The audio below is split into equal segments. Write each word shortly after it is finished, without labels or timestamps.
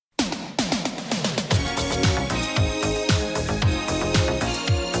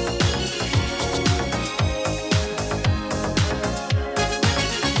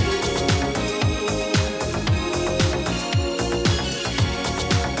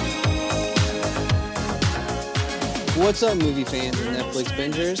What's up, movie fans and Netflix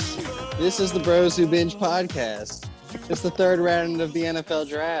bingers? This is the Bros Who Binge podcast. It's the third round of the NFL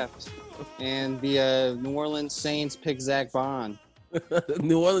draft, and the New Orleans Saints pick Zach Bond.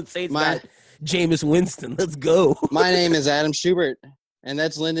 New Orleans Saints got Jameis Winston. Let's go. My name is Adam Schubert, and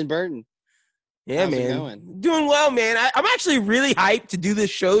that's Lyndon Burton. Yeah, How's man. it going? Doing well, man. I'm actually really hyped to do this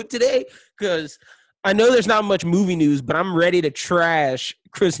show today because I know there's not much movie news, but I'm ready to trash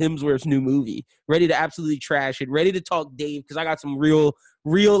Chris Hemsworth's new movie. Ready to absolutely trash it. Ready to talk Dave because I got some real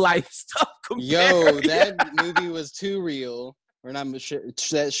life stuff. Yo, that movie was too real. Or not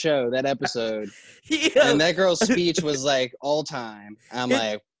that episode. Yeah. And that girl's speech was like all time.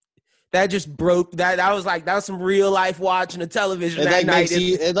 That just broke that. I was like, that was some real life watching the television that night.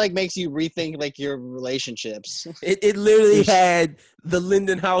 It makes you rethink like your relationships. It literally had the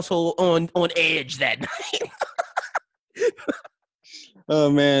Linden household on edge that night. Oh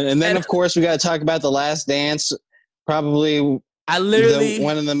man! And then of course we got to talk about The Last Dance. Probably one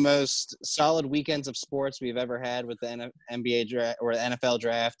of the most solid weekends of sports we've ever had with the NBA draft or the NFL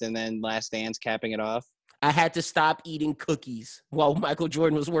draft, and then Last Dance capping it off. I had to stop eating cookies while Michael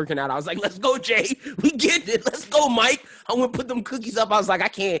Jordan was working out. I was like, let's go, Jay. We get it. Let's go, Mike. I want to put them cookies up. I was like, I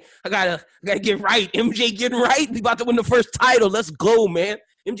can't. I gotta get right. MJ getting right. We about to win the first title. Let's go, man.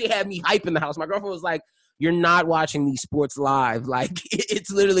 MJ had me hype in the house. My girlfriend was like, you're not watching these sports live. Like,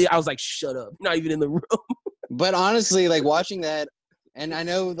 it's literally, I was like, shut up. Not even in the room. But honestly, like watching that, and I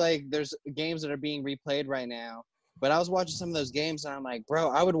know like there's games that are being replayed right now, but I was watching some of those games and I'm like, bro,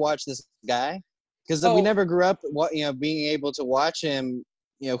 I would watch this guy. Because we never grew up, being able to watch him,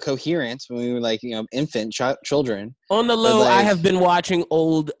 coherent when we were like, infant children. On the low, I have been watching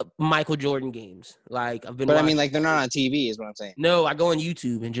old Michael Jordan games. Like I've been. But I mean, like they're not on TV, is what I'm saying. No, I go on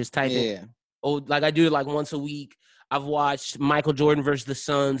YouTube and just type in. Old, like I do it like once a week. I've watched Michael Jordan versus the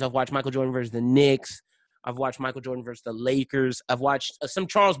Suns. I've watched Michael Jordan versus the Knicks. I've watched Michael Jordan versus the Lakers. I've watched some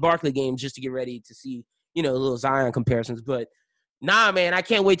Charles Barkley games just to get ready to see, little Zion comparisons, but. Nah, man, I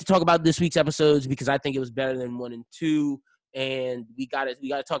can't wait to talk about this week's episodes because I think it was better than 1 and 2. And we gotta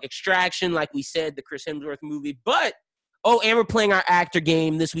talk Extraction, like we said, the Chris Hemsworth movie. But and we're playing our actor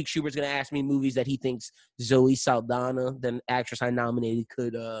game. This week, Schubert's gonna ask me movies that he thinks Zoe Saldana, the actress I nominated,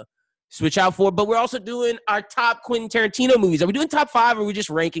 could switch out for. But we're also doing our top Quentin Tarantino movies. Are we doing top 5 or are we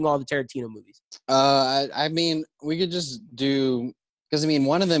just ranking all the Tarantino movies? I mean, we could just do because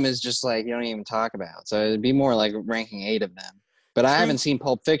one of them is just like you don't even talk about. So it'd be more like ranking 8 of them. But I haven't seen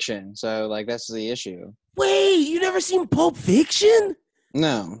Pulp Fiction, so, like, that's the issue. Wait, you never seen Pulp Fiction?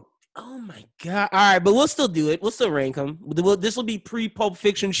 No. Oh, my God. All right, but we'll still do it. We'll still rank them. This will be pre-Pulp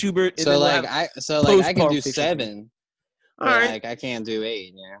Fiction, Schubert. And I can do 7. All right. Like, I can't do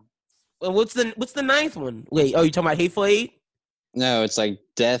 8, yeah. Well, what's the 9th one? Wait, you talking about Hateful Eight? No, it's, like,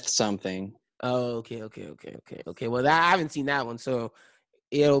 Death something. Oh, okay. Well, I haven't seen that one, so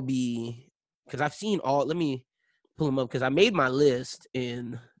it'll be – because I've seen all – let me – pull them up because I made my list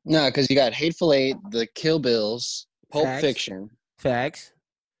in. No, because you got Hateful Eight, The Kill Bills, Pulp Fiction. Facts.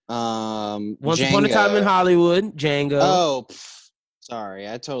 Once Django. Upon a Time in Hollywood, Django. Oh, sorry,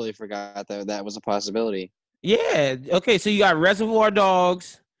 I totally forgot that was a possibility. Yeah. Okay, so you got Reservoir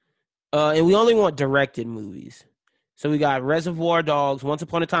Dogs, and we only want directed movies. So we got Reservoir Dogs, Once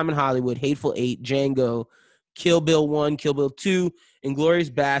Upon a Time in Hollywood, Hateful Eight, Django, Kill Bill 1, Kill Bill 2,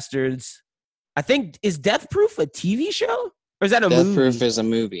 Inglourious Bastards. I think, is Death Proof a TV show? Or is that a movie? Death Proof is a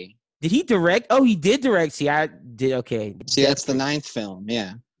movie. Did he direct? Oh, he did direct. See, I did. Okay. See, that's the 9th film.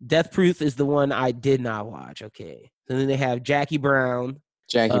 Yeah. Death Proof is the one I did not watch. Okay. So then they have Jackie Brown.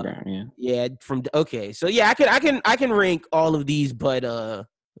 Brown, yeah. Yeah. Okay. So yeah, I can rank all of these, but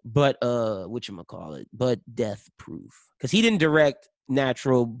whatchamacallit? But Death Proof. Because he didn't direct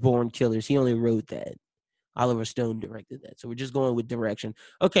Natural Born Killers. He only wrote that. Oliver Stone directed that. So we're just going with direction.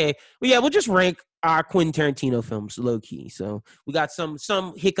 Okay. Well, yeah, we'll just rank our Quentin Tarantino films low-key. So we got some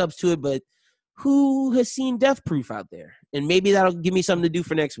hiccups to it, but who has seen Death Proof out there? And maybe that'll give me something to do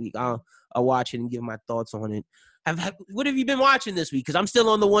for next week. I'll watch it and give my thoughts on it. What have you been watching this week? Because I'm still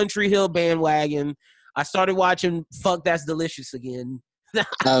on the One Tree Hill bandwagon. I started watching Fuck That's Delicious again.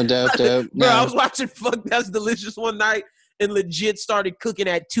 Oh, dope. Bro, I was watching Fuck That's Delicious one night. And legit started cooking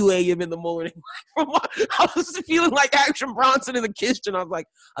at 2 a.m. in the morning. I was feeling like Action Bronson in the kitchen. I was like,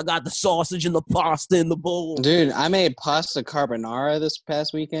 I got the sausage and the pasta in the bowl. Dude, I made pasta carbonara this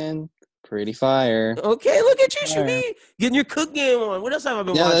past weekend. Pretty fire. Okay, look at you, Shabby. Getting your cook game on. What else have I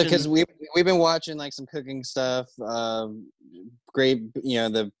been watching? Yeah, because we've been watching like some cooking stuff. Great,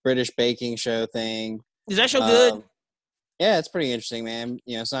 the British baking show thing. Is that show good? Yeah, it's pretty interesting, man.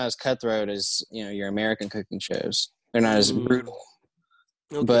 It's not as cutthroat as, your American cooking shows. They're not as brutal.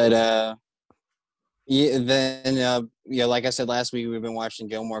 Okay. But then like I said last week, we've been watching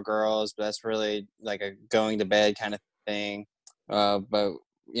Gilmore Girls, but that's really like a going to bed kind of thing. But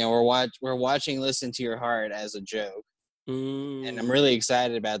we're watching Listen to Your Heart as a joke. And I'm really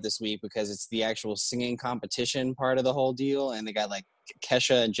excited about this week because it's the actual singing competition part of the whole deal. And they got like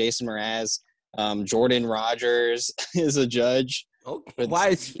Kesha and Jason Mraz. Jordan Rogers is a judge. Okay. Why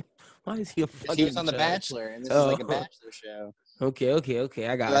is he a fucking he was on judge? The Bachelor, and this is like a Bachelor show. Okay. I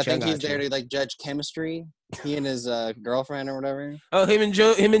got you. I think he's there to like judge chemistry. He and his girlfriend or whatever. Oh, him and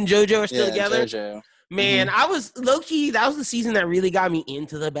JoJo are still together? JoJo. Man, I was low-key, that was the season that really got me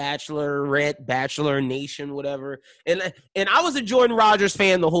into the Bachelorette, Bachelor Nation, whatever. And I was a Jordan Rogers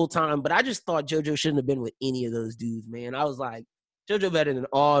fan the whole time, but I just thought JoJo shouldn't have been with any of those dudes, man. I was like, JoJo better than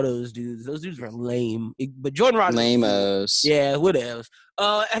all those dudes. Those dudes were lame. But Jordan Rogers. Lame-os. Yeah, whatever.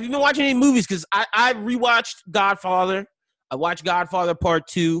 Have you been watching any movies? Because I rewatched Godfather. I watched Godfather Part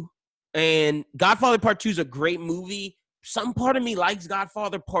 2. And Godfather Part 2 is a great movie. Some part of me likes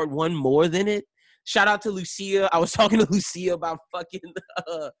Godfather Part 1 more than it. Shout out to Lucia. I was talking to Lucia about fucking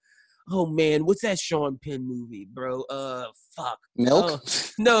oh man, what's that Sean Penn movie, bro? Fuck. Milk?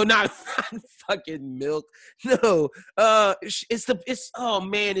 No, not fucking Milk. No.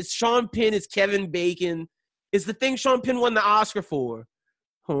 It's Sean Penn, it's Kevin Bacon. It's the thing Sean Penn won the Oscar for.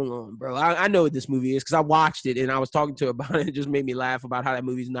 Hold on, bro. I know what this movie is because I watched it and I was talking to her about it. It just made me laugh about how that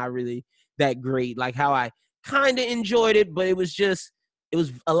movie's not really that great. Like how I kind of enjoyed it, but it was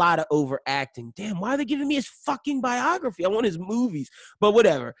a lot of overacting. Damn, why are they giving me his fucking biography? I want his movies. But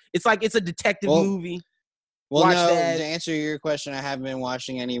whatever. It's like it's a detective movie. Well, watch that. To answer your question, I haven't been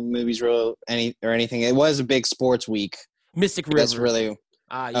watching any movies or anything. It was a big sports week. Mystic River. That's really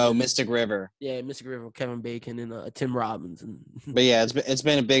Mystic River. Yeah, Mystic River, Kevin Bacon and Tim Robbins. But yeah, it's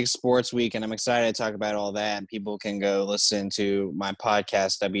been a big sports week, and I'm excited to talk about all that. And people can go listen to my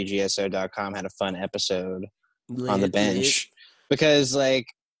podcast, WGSO.com, had a fun episode on the bench. Because, like,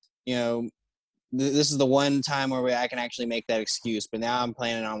 this is the one time where I can actually make that excuse. But now I'm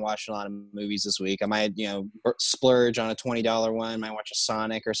planning on watching a lot of movies this week. I might, splurge on a $20 one. Might watch a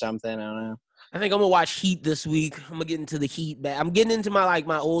Sonic or something. I don't know. I think I'm going to watch Heat this week. I'm going to get into the Heat bag. I'm getting into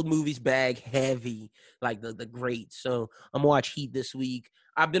my old movies bag heavy, like the greats. So I'm going to watch Heat this week.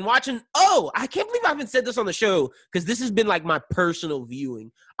 I've been watching – I can't believe I haven't said this on the show because this has been like my personal viewing.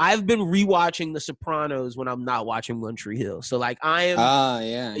 I've been rewatching The Sopranos when I'm not watching One Tree Hill. So like I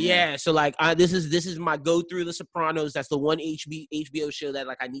am – yeah. So like this is my go through The Sopranos. That's the one HBO show that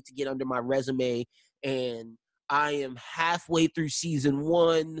like I need to get under my resume. And I am halfway through season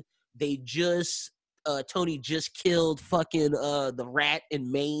 1. They just Tony just killed fucking the rat in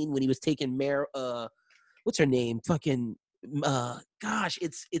Maine when he was taking what's her name? Fucking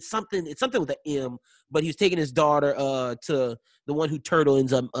it's something with an M, but he was taking his daughter to the one who Turtle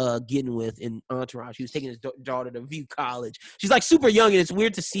ends up getting with in Entourage. He was taking his daughter to View College. She's like super young, and it's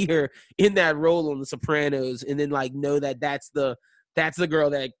weird to see her in that role on The Sopranos, and then like know that that's the girl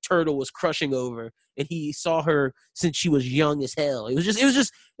that Turtle was crushing over, and he saw her since she was young as hell. It was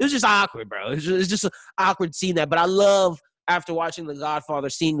just awkward, bro. It was just awkward seeing that. But I love, after watching The Godfather,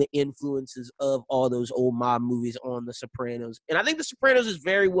 seeing the influences of all those old mob movies on The Sopranos. And I think The Sopranos is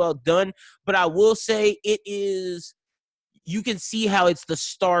very well done, but I will say you can see how it's the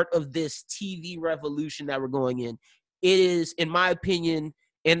start of this TV revolution that we're going in. It is, in my opinion,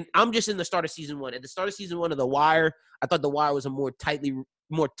 and I'm just in the start of season 1. At the start of season 1 of The Wire, I thought The Wire was a more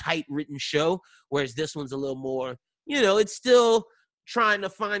tight-written show, whereas this one's a little more, it's still trying to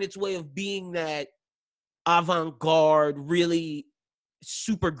find its way of being that avant-garde, really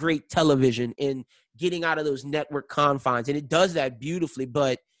super great television and getting out of those network confines. And it does that beautifully,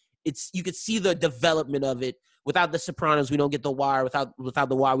 but you could see the development of it. Without The Sopranos, we don't get The Wire. Without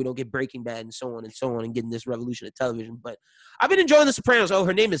The Wire, we don't get Breaking Bad, and so on and so on, and getting this revolution of television. But I've been enjoying The Sopranos. Oh,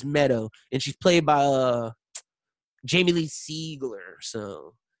 her name is Meadow, and she's played by Jamie Lee Siegler.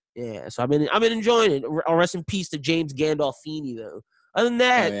 So yeah, so I've been enjoying it. Rest in peace to James Gandolfini, though. Other than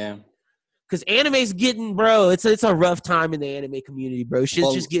that, because anime's getting, bro, it's a rough time in the anime community, bro.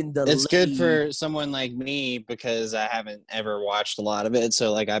 Shit's just getting delayed. It's good for someone like me because I haven't ever watched a lot of it.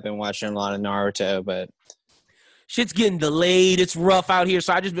 So like I've been watching a lot of Naruto, but shit's getting delayed. It's rough out here.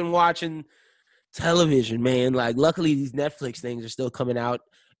 So I just been watching television, man. Like luckily these Netflix things are still coming out.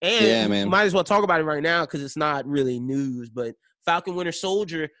 And yeah, man, might as well talk about it right now because it's not really news. But Falcon Winter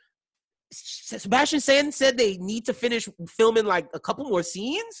Soldier, Sebastian Stan said they need to finish filming like a couple more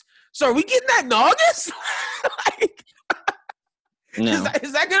scenes. So are we getting that in August? No.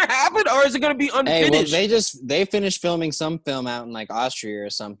 Is that gonna happen, or is it gonna be unfinished? Hey, well, they finished filming some film out in like Austria or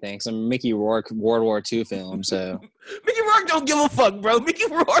something, some Mickey Rourke World War II film. So Mickey Rourke don't give a fuck, bro. Mickey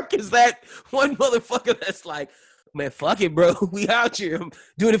Rourke is that one motherfucker that's like, Man, fuck it, bro. We out here. I'm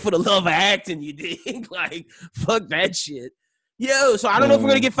doing it for the love of acting, you dig? Like, fuck that shit. Yo, so I don't know if we're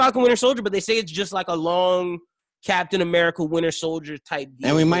going to get Falcon Winter Soldier, but they say it's just like a long Captain America Winter Soldier type deal.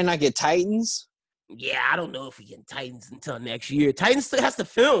 And we might not get Titans? Yeah, I don't know if we get Titans until next year. Titans still has to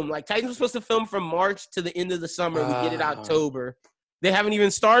film. Like, Titans was supposed to film from March to the end of the summer. We get it October. They haven't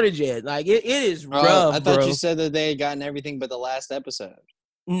even started yet. Like, it is rough, I thought bro. you said that they had gotten everything but the last episode.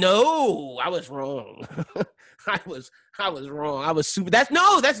 No, I was wrong. I was wrong. I was super.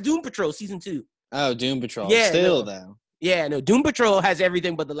 That's Doom Patrol season 2. Oh, Doom Patrol. Yeah, Still though. Yeah, no. Doom Patrol has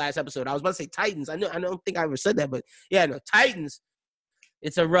everything but the last episode. I was about to say Titans. I don't think I ever said that, but yeah, no. Titans.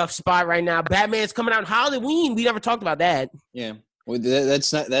 It's a rough spot right now. Batman's coming out Halloween. We never talked about that. Yeah, well,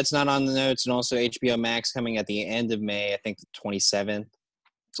 that's not on the notes, and also HBO Max coming at the end of May. I think the 27th.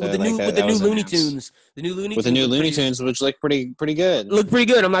 So with the new Looney Tunes. The new Looney Tunes. With the new Looney Tunes, which look pretty good. Look pretty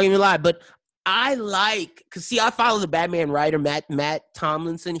good. I'm not even gonna lie, but I like because I follow the Batman writer Matt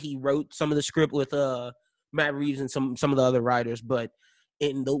Tomlinson. He wrote some of the script with Matt Reeves and some of the other writers. But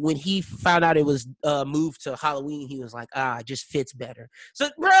when he found out it was moved to Halloween, he was like, it just fits better. So,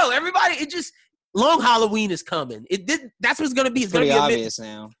 bro, everybody, Long Halloween is coming. That's what's gonna be. It's pretty gonna be obvious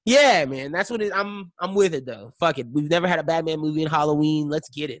now. Yeah, man. That's what I'm with it though. Fuck it. We've never had a Batman movie in Halloween. Let's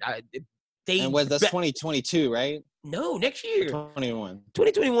get it. That's 2022, right? No, next year.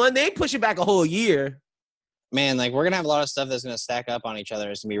 2021. They push it back a whole year. Man, like we're gonna have a lot of stuff that's gonna stack up on each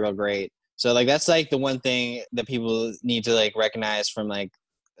other. It's gonna be real great. So like that's like the one thing that people need to like recognize from like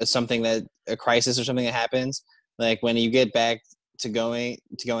something that a crisis or something that happens. Like when you get back to going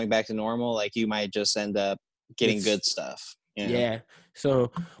back to normal, like you might just end up getting good stuff. You know? Yeah.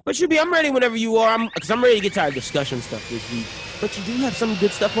 So, but I'm ready whenever you are. Because I'm ready to get to our discussion stuff this week. But you do have some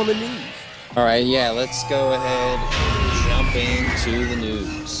good stuff on the news. All right, yeah. Let's go ahead and jump into the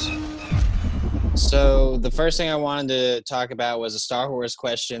news. So the first thing I wanted to talk about was a Star Wars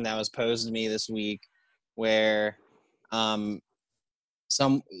question that was posed to me this week, where a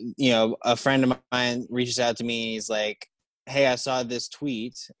friend of mine reaches out to me. He's like, hey, I saw this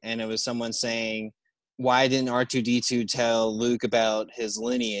tweet, and it was someone saying, why didn't R2-D2 tell Luke about his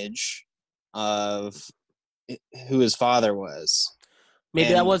lineage of who his father was?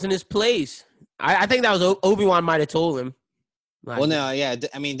 Maybe that wasn't his place. I think that was Obi-Wan might have told him. Well, no, yeah.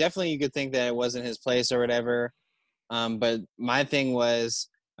 I mean, definitely you could think that it wasn't his place or whatever. But my thing was,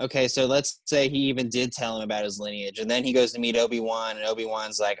 okay, so let's say he even did tell him about his lineage, and then he goes to meet Obi-Wan, and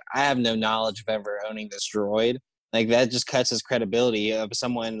Obi-Wan's like, I have no knowledge of ever owning this droid. Like, that just cuts his credibility of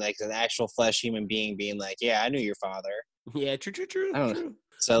someone, like, an actual flesh human being being like, yeah, I knew your father. Yeah, true. I don't know.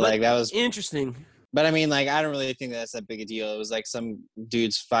 So, like, that was... interesting. But, I mean, like, I don't really think that's that big a deal. It was like some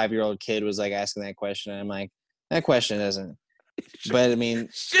dude's 5-year-old kid was, like, asking that question, and I'm like, that question isn't. But, I mean...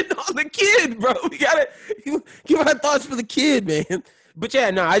 Shit on the kid, bro. We gotta give our thoughts for the kid, man. But,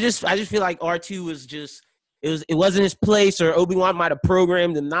 yeah, no, I just feel like R2 was just... It wasn't his place, or Obi-Wan might have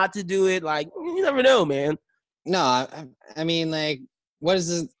programmed him not to do it. Like, you never know, man. No, I mean, like, what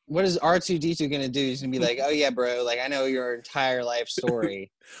is R2-D2 gonna do? He's gonna be like, oh yeah, bro, like I know your entire life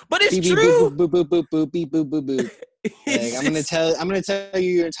story. But it's beep, true. Boop, boop, boop, boop, boop, beep, boop, boop, boop. Like, I'm gonna tell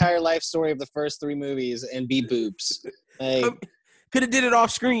you your entire life story of the first 3 movies and beep boops. Like, could have did it off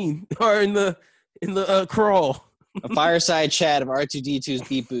screen or in the crawl. A fireside chat of R2-D2's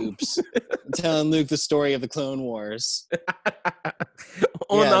beep boops, telling Luke the story of the Clone Wars.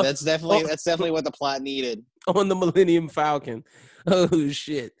 That's definitely what the plot needed. On the Millennium Falcon. Oh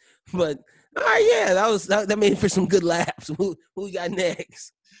shit! But all right, yeah, that made for some good laughs. Who we got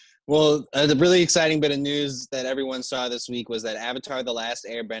next? Well, the really exciting bit of news that everyone saw this week was that Avatar: The Last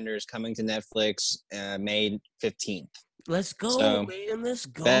Airbender is coming to Netflix May 15th. Let's go, man. Let's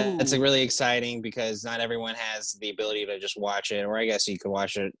go. That's really exciting because not everyone has the ability to just watch it, or I guess you could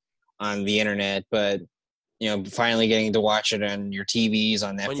watch it on the internet, but finally getting to watch it on your TVs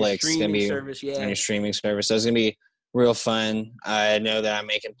on Netflix. It's gonna be on your streaming service. So it's gonna be real fun. I know that I'm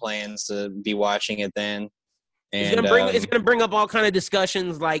making plans to be watching it then. And it's gonna bring up all kind of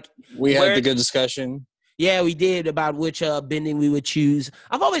discussions like we had the good discussion. Yeah, we did about which bending we would choose.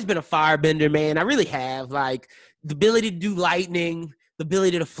 I've always been a firebender, man. I really have. Like the ability to do lightning, the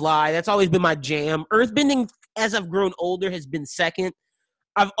ability to fly. That's always been my jam. Earthbending, as I've grown older, has been second.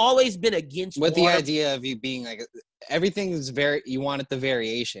 I've always been against with the idea of you being like everything is you want it the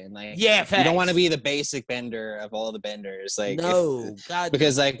variation. Like facts. You don't want to be the basic bender of all the benders. Like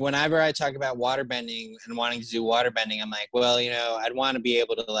because like whenever I talk about water bending and wanting to do water bending, I'm like, well, I'd want to be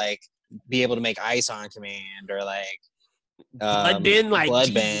able to make ice on command or like blood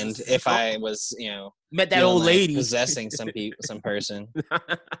bend if I was met that old lady possessing some person.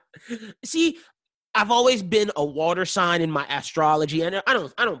 See, I've always been a water sign in my astrology, and I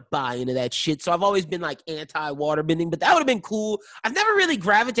don't buy into that shit. So I've always been like anti-water bending, but that would have been cool. I've never really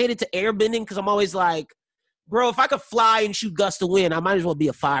gravitated to air bending because I'm always like, bro, if I could fly and shoot gusts of wind, I might as well be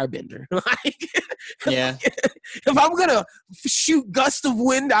a firebender. Like, Yeah. if I'm gonna shoot gusts of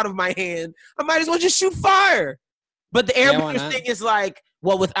wind out of my hand, I might as well just shoot fire. But the airbender thing is like,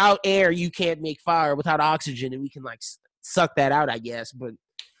 well, without air, you can't make fire. Without oxygen, and we can like suck that out, I guess. But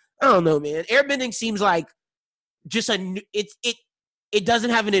I don't know, man. Airbending seems like just it doesn't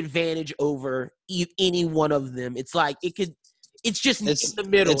have an advantage over any one of them. It's like it's just in the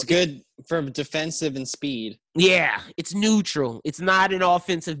middle. It's good for defensive and speed. Yeah, it's neutral. It's not an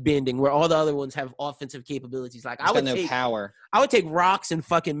offensive bending where all the other ones have offensive capabilities. Like I would take power. I would take rocks and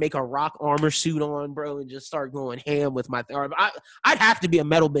fucking make a rock armor suit on, bro, and just start going ham with my arm. I'd have to be a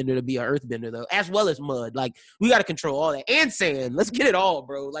metal bender to be an earth bender though, as well as mud. Like we got to control all that and sand. Let's get it all,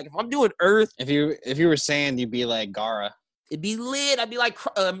 bro. Like if I'm doing earth, if you were sand, you'd be like Gaara. It'd be lit. I'd be like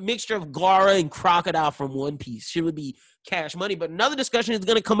a mixture of Gaara and Crocodile from One Piece. Shit would be cash money. But another discussion that's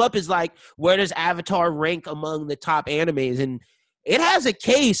going to come up is like, where does Avatar rank among the top animes? And it has a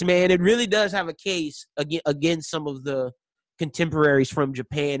case, man. It really does have a case against some of the contemporaries from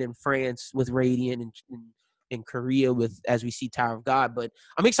Japan and France with Radiant and Korea with As We See Tower of God. But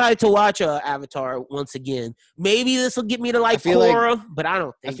I'm excited to watch Avatar once again. Maybe this will get me to like Korra, but I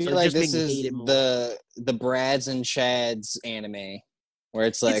don't think so. I feel like this is the Brads and Chads anime, where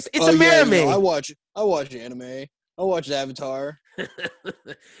it's like, it's a anime. Yeah, I watch anime. I watch Avatar.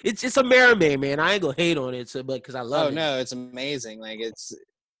 it's a anime, man. I ain't gonna hate on it, but because I love it. Oh no, it's amazing. Like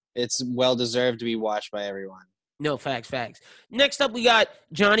it's well deserved to be watched by everyone. No, facts. Next up, we got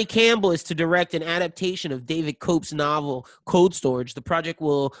Johnny Campbell is to direct an adaptation of David Cope's novel, Cold Storage. The project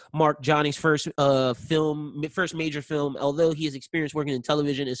will mark Johnny's first major film, although he has experience working in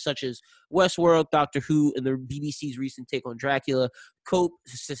television as such as Westworld, Doctor Who, and the BBC's recent take on Dracula. Cope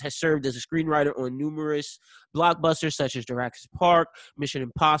has served as a screenwriter on numerous blockbusters such as Jurassic Park, Mission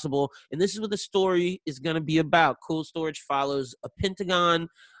Impossible, and this is what the story is going to be about. Cold Storage follows a Pentagon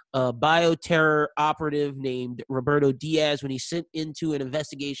bioterror operative named Roberto Diaz. When he's sent into an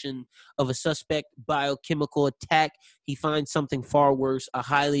investigation of a suspect biochemical attack, he finds something far worse, a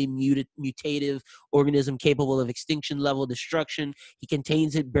highly mutative organism capable of extinction-level destruction. He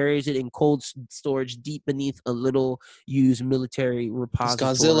contains it, buries it in cold storage deep beneath a little-used military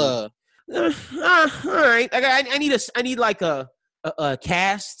repository. It's Godzilla. All right. I need like a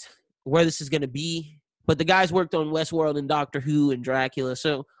cast where this is going to be. But the guys worked on Westworld and Doctor Who and Dracula,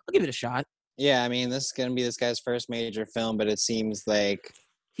 so I'll give it a shot. Yeah, I mean, this is going to be this guy's first major film, but it seems like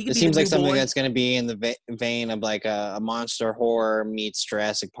something that's going to be in the vein of like a monster horror meets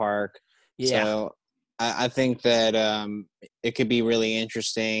Jurassic Park. Yeah. So I think that it could be really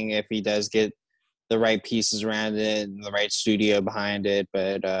interesting if he does get the right pieces around it and the right studio behind it.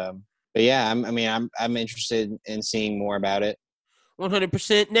 But yeah, I'm interested in seeing more about it.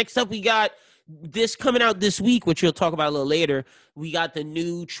 100%. Next up, we got this coming out this week, which we'll talk about a little later. We got the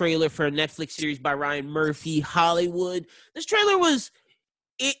new trailer for a Netflix series by Ryan Murphy, Hollywood. This trailer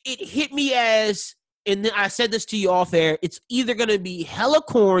it hit me as, and I said this to you off air, it's either going to be hella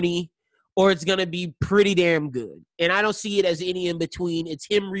corny or it's going to be pretty damn good. And I don't see it as any in between. It's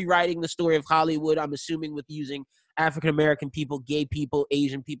him rewriting the story of Hollywood, I'm assuming with using African-American people, gay people,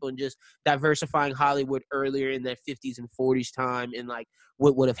 Asian people, and just diversifying Hollywood earlier in that 50s and 40s time and like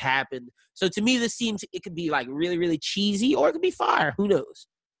what would have happened. So to me, this seems it could be like really, really cheesy or it could be fire. Who knows?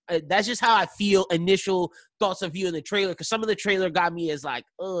 That's just how I feel. Initial thoughts of viewing the trailer, because some of the trailer got me as like,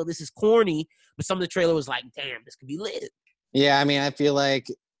 oh, this is corny, but some of the trailer was like, damn, this could be lit. Yeah, I mean, I feel like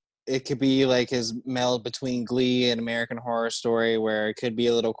it could be like his meld between Glee and American Horror Story, where it could be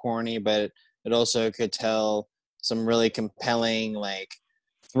a little corny, but it also could tell some really compelling, like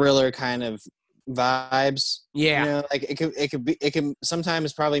thriller kind of vibes. Yeah, you know, like it can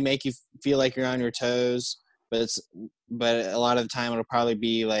sometimes probably make you feel like you're on your toes, but a lot of the time it'll probably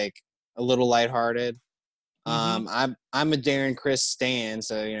be like a little lighthearted. I'm a Darren Criss stan,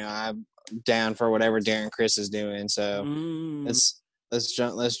 so you know I'm down for whatever Darren Criss is doing. So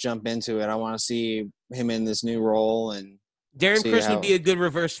let's jump into it. I want to see him in this new role, and Darren Criss would be a good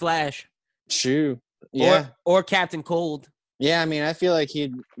Reverse Flash. True. Yeah. Or Captain Cold. Yeah, I mean, I feel like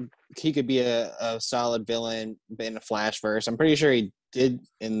he could be a solid villain in a Flashverse. I'm pretty sure he did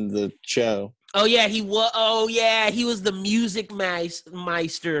in the show. Oh yeah, he was. Oh yeah, he was the music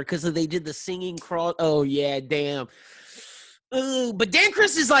meister because they did the singing cross. Oh yeah, damn. But Dan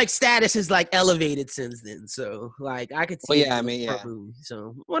Chris's like status is like elevated since then, so like I could see. Well, yeah, I mean, yeah. Movie,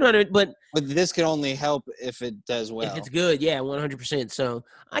 so 100, but this could only help if it does well. If it's good, yeah, 100%. So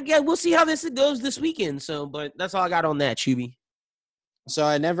I guess we'll see how this goes this weekend. So, but that's all I got on that, Chuby. So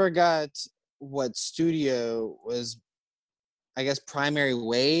I never got what studio was, I guess, Primary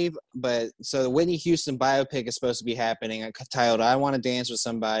Wave, but so the Whitney Houston biopic is supposed to be happening, titled "I Want to Dance with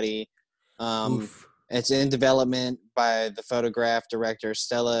Somebody." It's in development by the photograph director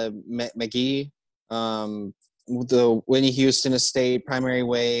Stella McGee. The Whitney Houston estate, Primary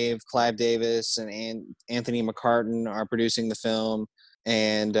Wave, Clive Davis, and Anthony McCartan are producing the film.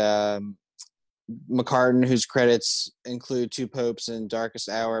 And McCartan, whose credits include Two Popes and Darkest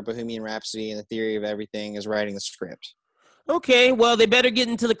Hour, Bohemian Rhapsody, and The Theory of Everything, is writing the script. Okay, well, they better get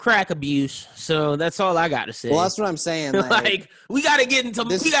into the crack abuse. So that's all I got to say. Well, that's what I'm saying. Like we got to get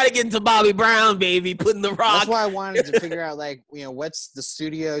into Bobby Brown, baby, putting the rock. That's why I wanted to figure out, like, what's the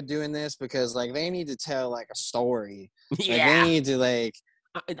studio doing this, because like they need to tell like a story. Yeah, like, they need to like.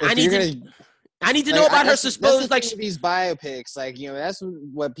 I need to know about her supposed like these biopics. Like, that's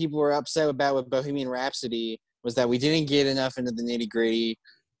what people were upset about with Bohemian Rhapsody, was that we didn't get enough into the nitty gritty.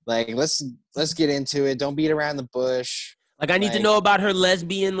 Like, let's get into it. Don't beat around the bush. Like, I need to know about her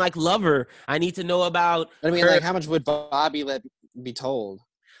lesbian, like, lover. I need to know about like, how much would Bobby let be told?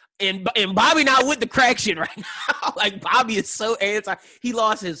 And Bobby not with the crack shit right now. Like, Bobby is so anti. He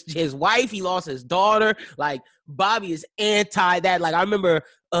lost his wife. He lost his daughter. Like, Bobby is anti that. Like, I remember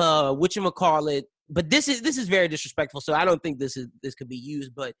whatchamacallit. But this is very disrespectful, so I don't think this could be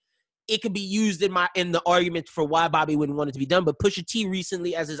used. But it could be used in the argument for why Bobby wouldn't want it to be done. But Pusha T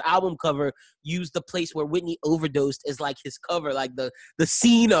recently, as his album cover, used the place where Whitney overdosed as like his cover, like the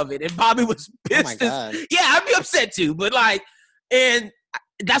scene of it. And Bobby was pissed. Oh my God. Yeah, I'd be upset too. But like, and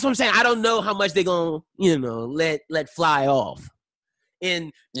that's what I'm saying. I don't know how much they're gonna, let fly off.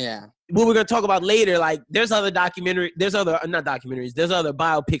 And yeah, what we're gonna talk about later, like there's other biopics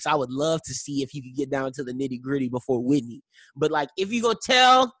I would love to see if you could get down to the nitty gritty before Whitney. But like, if you go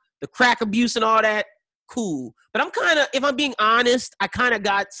tell the crack abuse and all that, cool. But if I'm being honest, I kind of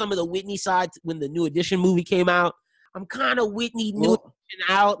got some of the Whitney side when the New Edition movie came out. I'm kind of Whitney New Edition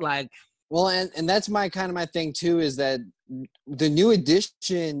out, like. Well, and that's my thing too, is that the New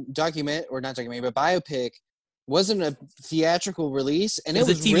Edition biopic wasn't a theatrical release, and it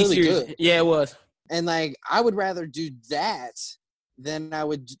was really good. Yeah, it was. And like, I would rather do that than I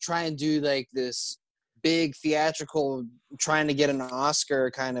would try and do like this big theatrical, trying to get an Oscar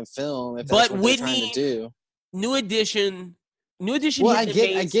kind of film. If that's what Whitney, they're trying to do. New Edition. Well, I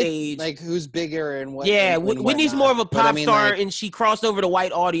get like who's bigger and what. Yeah, Whitney's more of a pop star, and she crossed over to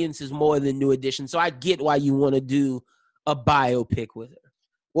white audiences more than New Edition. So I get why you want to do a biopic with her.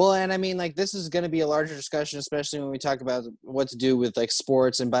 Well, and I mean, like, this is going to be a larger discussion, especially when we talk about what to do with like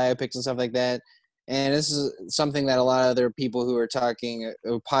sports and biopics and stuff like that. And this is something that a lot of other people who are talking,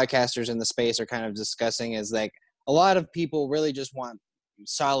 podcasters in the space, are kind of discussing, is like a lot of people really just want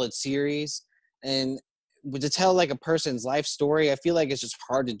solid series. And to tell like a person's life story, I feel like it's just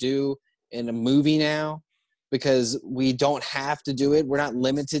hard to do in a movie now, because we don't have to do it. We're not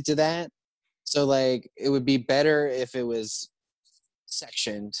limited to that. So like, it would be better if it was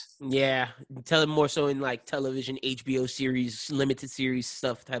sectioned. Yeah, tell it more so in like television, HBO series, limited series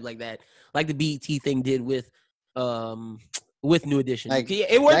stuff, type like that, like the BET thing did with New Edition. Like,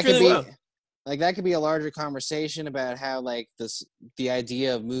 it worked really well. Like, that could be a larger conversation about how like the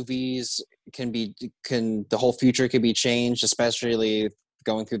idea of movies the whole future could be changed, especially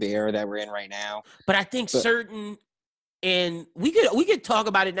going through the era that we're in right now. But I think and we could talk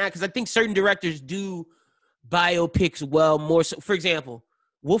about it now, because I think certain directors do biopics well, more so. For example,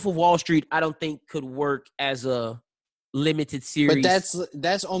 Wolf of Wall Street, I don't think could work as a limited series. But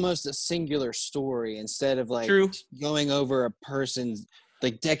that's almost a singular story instead of like going over a person's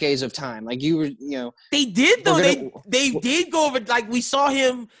like decades of time. Like they did though. They did go over, like, we saw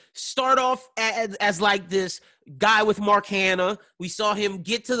him start off as like this guy with Mark Hanna. We saw him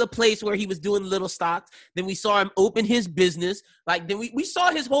get to the place where he was doing little stocks. Then we saw him open his business. Like, then we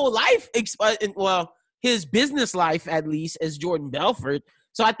saw his whole life, his business life, at least, as Jordan Belfort.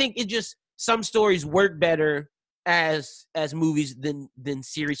 So I think some stories work better as movies than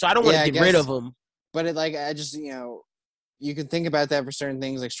series. So I don't want to get rid of them. But I just, you can think about that for certain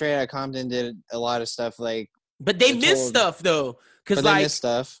things. Like, Straight Outta Compton did a lot of stuff, like. But they missed stuff though, because like,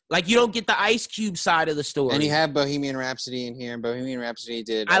 stuff. Like, you don't get the Ice Cube side of the story. And you have Bohemian Rhapsody in here, and Bohemian Rhapsody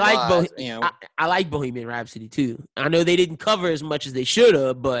did. I like Bohemian Rhapsody too. I know they didn't cover as much as they should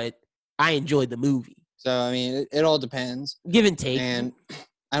have, but I enjoyed the movie. So I mean, it all depends. Give and take. And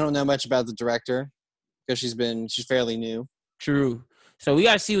I don't know much about the director, because she's fairly new. True. So we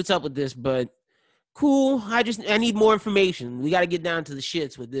got to see what's up with this, but cool. I need more information. We got to get down to the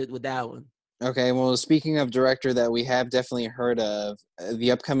shits with that one. Okay, well, speaking of director that we have definitely heard of,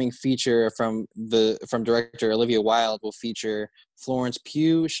 the upcoming feature from director Olivia Wilde will feature Florence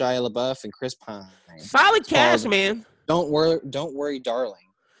Pugh, Shia LaBeouf, and Chris Pine. Solid cast, man. Don't worry, darling.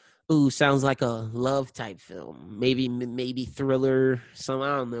 Ooh, sounds like a love type film. Maybe thriller. Some,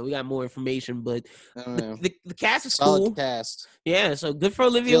 I don't know. We got more information, but the cast is solid cool. Cast. Yeah, so good for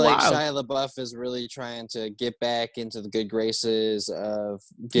Olivia Wilde. I feel like Shia LaBeouf is really trying to get back into the good graces of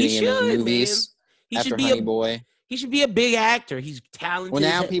getting into movies after Honey Boy. He should be a big actor. He's talented. Well,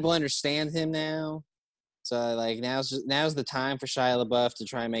 now people understand him now. So like now's the time for Shia LaBeouf to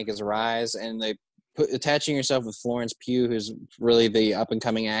try and make his rise, and attaching yourself with Florence Pugh, who's really the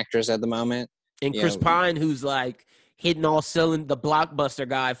up-and-coming actress at the moment. And Chris Pine, who's like hitting all cylinders, the blockbuster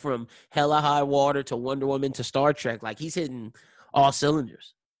guy from Hella High Water to Wonder Woman to Star Trek. Like, he's hitting all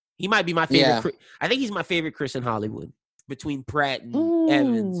cylinders. He might be my favorite. Yeah. I think he's my favorite Chris in Hollywood between Pratt and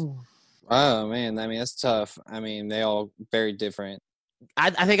Evans. Oh, man. I mean, that's tough. I mean, they all very different. I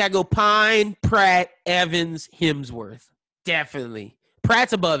think I go Pine, Pratt, Evans, Hemsworth. Definitely.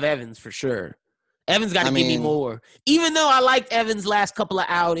 Pratt's above Evans for sure. Evans got to give me more. Even though I liked Evans' last couple of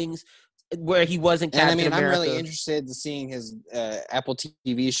outings where he wasn't Captain America. I'm really interested in seeing his Apple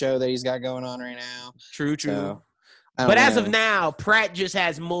TV show that he's got going on right now. True. So, but as of now, Pratt just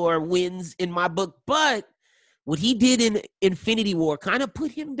has more wins in my book. But what he did in Infinity War kind of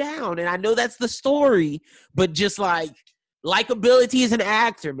put him down. And I know that's the story, but just like likability as an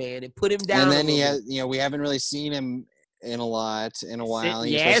actor, man, it put him down. And then we haven't really seen him in a while.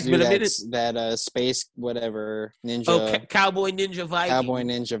 Yeah, it's been a minute. That space whatever ninja. Oh, Cowboy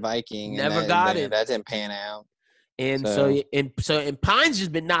Ninja Viking. Never got it. That didn't pan out. And so Pine's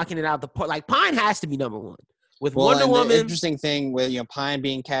just been knocking it out the park. Like, Pine has to be number one. With Wonder Woman. The interesting thing with Pine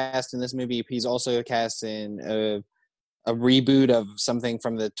being cast in this movie, he's also cast in a reboot of something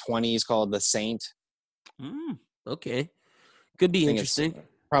from the 20s called The Saint. Okay. Could be interesting.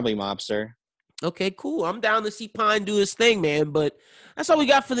 Probably Mobster. Okay, cool. I'm down to see Pine do his thing, man. But that's all we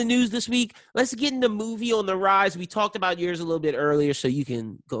got for the news this week. Let's get into movie on the rise. We talked about yours a little bit earlier, so you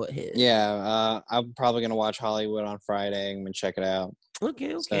can go ahead. Yeah, I'm probably going to watch Hollywood on Friday. I'm going to check it out.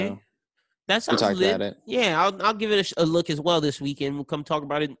 Okay. So, that sounds lit. About it. Yeah, I'll give it a look as well this weekend. We'll come talk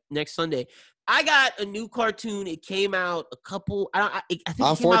about it next Sunday. I got a new cartoon. It came out I think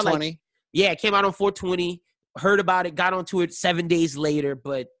on 420. It came out on 420. Heard about it, got onto it 7 days later,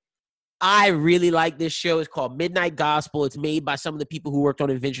 but I really like this show. It's called Midnight Gospel. It's made by some of the people who worked on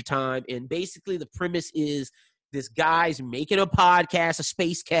Adventure Time. And basically the premise is this guy's making a podcast, a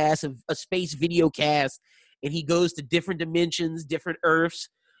space cast, a space video cast, and he goes to different dimensions, different Earths,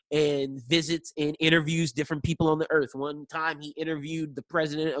 and visits and interviews different people on the Earth. One time he interviewed the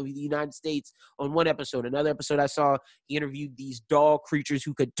president of the United States on one episode. Another episode I saw, he interviewed these dog creatures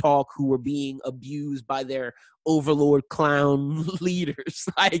who could talk, who were being abused by their overlord clown leaders.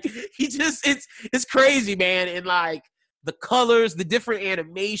 Like, it's crazy, man. And like the colors, the different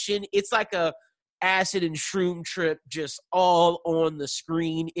animation, it's like a acid and shroom trip just all on the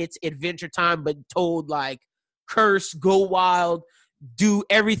screen. It's Adventure Time, but told like curse, go wild, do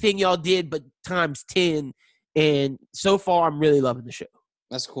everything y'all did, but times 10. And so far, I'm really loving the show.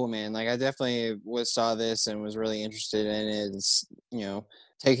 That's cool, man. Like, I definitely saw this and was really interested in it. It's,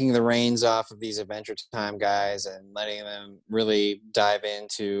 taking the reins off of these Adventure Time guys and letting them really dive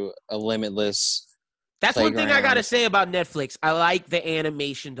into a limitless That's playground. One thing I got to say about Netflix. I like the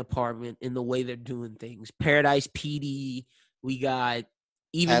animation department in the way they're doing things. Paradise PD, we got,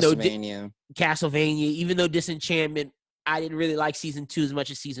 Castlevania, even though Disenchantment, I didn't really like season 2 as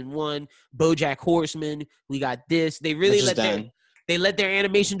much as season 1. BoJack Horseman, we got this. They really let their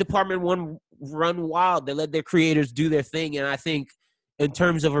animation department run wild. They let their creators do their thing. And I think in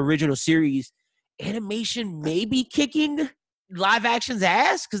terms of original series, animation may be kicking live action's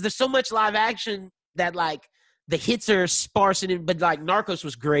ass because there's so much live action that like the hits are sparse in it. But like Narcos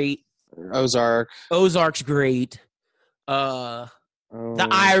was great. Ozark's great. The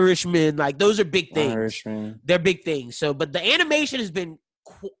Irishman, like those are big things. They're big things. So, but the animation has been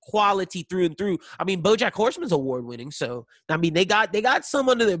quality through and through. I mean, BoJack Horseman's award winning. So, I mean, they got some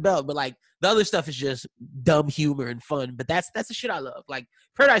under their belt, but like the other stuff is just dumb humor and fun. But that's the shit I love. Like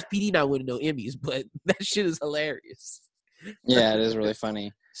Paradise PD not winning no Emmys, but that shit is hilarious. Yeah, it is really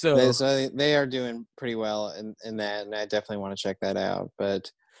funny. So they are doing pretty well in that, and I definitely want to check that out. But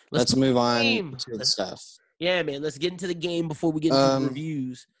let's move on to the stuff. Yeah, man, let's get into the game before we get into the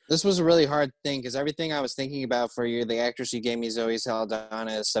reviews. This was a really hard thing because everything I was thinking about for you, the actress you gave me, Zoe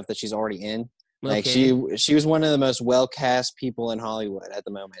Saldana, is stuff that she's already in. Like Okay. she was one of the most well cast people in Hollywood at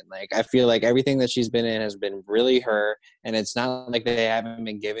the moment. Like I feel like everything that she's been in has been really her, and it's not like they haven't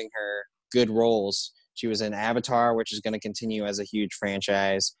been giving her good roles. She was in Avatar, which is going to continue as a huge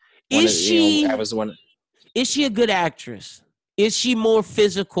franchise. One Is of I she was one. is she a good actress? Is she more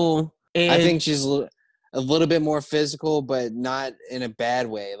physical I and think she's a little bit more physical, but not in a bad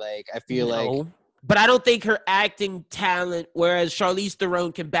way. Like I feel like no? But I don't think her acting talent, whereas Charlize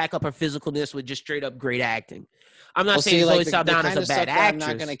Theron can back up her physicalness with just straight up great acting. I'm not well, saying see, Zoe like the Saldana is kind a of bad stuff that I'm not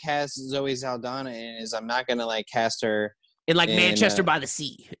going actress. to cast Zoe Saldana in is I'm not going to like cast her In like in Manchester by the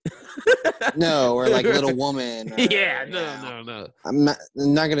Sea. no, or like Little Woman, Yeah, or no. I'm not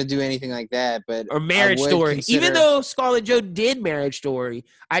going to do anything like that. But Or I Marriage would Story. Even consider though Scarlett Joe did Marriage Story,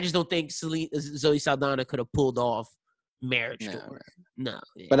 I just don't think Zoe Saldana could have pulled off Marriage no, Story. No.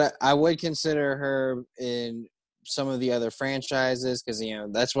 Yeah. but I would consider her in some of the other franchises because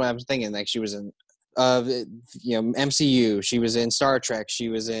that's what I was thinking. Like she was in MCU. She was in Star Trek. She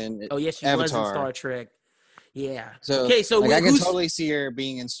was in Oh, yes, she was in Avatar. Star Trek. Yeah. So Okay, so like I can who's totally see her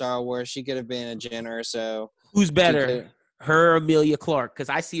being in Star Wars. She could have been a Jyn Erso. who's She better, could. her or Amelia Clark? Because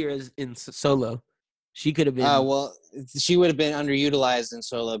I see her as in Solo. She could have been. Well, she would have been underutilized in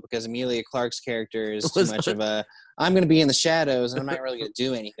Solo because Emilia Clarke's character is too Was much of a. I'm going to be in the shadows and I'm not really going to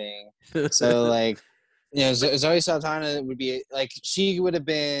do anything. So like, Zoe Saldana would be like she would have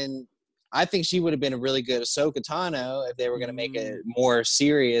been. I think she would have been a really good Ahsoka Tano if they were going to make it more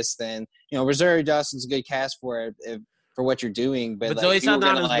serious than Rosario Dawson's a good cast for it for what you're doing, but like Zoe if you were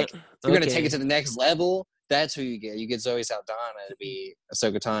going to Saldana's like if you're going to take it okay. to the next level. That's who you get. You get Zoe Saldana to be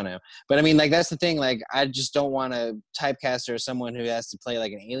Ahsoka Tano. But I mean, like that's the thing. Like I just don't want to typecast her as someone who has to play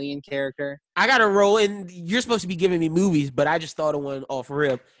like an alien character. I got to roll, and you're supposed to be giving me movies, but I just thought of one off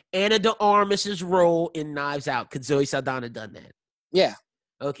rip. Ana de Armas's role in Knives Out. Could Zoe Saldana done that? Yeah.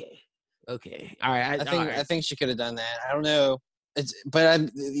 Okay. All right. I think she could have done that. I don't know. Is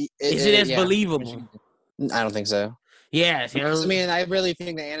it as believable? I don't think so. Yeah. I mean, I really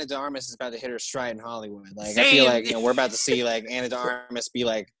think that Ana de Armas is about to hit her stride in Hollywood. Like, Same. I feel like we're about to see like Ana de Armas be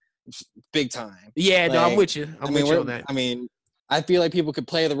like big time. Yeah, like, no, I'm with you. I'm with you on that. I mean, I feel like people could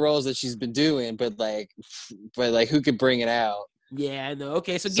play the roles that she's been doing, but who could bring it out? Yeah, I know.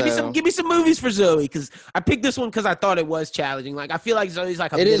 Okay, so give me some movies for Zoe because I picked this one because I thought it was challenging. Like I feel like Zoe's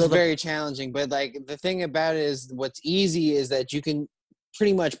like it is very challenging, but like the thing about it is what's easy is that you can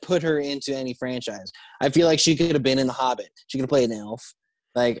pretty much put her into any franchise. I feel like she could have been in The Hobbit. She could have played an elf.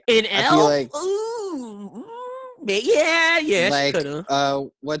 Like an elf? I feel like yeah, like, she could have.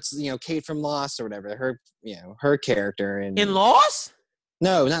 What's Kate from Lost or whatever. Her character in Lost?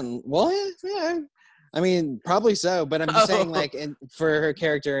 No, not what? Yeah. I mean, probably so, but I'm just saying, like, for her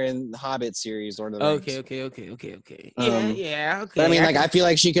character in the Hobbit series, Lord of the Rings. Okay. Yeah, okay. But I mean, I feel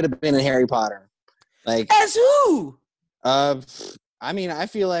like she could have been in Harry Potter. Like, as who? I mean, I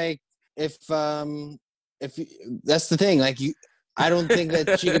feel like if that's the thing, like I don't think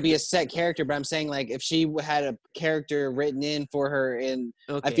that she could be a set character, but I'm saying like if she had a character written in for her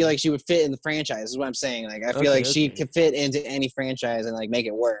I feel like she would fit in the franchise is what I'm saying. Like I feel like she could fit into any franchise and like make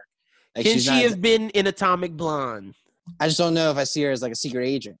it work. Like, can she have been in Atomic Blonde? I just don't know if I see her as like a secret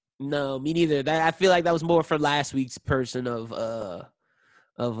agent. No, me neither. I feel like that was more for last week's person of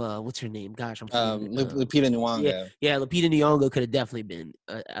what's her name? Gosh, I'm Lupita Nyong'o. Yeah, Lupita Nyong'o could have definitely been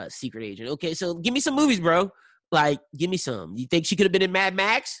a secret agent. Okay, so give me some movies, bro. Like, give me some. You think she could have been in Mad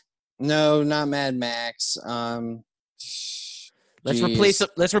Max? No, not Mad Max. Let's replace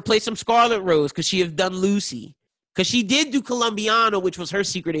some Scarlet Rose. Could she have done Lucy? Because she did do Colombiana, which was her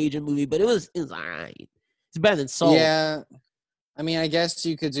secret agent movie, but it was all right. It's better than Soul. Yeah. I mean, I guess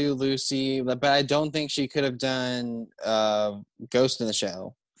you could do Lucy, but I don't think she could have done Ghost in the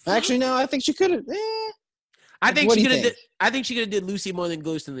Shell. Actually, no, I think she could have. I think she could have did Lucy more than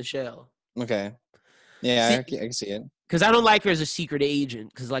Ghost in the Shell. Okay. Yeah, I can see it. Because I don't like her as a secret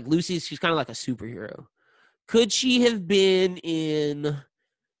agent. Because like Lucy, she's kind of like a superhero. Could she have been in?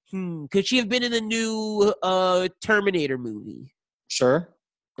 Could she have been in the new Terminator movie? Sure.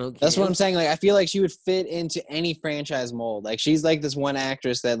 Okay. That's what I'm saying. Like, I feel like she would fit into any franchise mold. Like, she's like this one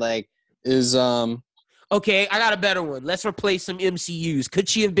actress that like is Okay, I got a better one. Let's replace some MCUs. Could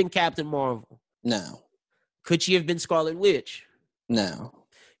she have been Captain Marvel? No. Could she have been Scarlet Witch? No.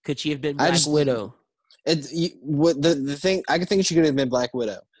 Could she have been Black Widow? The thing I could think she could have been Black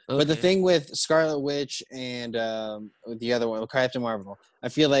Widow. Okay. But the thing with Scarlet Witch and the other one, Captain Marvel, I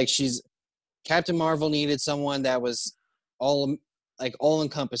feel like Captain Marvel needed someone that was all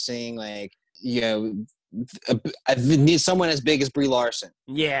encompassing, like I need someone as big as Brie Larson.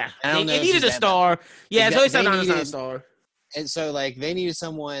 Yeah, I don't know they needed a star. Yeah, Zoe Saldana's not a star. And so like they needed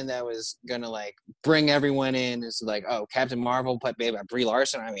someone that was gonna like bring everyone in. It's like, oh, Captain Marvel played by Brie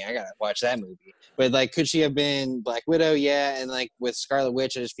Larson. I mean, I gotta watch that movie. But like, could she have been Black Widow? Yeah, and like with Scarlet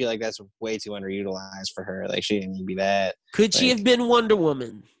Witch, I just feel like that's way too underutilized for her. Like she didn't need to be that. Could she have been Wonder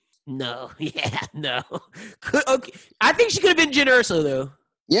Woman? No. Yeah, no. Okay. I think she could have been Jyn Erso though.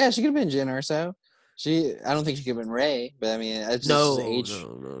 Yeah, she could have been Jyn Erso. I don't think she could have been Rey, but I mean, it's just age.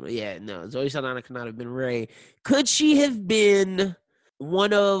 No. Yeah, no. Zoe Saldana could not have been Rey. Could she have been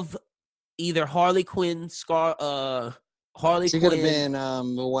one of either Harley Quinn, Harley she Quinn? Could have been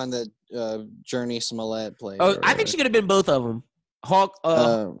the one that Journey Smollett played. Oh, I think she could have been both of them.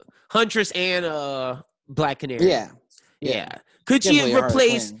 Huntress and Black Canary. Yeah. Could she have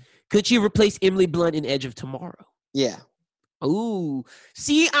replaced? Could she replace Emily Blunt in Edge of Tomorrow? Yeah. Ooh.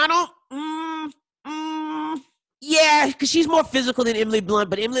 See, I don't. Yeah, because she's more physical than Emily Blunt,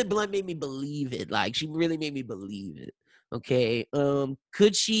 but Emily Blunt made me believe it. Like, she really made me believe it. Okay.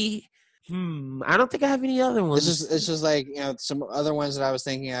 Could she? I don't think I have any other ones. It's just like, you know, some other ones that I was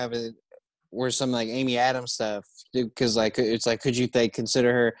thinking of were some like Amy Adams stuff. Because like it's like, could you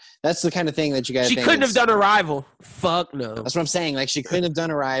consider her? That's the kind of thing that you guys. She couldn't have done Arrival. Fuck no. That's what I'm saying. Like she couldn't have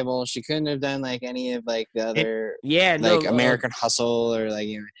done Arrival. She couldn't have done like any of like the other. American Hustle or like,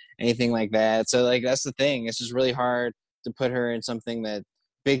 you know, anything like that. So like that's the thing. It's just really hard to put her in something that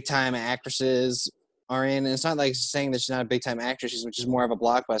big time actresses are in. And it's not like saying that she's not a big time actress. She's more of a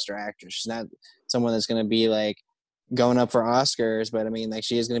blockbuster actress. She's not someone that's going to be like going up for Oscars, but I mean, like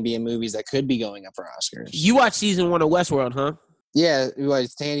she is going to be in movies that could be going up for Oscars. You watched season 1 of Westworld, huh? Yeah,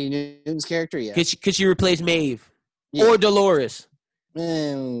 was Tandy Newton's character? Yeah. Could she replace Maeve or Dolores?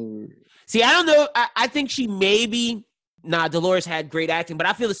 See, I don't know. I think she maybe. Nah, Dolores had great acting, but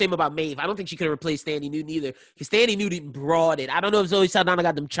I feel the same about Maeve. I don't think she could have replaced Tandy Newton either, because Tandy Newton brought it. I don't know if Zoe Saldana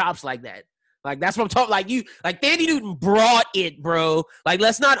got them chops like that. Like, that's what I'm talking. Like Tandy Newton brought it, bro. Like,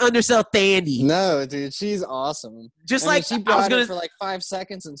 let's not undersell Tandy. No, dude, she's awesome. Just like she brought it for like 5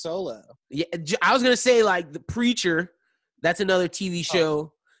 seconds in Solo. Yeah, I was gonna say like The Preacher. That's another TV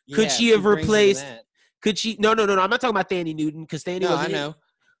show. Could she have replaced? Could she? No. I'm not talking about Tandy Newton because Tandy. No, I know.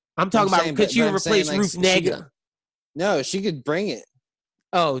 I'm talking about could she have replaced Ruth Negga? No, she could bring it.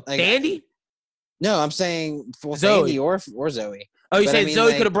 Oh, like, Tandy? No, I'm saying for Tandy or Zoe. Oh, you're saying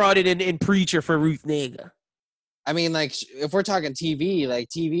Zoe could have brought it in Preacher for Ruth Negga. I mean, like, if we're talking TV, like,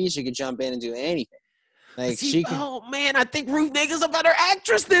 TV, she could jump in and do anything. Like, she could... Oh, man, I think Ruth Negga's a better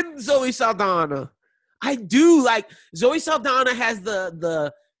actress than Zoe Saldana. I do. Like, Zoe Saldana has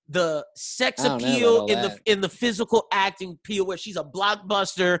the sex appeal in the physical acting appeal where she's a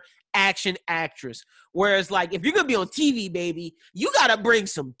blockbuster action actress. Whereas, like, if you're going to be on TV, baby, you got to bring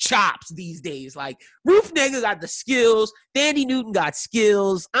some chops these days. Like, Ruth Negga got the skills. Tandy Newton got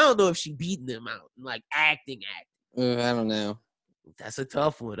skills. I don't know if she beating them out. Like, acting. I don't know. That's a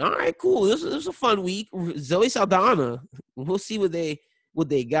tough one. All right, cool. This was a fun week. Zoe Saldana. We'll see what they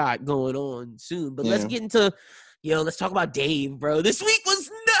got going on soon. But let's get into, let's talk about Dave, bro. This week was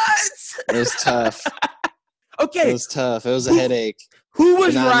nuts. It was tough. Okay. It was tough. It was a headache. Who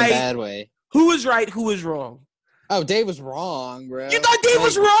was not right? In a bad way. Who was right? Who was wrong? Oh, Dave was wrong, bro. You thought Dave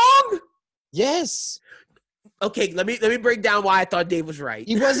was wrong? Yes. Okay, let me break down why I thought Dave was right.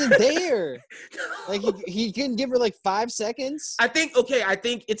 He wasn't there. Like he couldn't give her like 5 seconds. I think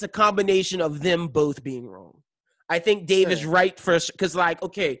it's a combination of them both being wrong. I think Dave is right first because, like,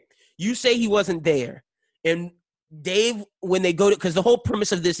 okay, you say he wasn't there, and Dave, when they go to, because the whole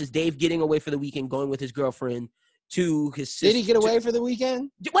premise of this is Dave getting away for the weekend, going with his girlfriend to his sister. Did he get away for the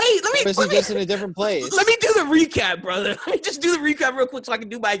weekend? Wait, let me. Or was he just in a different place? Let me do the recap, brother. Let me just do the recap real quick so I can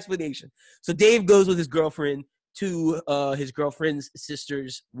do my explanation. So Dave goes with his girlfriend to his girlfriend's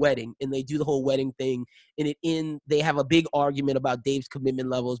sister's wedding, and they do the whole wedding thing. And they have a big argument about Dave's commitment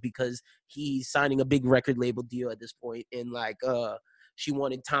levels because he's signing a big record label deal at this point, and like she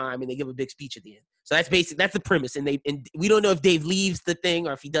wanted time, and they give a big speech at the end. So that's the premise, and we don't know if Dave leaves the thing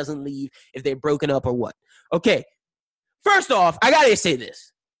or if he doesn't leave, if they're broken up or what. Okay, first off, I gotta say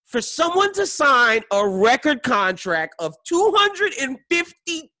this: for someone to sign a record contract of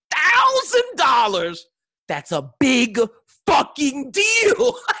 $250,000. That's a big fucking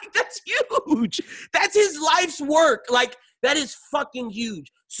deal. Like, that's huge. That's his life's work. Like, that is fucking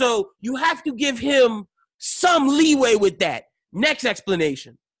huge. So you have to give him some leeway with that. Next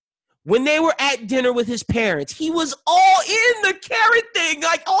explanation. When they were at dinner with his parents, he was all in the carrot thing.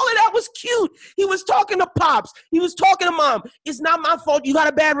 Like, all of that was cute. He was talking to Pops. He was talking to Mom. It's not my fault you got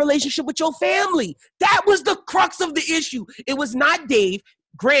a bad relationship with your family. That was the crux of the issue. It was not Dave.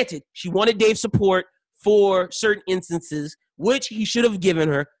 Granted, she wanted Dave's support for certain instances, which he should have given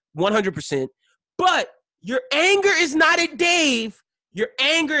her 100%. But Your anger is not at Dave. Your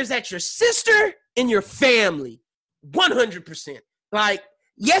anger is at your sister and your family. 100%. Like,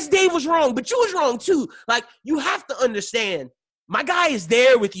 yes, Dave was wrong, but you was wrong too. Like, you have to understand, my guy is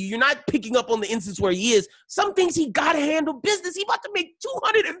there with you. You're not picking up on the instance where he is. Some things he got to handle business. He about to make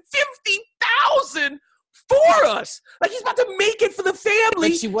 $250,000 for us. Like, he's about to make it for the family.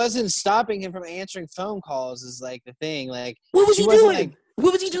 But she wasn't stopping him from answering phone calls is like the thing. Like, what was he doing?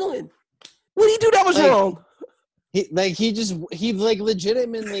 What was he doing? What did he do that was wrong? He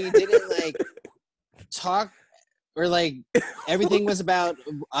legitimately didn't like talk, or like everything was about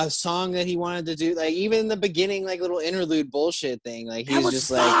a song that he wanted to do. Like, even in the beginning, like little interlude bullshit thing. Like, he was just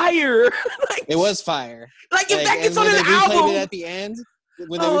fire. Like, it was fire. Like, if that gets on an album, it at the end.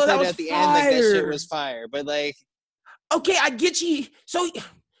 When they replayed it at the end, like, that shit was fire. But like, okay, I get you. So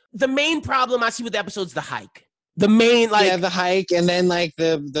the main problem I see with the episode is the hike. The main, like, the hike, and then like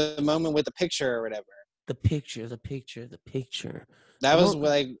the moment with the picture or whatever. The picture. That was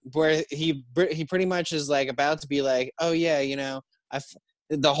like where he pretty much is like about to be like, oh yeah, you know,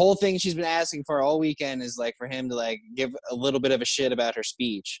 the whole thing she's been asking for all weekend is like for him to like give a little bit of a shit about her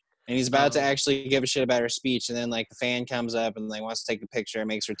speech, and he's about to actually give a shit about her speech, and then like the fan comes up and like wants to take the picture,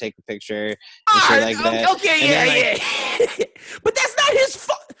 makes her take the picture, and shit like that. Okay, yeah. But that's not his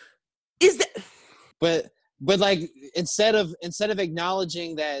fault. Is that? But like instead of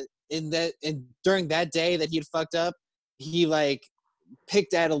acknowledging that during that day that he'd fucked up, he like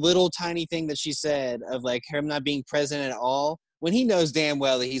picked at a little tiny thing that she said of like him not being present at all, when he knows damn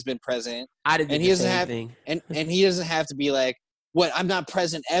well that he's been present. And he doesn't have and he doesn't have to be like, what, I'm not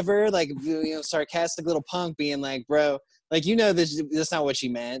present ever, like, you know, sarcastic little punk being like, bro, like, you know, that's not what she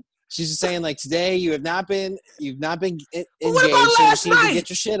meant. She's just saying like, today you've not been engaged, so you need to get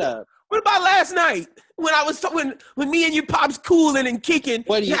your shit up. What about last night when I was when me and your pops cooling and kicking,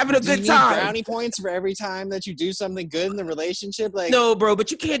 having a good time? Brownie points for every time that you do something good in the relationship? Like, no, bro,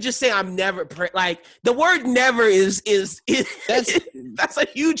 but you can't just say I'm never like the word never is that's a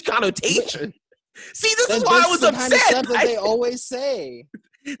huge connotation. See, this is why I was upset. Kind of stuff that they always say.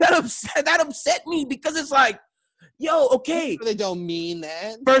 That upset me because it's like, yo, okay. They don't mean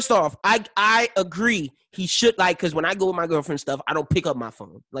that. First off, I agree. He should, like, because when I go with my girlfriend stuff, I don't pick up my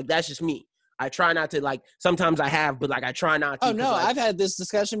phone. Like, that's just me. I try not to, like, sometimes I have, but, like, I try not to. Oh, no, like, I've had this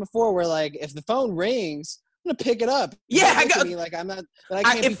discussion before where, like, if the phone rings, I'm going to pick it up. Yeah, I got me like I'm not, but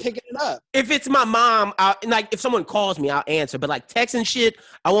I can't be picking it up. If it's my mom, like, if someone calls me, I'll answer. But, like, text and shit,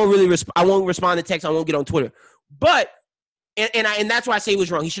 I won't really I won't respond to text. I won't get on Twitter. But, and that's why I say it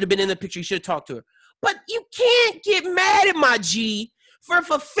was wrong. He should have been in the picture. He should have talked to her. But you can't get mad at my G for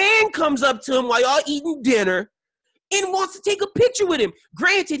if a fan comes up to him while y'all eating dinner and wants to take a picture with him.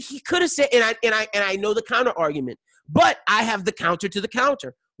 Granted, he could have said, and I know the counter argument, but I have the counter to the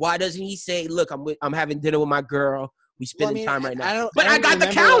counter. Why doesn't he say, "Look, I'm having dinner with my girl. We spending time right now." I got the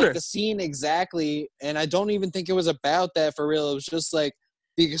counter. Like, the scene exactly, and I don't even think it was about that for real. It was just like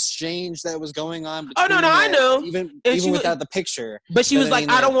the exchange that was going on. Oh no, I know. Even without the picture. But she was like,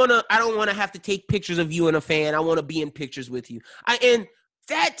 I don't want to have to take pictures of you and a fan. I want to be in pictures with you. And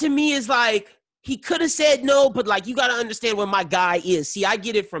that to me is like, he could have said no, but like, you got to understand where my guy is. See, I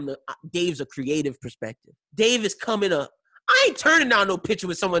get it from Dave's a creative perspective. Dave is coming up. I ain't turning down no picture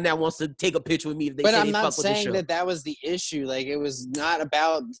with someone that wants to take a picture with me if they say they fuck with the show. But I'm not saying that was the issue. Like, it was not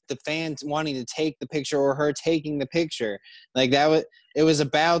about the fans wanting to take the picture or her taking the picture. Like, it was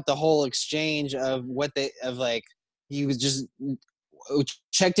about the whole exchange of like, he was just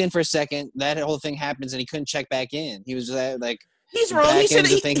checked in for a second. That whole thing happens and he couldn't check back in. He was just like, he's wrong. He should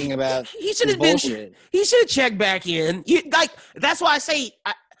have thinking about. He should have been. He should have checked back in. Like, that's why I say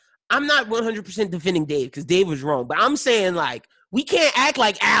I'm not 100% defending Dave because Dave was wrong. But I'm saying, like, we can't act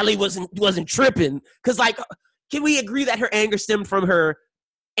like Allie wasn't tripping. Because, like, can we agree that her anger stemmed from her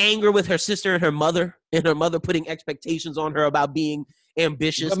anger with her sister and her mother putting expectations on her about being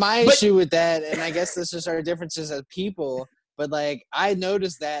ambitious? But my issue with that, and I guess this is our differences as people, but, like, I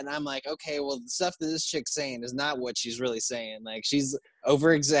noticed that, and I'm like, okay, well, the stuff that this chick's saying is not what she's really saying. Like, she's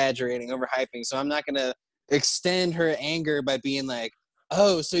over-exaggerating, over-hyping, so I'm not going to extend her anger by being like,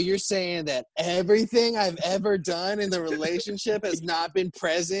 oh, so you're saying that everything I've ever done in the relationship has not been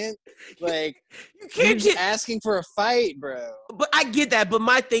present? Like, you're just asking for a fight, bro. But I get that. But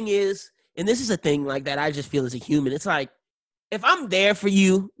my thing is, and this is a thing like that I just feel as a human, it's like, if I'm there for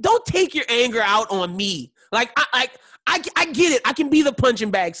you, don't take your anger out on me. Like, I get it. I can be the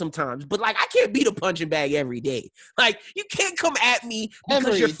punching bag sometimes, but like I can't be the punching bag every day. Like you can't come at me because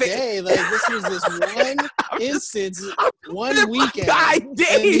every you're day. Like this was this one instance, one weekend. Guy,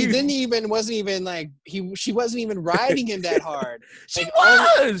 Dave. And he wasn't even like she wasn't even riding him that hard. She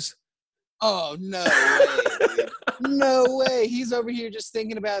was. Oh, no way, dude. No way. He's over here just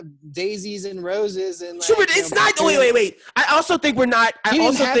thinking about daisies and roses and like. Sure, it's not. Wait. I also think we're not. He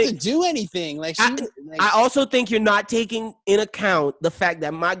didn't have to do anything. I also think you're not taking in account the fact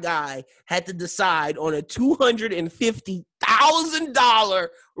that my guy had to decide on a $250,000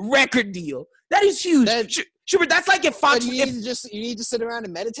 record deal. That is huge. Sure, that's like if Fox. You need to sit around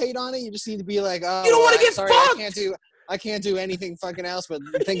and meditate on it. You just need to be like, oh, you don't want to get fucked. I can't do anything fucking else but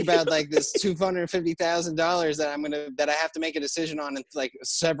think about like this $250,000 that I have to make a decision on in like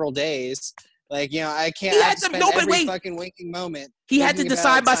several days. Like, you know, I can't. I have to spend every fucking waking moment. He had to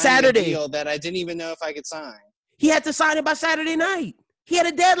decide by Saturday. Deal that I didn't even know if I could sign. He had to sign it by Saturday night. He had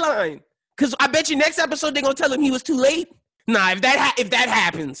a deadline. Because I bet you next episode they're gonna tell him he was too late. Nah, if that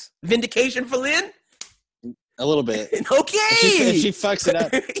happens, vindication for Lynn. A little bit. Okay. If she fucks it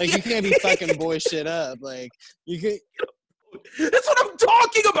up. Like, you can't be fucking boy shit up. Like, you can. That's what I'm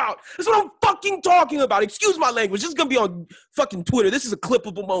talking about. That's what I'm fucking talking about. Excuse my language. This is going to be on fucking Twitter. This is a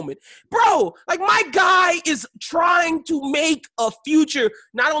clippable moment. Bro, like, my guy is trying to make a future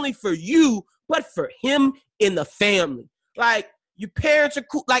not only for you, but for him and the family. Like, your parents are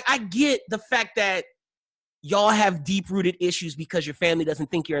cool. Like, I get the fact that y'all have deep-rooted issues because your family doesn't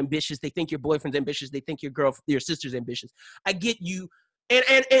think you're ambitious. They think your boyfriend's ambitious. They think your sister's ambitious. I get you.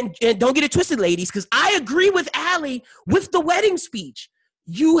 And don't get it twisted, ladies, because I agree with Allie with the wedding speech.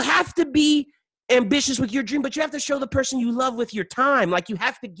 You have to be ambitious with your dream, but you have to show the person you love with your time. Like, you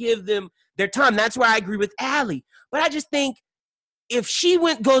have to give them their time. That's why I agree with Allie. But I just think if she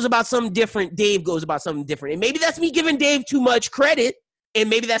goes about something different, Dave goes about something different. And maybe that's me giving Dave too much credit,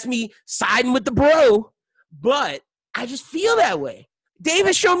 and maybe that's me siding with the bro. But I just feel that way. Dave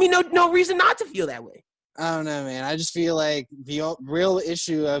has shown me no reason not to feel that way. I don't know, man. I just feel like the real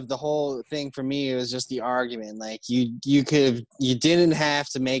issue of the whole thing for me was just the argument. Like, you didn't have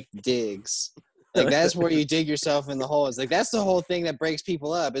to make digs. Like, that's where you dig yourself in the hole. It's like, that's the whole thing that breaks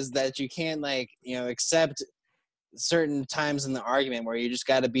people up, is that you can't, like, you know, accept certain times in the argument where you just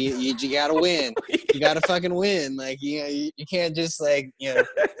got to you got to win. You got to fucking win. Like, you know, you can't just, like, you know,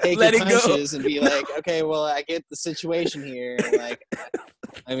 take your punches and be like, okay, well, I get the situation here. And, like,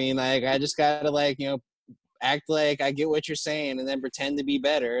 I mean, like, I just got to, like, you know, act like I get what you're saying and then pretend to be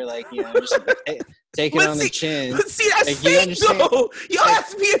better. Like, you know, just take it on the chin. But see, that's like, fake, though. Y'all have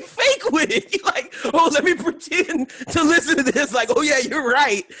to be fake with it. You're like, oh, let me pretend to listen to this. Like, oh, yeah, you're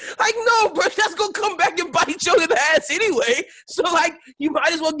right. Like, no, bro, that's going to come back and bite each other in the ass anyway. So, like, you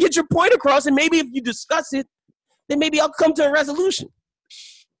might as well get your point across, and maybe if you discuss it, then maybe I'll come to a resolution.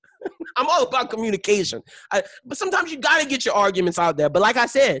 I'm all about communication. But sometimes you got to get your arguments out there. But like I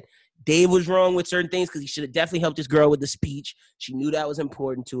said, Dave was wrong with certain things because he should have definitely helped this girl with the speech. She knew that was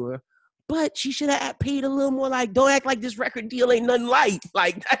important to her. But she should have paid a little more. Like, don't act like this record deal ain't nothing light.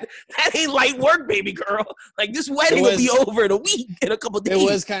 Like, that ain't light work, baby girl. Like, this wedding will be over in a week, in a couple days. It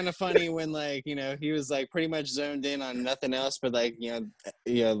was kind of funny when, like, you know, he was, like, pretty much zoned in on nothing else but, like, you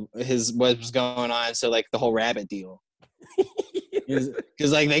know, what was going on. So, like, the whole rabbit deal.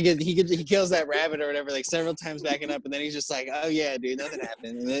 Because like he kills that rabbit or whatever like several times backing up, and then he's just like, oh yeah, dude, nothing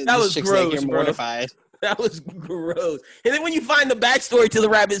happened. And that was gross, like, you're mortified. That was gross. And then when you find the backstory to the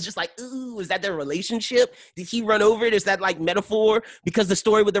rabbit, it's just like, ooh, is that their relationship? Did he run over it? Is that like metaphor? Because the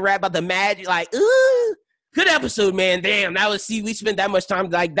story with the rabbit about the mad, you're like, ooh. Good episode, man. Damn, we spent that much time.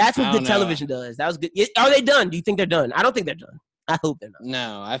 Like, that's what good television does. That was good. Are they done? Do you think they're done? I don't think they're done. I hope they're not.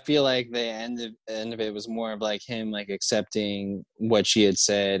 No, I feel like the end of it was more of like him like accepting what she had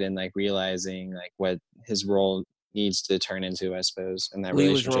said and like realizing like what his role needs to turn into, I suppose, in that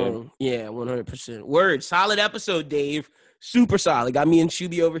relationship. Was wrong. Yeah, 100%. Word. Solid episode, Dave. Super solid. Got me and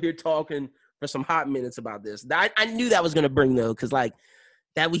Shuby over here talking for some hot minutes about this. I knew that was going to bring, though, because like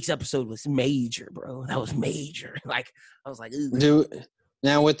that week's episode was major, bro. That was major. Like, I was like, ooh.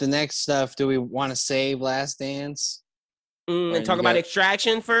 Now with the next stuff, do we want to save Last Dance? And talk about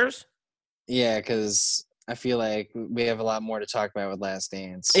Extraction first? Yeah, because I feel like we have a lot more to talk about with Last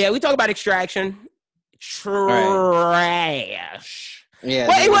Dance. Yeah, we talk about Extraction. Trash. Yeah,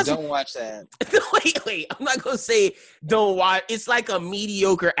 don't watch that. Wait. I'm not going to say don't watch. It's like a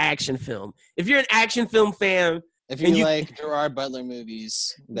mediocre action film. If you're an action film fan. If you like Gerard Butler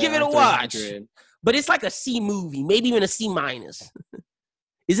movies. Give it a watch. But it's like a C movie, maybe even a C minus.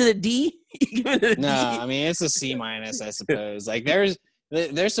 Is it a D? No, I mean, it's a C minus, I suppose. Like, there's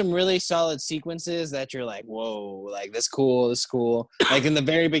some really solid sequences that you're like, whoa, like, this cool. Like, in the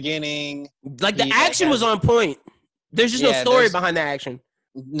very beginning. Like, the action was on point. There's just no story behind the action.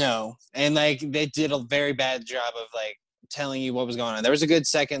 No. And, like, they did a very bad job of, like, telling you what was going on. There was a good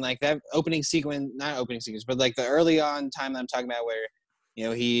second, like, that opening sequence, not opening sequence, but, like, the early on time that I'm talking about where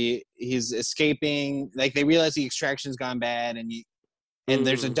he's escaping. Like they realize the extraction's gone bad, and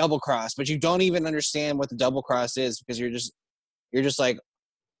there's a double cross, but you don't even understand what the double cross is because you're just like,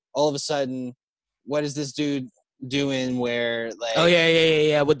 all of a sudden, what is this dude doing? Where like, oh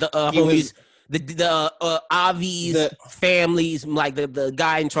yeah, with the homies. Avi's families, like the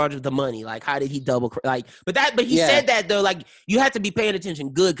guy in charge of the money, like how did he but he said that though, like you have to be paying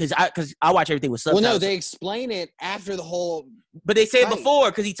attention good because I watch everything with subtitles. Well, no, they explain it after the whole, but they say it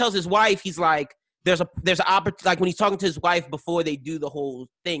before because he tells his wife, he's like, there's an opportunity, like when he's talking to his wife before they do the whole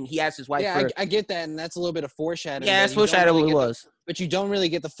thing, he asks his wife. Yeah, I get that, and that's a little bit of foreshadowing. Yeah, that's foreshadowing. It was, but you don't really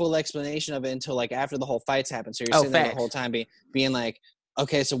get the full explanation of it until like after the whole fights happen. So you're sitting there the whole time being like,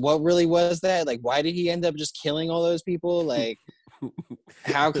 okay, so what really was that? Like, why did he end up just killing all those people? Like,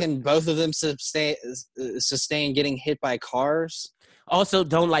 how can both of them sustain getting hit by cars? Also,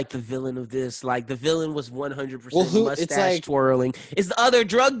 don't like the villain of this. Like, the villain was 100% mustache twirling. It's the other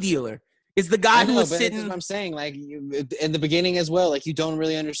drug dealer. It's the guy who was sitting. That's what I'm saying. Like, in the beginning as well, like you don't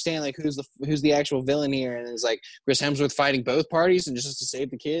really understand like who's the actual villain here, and it's like Chris Hemsworth fighting both parties and just to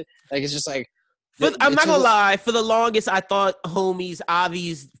save the kid. Like, it's just like. I'm not gonna lie. For the longest, I thought Avi's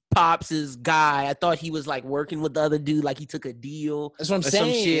Pops' guy. I thought he was like working with the other dude, like he took a deal. That's what I'm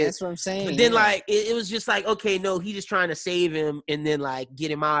saying. That's what I'm saying. But then, like, it was just like, okay, no, he's just trying to save him and then like get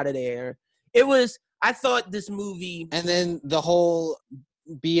him out of there. I thought this movie, and then the whole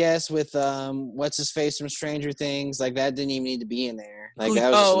BS with what's his face from Stranger Things, like that didn't even need to be in there. Like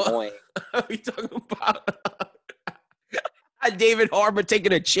that was just annoying. Are we talking about David Harbour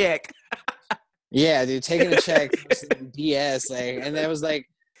taking a check? Yeah, dude, taking a check for some BS, like, and that was like,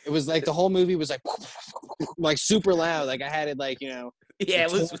 it was like the whole movie was like super loud. Like I had it like, yeah,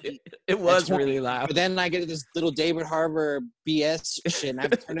 it was really loud. But then I get this little David Harbour BS shit, and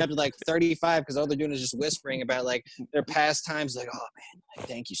I've turned up to like 35 because all they're doing is just whispering about like their past times. Like, oh man, like,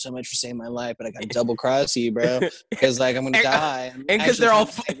 thank you so much for saving my life, but I got to double cross you, bro, because like I'm gonna die. And because they're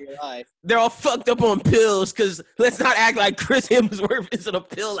all fucked up on pills. Because let's not act like Chris Hemsworth isn't a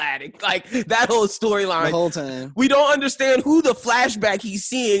pill addict. Like that whole storyline, the whole time, we don't understand who the flashback he's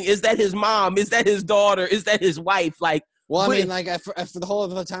seeing. Is that his mom? Is that his daughter? Is that his wife? Like. Well, I mean, like, for the whole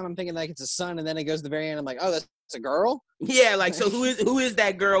of the time, I'm thinking, like, it's a son, and then it goes to the very end, I'm like, oh, that's a girl? Yeah, like, so who is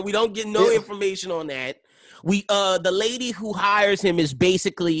that girl? We don't get no information on that. The lady who hires him is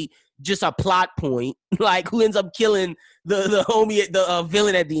basically just a plot point, like, who ends up killing the homie, the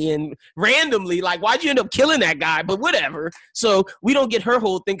villain at the end, randomly. Like, why'd you end up killing that guy? But whatever. So we don't get her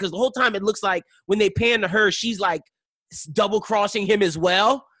whole thing, because the whole time it looks like when they pan to her, she's, like, double-crossing him as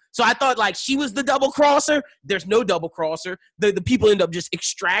well. So I thought, like, she was the double crosser. There's no double crosser. The people end up just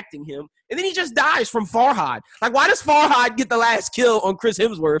extracting him. And then he just dies from Farhad. Like, why does Farhad get the last kill on Chris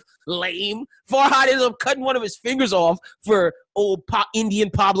Hemsworth? Lame. Farhad ends up cutting one of his fingers off for old Indian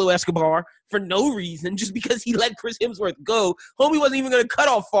Pablo Escobar for no reason, just because he let Chris Hemsworth go. Homie wasn't even going to cut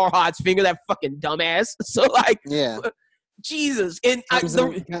off Farhad's finger, that fucking dumbass. So, like, yeah. Jesus. And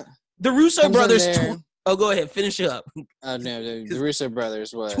the Russo brothers... Oh, go ahead. Finish up. Oh, no. The Russo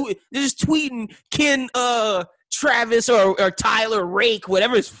brothers, what? They're just tweeting Ken Travis or Tyler Rake,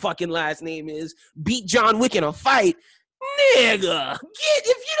 whatever his fucking last name is, beat John Wick in a fight. Nigga,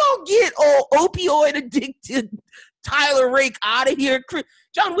 if you don't get opioid addicted Tyler Rake out of here,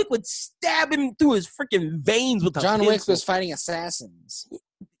 John Wick would stab him through his freaking veins with a John pencil. Wick was fighting assassins.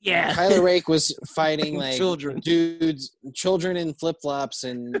 Yeah. Tyler Rake was fighting like children in flip flops,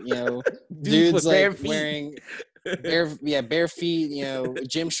 and dudes like wearing bare feet,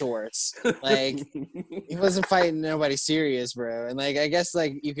 gym shorts. Like he wasn't fighting nobody serious, bro. And like I guess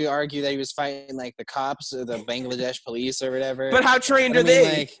like you could argue that he was fighting like the cops or the Bangladesh police or whatever. But how trained are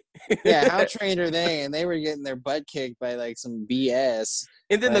they? Like, how trained are they? And they were getting their butt kicked by like some BS.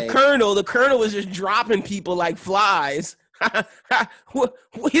 And then the colonel was just dropping people like flies.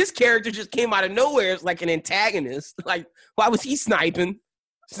 His character just came out of nowhere as like an antagonist. Like, why was he sniping?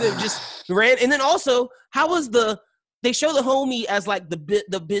 So just ran. And then also, how was they show the homie as like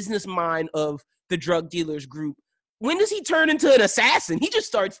the business mind of the drug dealers group. When does he turn into an assassin? He just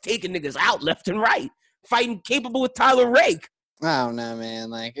starts taking niggas out left and right, fighting capable with Tyler Rake. I don't know, man.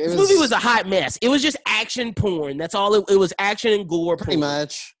 Like this movie was a hot mess. It was just action porn. That's all. It was action and gore. Pretty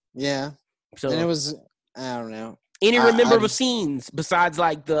much, yeah. So and it was. I don't know. Any rememberable scenes besides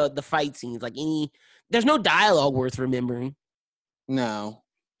like the fight scenes? Like there's no dialogue worth remembering. No.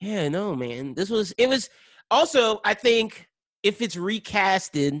 Yeah, no, man. It was also, I think if it's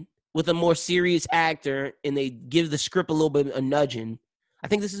recasted with a more serious actor and they give the script a little bit of a nudging, I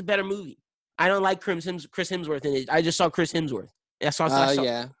think this is a better movie. I don't like Chris Hemsworth in it. I just saw Chris Hemsworth. I saw.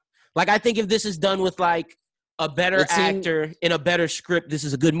 Yeah. Like, I think if this is done with like a better actor in a better script, this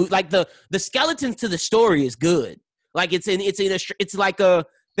is a good movie. Like the skeletons to the story is good. Like it's like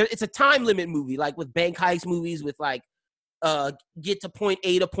it's a time limit movie, like with bank heist movies, with like get to point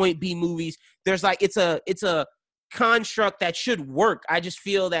A to point B movies. There's like it's a construct that should work. I just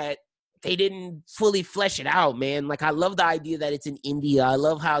feel that they didn't fully flesh it out, man. Like I love the idea that it's in India. I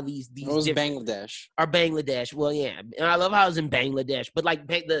love how these it was Bangladesh. Or Bangladesh. Well, yeah, and I love how it's in Bangladesh. But like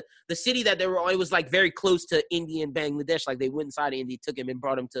the city that they were on, it was like very close to India and Bangladesh. Like they went inside India, took him and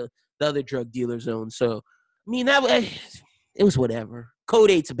brought him to the other drug dealer zone. So I mean it was whatever.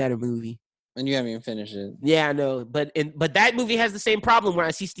 Code 8's a better movie. And you haven't even finished it. Yeah, I know. But that movie has the same problem where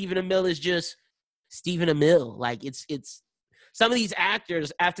I see Stephen Amell is just Stephen Amell. Like it's some of these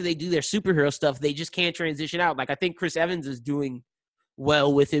actors, after they do their superhero stuff, they just can't transition out. Like I think Chris Evans is doing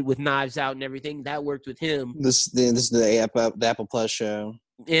well with it, with Knives Out and everything. That worked with him. This is the Apple Plus show.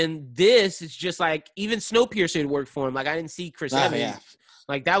 And this is just like, even Snowpiercer worked for him. Like I didn't see Chris Evans. Yeah.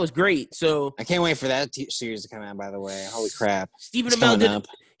 Like that was great. So I can't wait for that series to come out, by the way. Holy crap. Stephen Amell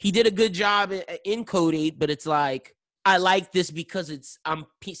did a good job in Code 8, but it's like, I like this because I'm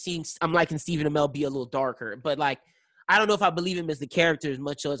liking Stephen Amell be a little darker. But like, I don't know if I believe him as the character as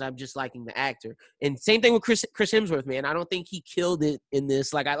much as I'm just liking the actor. And same thing with Chris Hemsworth, man. I don't think he killed it in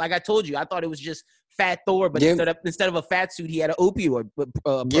this. Like I told you, I thought it was just Fat Thor, but instead of a fat suit, he had an opioid.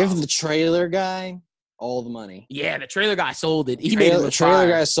 Give the trailer guy all the money. Yeah, the trailer guy sold it. The trailer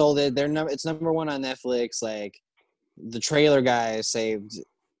guy sold it. It's number one on Netflix. Like the trailer guy saved,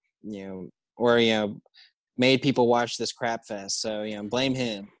 made people watch this crap fest. So blame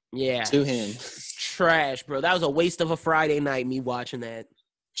him. Yeah, to him. Trash, bro. That was a waste of a Friday night, me watching that.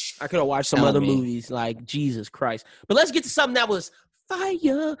 I could have watched some other movies, like Jesus Christ. But let's get to something that was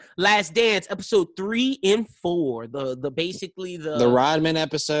fire. Last Dance, episode 3 and 4. The Rodman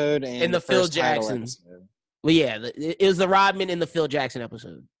episode and the Phil Jackson. Well, yeah, it was the Rodman and the Phil Jackson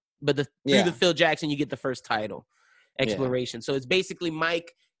episode. But through the Phil Jackson, you get the first title, Exploration. Yeah. So it's basically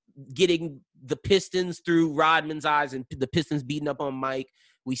Mike getting the Pistons through Rodman's eyes, and the Pistons beating up on Mike.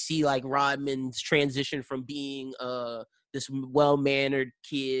 We see like Rodman's transition from being this well-mannered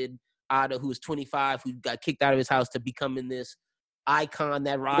kid who was 25, who got kicked out of his house, to becoming this icon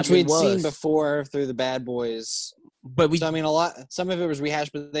that Rodman was. Which we'd seen before through the Bad Boys. But some of it was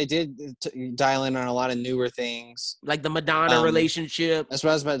rehashed, but they did dial in on a lot of newer things. Like the Madonna relationship. That's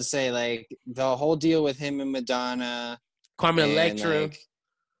what I was about to say. Like the whole deal with him and Madonna. Carmen Electra.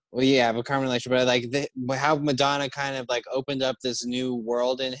 Well, yeah, but Carmen Electra, but like how Madonna kind of like opened up this new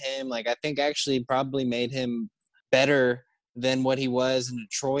world in him, like I think actually probably made him better than what he was in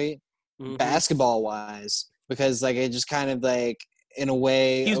Detroit, basketball wise, because like it just kind of like in a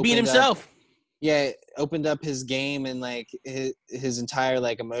way he was being himself. Yeah, opened up his game and like his entire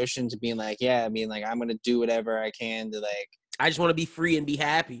like emotion to being like, yeah, I mean like I'm gonna do whatever I can to like. I just want to be free and be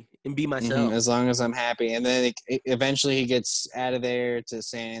happy and be myself. As long as I'm happy. And then eventually he gets out of there to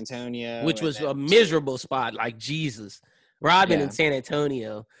San Antonio. Which was a miserable spot. Like, Jesus. Rodman in San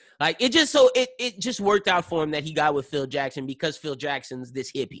Antonio. Like, it just worked out for him that he got with Phil Jackson, because Phil Jackson's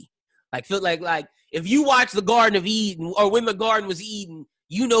this hippie. Like, if you watch The Garden of Eden, or When the Garden was Eden,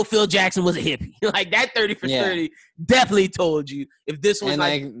 Phil Jackson was a hippie. Like that 30 for 30 definitely told you if this was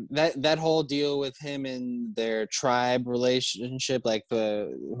like that whole deal with him and their tribe relationship, like how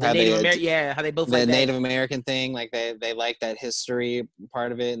they both like Native American thing, like they like that history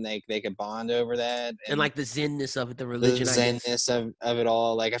part of it, and they could bond over that, and like the zenness of it, the religion, the zenness of it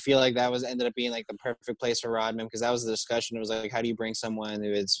all. Like I feel like that ended up being like the perfect place for Rodman, because that was the discussion. It was like, how do you bring someone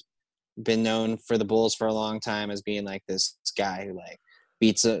who has been known for the Bulls for a long time as being like this guy who like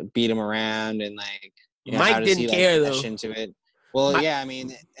beat him around, and like Mike didn't care though. Into it. Well, I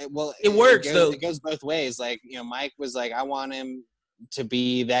mean, it works though. It goes both ways. Like Mike was like, I want him to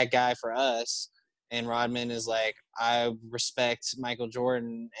be that guy for us, and Rodman is like, I respect Michael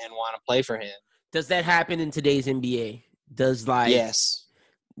Jordan and want to play for him. Does that happen in today's NBA? Yes.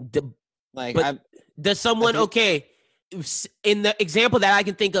 Does someone in the example that I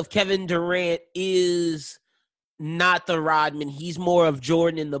can think of, Kevin Durant is not the Rodman. He's more of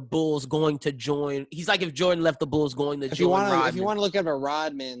Jordan and the Bulls going to join. He's like if Jordan left the Bulls going to join Rodman. If you want to look at a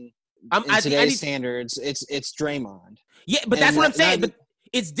Rodman in today's standards, it's Draymond. Yeah, but that's what I'm saying. But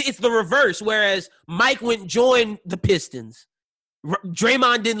it's the reverse. Whereas Mike went join the Pistons,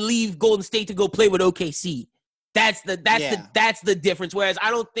 Draymond didn't leave Golden State to go play with OKC. That's the difference. Whereas I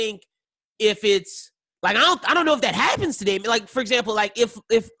don't think if it's like I don't know if that happens today. Like for example, like if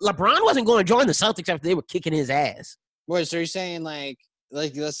LeBron wasn't going to join the Celtics after they were kicking his ass. Wait, so you're saying like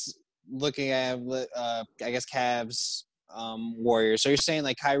let's looking at I guess Cavs Warriors. So you're saying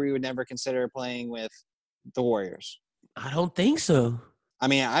like Kyrie would never consider playing with the Warriors? I don't think so. I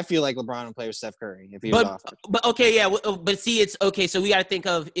mean, I feel like LeBron would play with Steph Curry if he was offered. But okay, yeah. But see, it's okay. So we got to think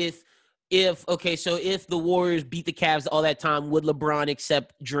of if the Warriors beat the Cavs all that time, would LeBron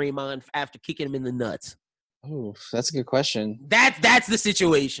accept Draymond after kicking him in the nuts? Oh, that's a good question. That's the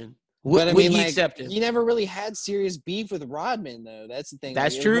situation. But I mean, he accept him? He never really had serious beef with Rodman, though. That's the thing.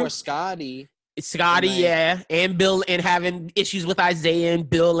 That's true. More Scotty. Yeah, and Bill, and having issues with Isaiah and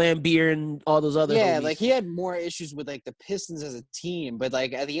Bill Laimbeer and all those other. Yeah, homies. like he had more issues with like the Pistons as a team, but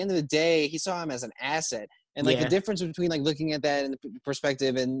like at the end of the day, he saw him as an asset. And like the difference between like looking at that in the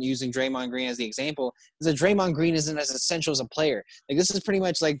perspective and using Draymond Green as the example is that Draymond Green isn't as essential as a player. Like this is pretty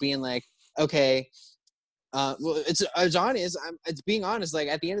much like being like, okay, well, it's honest. It's being honest. Like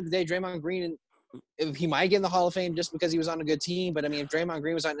at the end of the day, Draymond Green, if he might get in the Hall of Fame just because he was on a good team, but I mean, if Draymond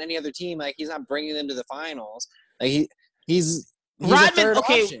Green was on any other team, like he's not bringing them to the finals. Like he's Rodman.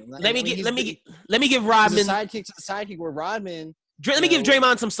 Okay, option. Like, let me give Rodman a sidekick to the sidekick where Rodman. Let me give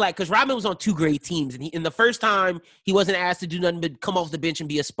Draymond some slack because Rodman was on two great teams, and in the first time he wasn't asked to do nothing but come off the bench and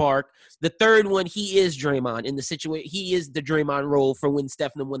be a spark. The third one, he is Draymond in the situation. He is the Draymond role for when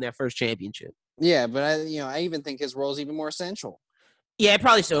Stephen won that first championship. Yeah, but I even think his role is even more essential. Yeah,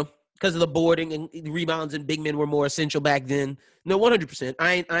 probably so because of the boarding and the rebounds and big men were more essential back then. No, 100%.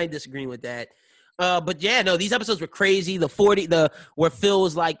 I ain't disagreeing with that. But yeah, no, these episodes were crazy. Where Phil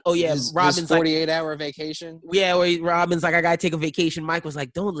was like, "Oh yeah, Robin's 48-hour vacation." Yeah, where Robin's like, "I gotta take a vacation." Mike was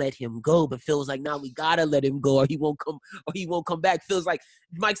like, "Don't let him go," but Phil was like, "No, we gotta let him go, or he won't come back."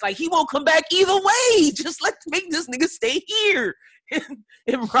 Mike's like, "He won't come back either way. Just make this nigga stay here."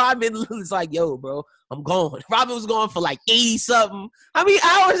 And Robin was like, "Yo, bro, I'm gone." Robin was gone for like 80-something. How many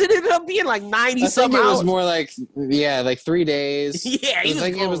hours it ended up being? Like 90-something hours. It was more like 3 days. Yeah, I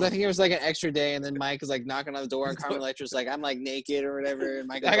think it was like an extra day, and then Mike was like knocking on the door, and Carmen Electra's like, "I'm like naked or whatever." And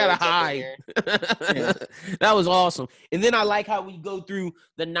Mike, I gotta hide. Yeah. That was awesome. And then I like how we go through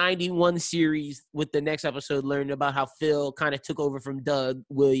the 91 series with the next episode, learning about how Phil kind of took over from Doug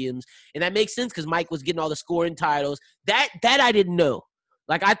Williams, and that makes sense because Mike was getting all the scoring titles. That I didn't know.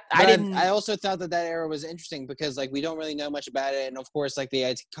 Like I didn't. I also thought that era was interesting because like we don't really know much about it, and of course like the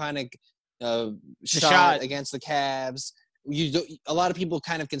iconic shot against the Cavs. A lot of people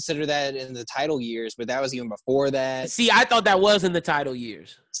kind of consider that in the title years, but that was even before that. See, I thought that was in the title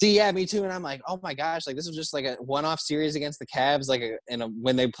years. See, yeah, me too. And I'm like, oh my gosh, like this was just like a one-off series against the Cavs, like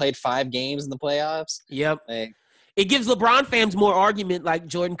when they played 5 games in the playoffs. Yep. Like, it gives LeBron fans more argument, like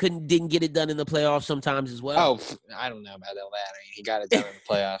Jordan didn't get it done in the playoffs sometimes as well. Oh, I don't know about all that. I mean, he got it done in the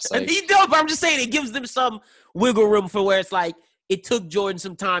playoffs. Like, he don't, but I'm just saying it gives them some wiggle room for where it's like it took Jordan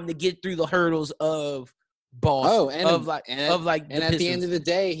some time to get through the hurdles of Boston. Oh, and at the end of the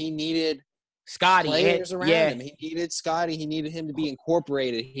day, he needed Scotty players around him. He needed Scotty. He needed him to be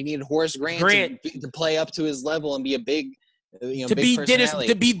incorporated. He needed Horace Grant. To play up to his level and be a big. To be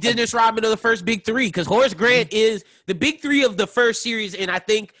Dennis Rodman of the first big three, because Horace Grant is the big three of the first series, and I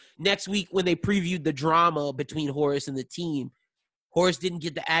think next week when they previewed the drama between Horace and the team, Horace didn't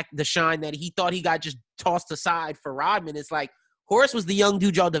get the shine that he thought he got just tossed aside for Rodman. It's like Horace was the young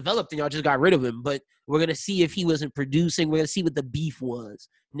dude y'all developed and y'all just got rid of him, but we're gonna see if he wasn't producing. We're gonna see what the beef was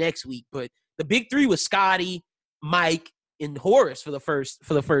next week. But the big three was Scotty, Mike, and Horace for the first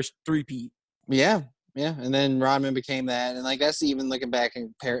three-peat. Yeah. Yeah, and then Rodman became that, and like that's even looking back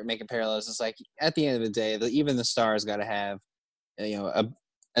and making parallels. It's like at the end of the day, even the stars got to have,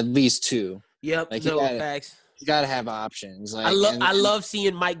 at least 2. Yep, like facts. You got to have options. Like, I love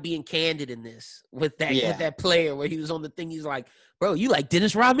seeing Mike being candid in this with that player where he was on the thing. He's like, "Bro, you like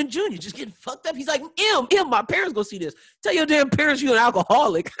Dennis Rodman Jr. just getting fucked up." He's like, "M, my parents go see this. Tell your damn parents you're an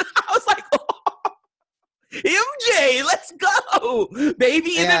alcoholic." I was like, "Oh, MJ, let's go,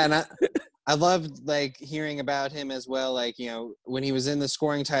 baby." And I loved like hearing about him as well. Like, when he was in the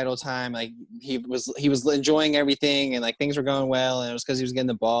scoring title time, like he was enjoying everything and like things were going well, and it was because he was getting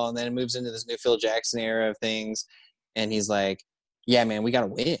the ball. And then it moves into this new Phil Jackson era of things, and he's like, "Yeah, man, we got to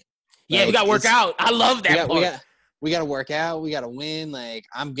win. Yeah, like, we got to work out." I love that part. We got to work out. We got to win. Like,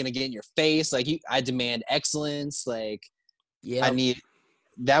 I'm gonna get in your face. Like, I demand excellence. Like, yeah,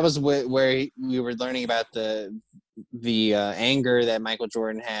 that was where we were learning about the anger that Michael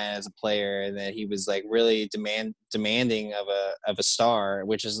Jordan had as a player, and that he was like really demanding of a star,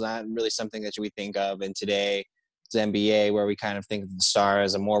 which is not really something that we think of in today's NBA, where we kind of think of the star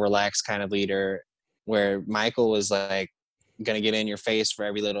as a more relaxed kind of leader, where Michael was like going to get in your face for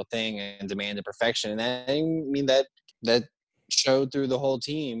every little thing and demanded perfection. And that showed through the whole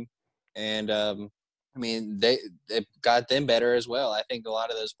team. And it got them better as well. I think a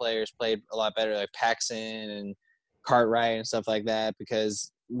lot of those players played a lot better, like Paxson and Cartwright and stuff like that,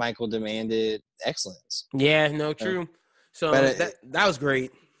 because Michael demanded excellence. Yeah, no, true. So that was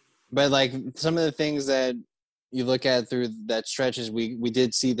great. But like some of the things that you look at through that stretches, we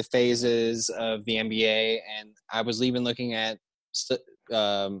did see the phases of the NBA, and I was even looking at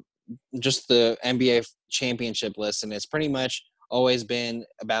just the NBA championship list, and it's pretty much always been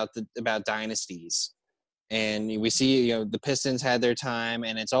about dynasties. And we see, the Pistons had their time,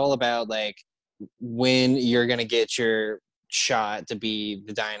 and it's all about like when you're going to get your shot to be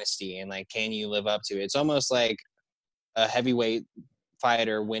the dynasty, and like, can you live up to it? It's almost like a heavyweight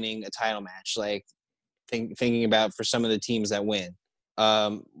fighter winning a title match, like thinking about for some of the teams that win.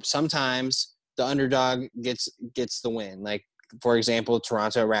 Sometimes the underdog gets the win. Like, for example,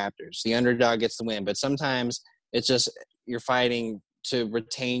 Toronto Raptors, the underdog gets the win, but sometimes it's just you're fighting to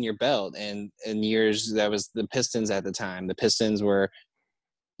retain your belt. And in years, that was the Pistons at the time. The Pistons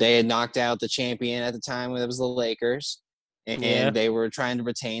they had knocked out the champion at the time, it was the Lakers, and they were trying to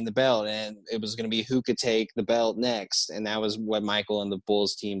retain the belt, and it was going to be who could take the belt next. And that was what Michael and the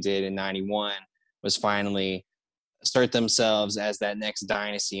Bulls team did in 91, was finally assert themselves as that next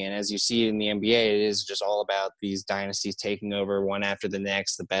dynasty. And as you see in the NBA, it is just all about these dynasties taking over one after the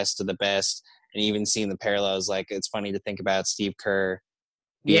next, the best of the best. And even seeing the parallels, like, it's funny to think about Steve Kerr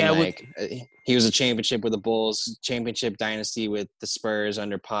being he was a championship with the Bulls, championship dynasty with the Spurs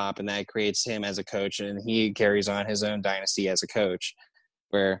under Pop, and that creates him as a coach, and he carries on his own dynasty as a coach,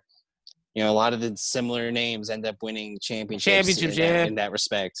 where a lot of the similar names end up winning championships in that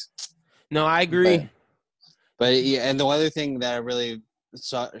respect. No, I agree. But yeah, and the other thing that I really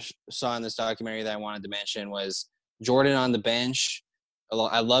saw in this documentary that I wanted to mention was Jordan on the bench.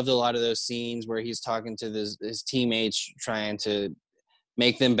 I loved a lot of those scenes where he's talking to his teammates, trying to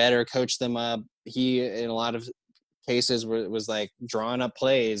make them better, coach them up. He, in a lot of cases, was like drawing up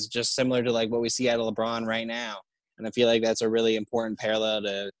plays just similar to like what we see out of LeBron right now. And I feel like that's a really important parallel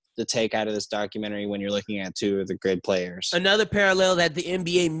to take out of this documentary when you're looking at two of the good players. Another parallel that the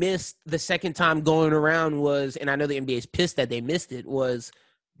NBA missed the second time going around was, and I know the NBA is pissed that they missed it, was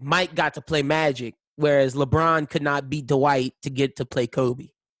Mike got to play Magic, whereas LeBron could not beat Dwight to get to play Kobe.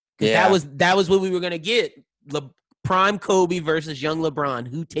 Yeah. That was what we were going to get. Prime Kobe versus young LeBron.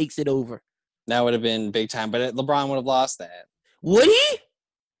 Who takes it over? That would have been big time, but LeBron would have lost that. Would he?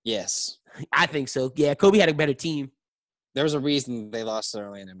 Yes. I think so. Yeah, Kobe had a better team. There was a reason they lost to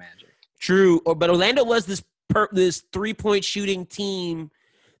Orlando Magic. True. But Orlando was this 3-point shooting team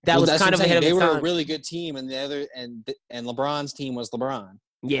that was kind of ahead of its time. They were a really good team, and and LeBron's team was LeBron.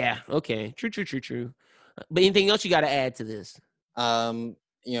 Yeah. Okay. True. But anything else you got to add to this? I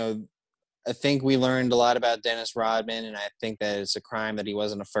think we learned a lot about Dennis Rodman, and I think that it's a crime that he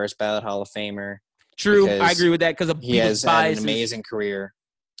wasn't a first ballot Hall of Famer. True, I agree with that because he has had an amazing career.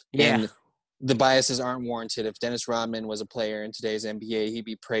 Yeah. And the biases aren't warranted. If Dennis Rodman was a player in today's NBA, he'd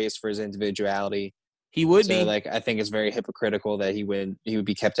be praised for his individuality. He would be. Like, I think it's very hypocritical that he would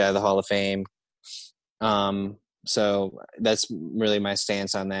be kept out of the Hall of Fame. So that's really my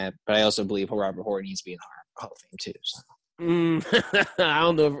stance on that. But I also believe Robert Horry needs to be in the Hall of Fame too. So. I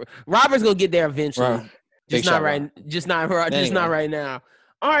don't know. Robert's gonna get there eventually. Just not right now.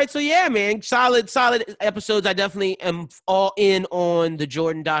 All right, so yeah, man, solid episodes. I definitely am all in on the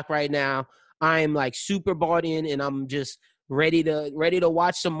Jordan doc right now. I am like super bought in, and I'm just ready to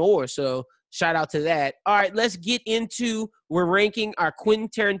watch some more. So shout out to that. All right, let's get into we're ranking our Quentin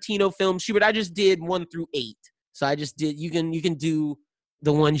Tarantino films. Schubert, I just did 1 through 8. So I just did. You can do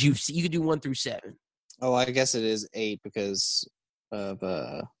the ones you can do 1 through 7. Oh, I guess it is 8 because of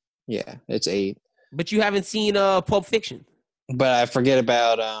it's 8. But you haven't seen Pulp Fiction. But I forget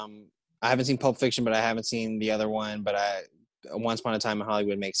about I haven't seen Pulp Fiction, but I haven't seen the other one. But Once Upon a Time in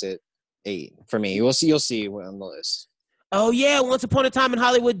Hollywood makes it 8 for me. You'll see on the list. Oh yeah, Once Upon a Time in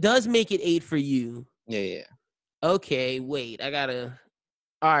Hollywood does make it 8 for you. Yeah. Okay, wait, I gotta.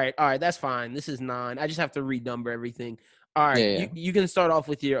 All right, that's fine. This is 9. I just have to renumber everything. All right, you can start off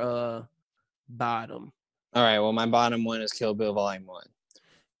with your bottom. All right, well, my bottom one is Kill Bill Volume 1.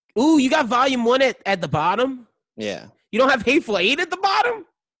 Ooh, you got Volume 1 at the bottom? Yeah. You don't have Hateful Eight at the bottom?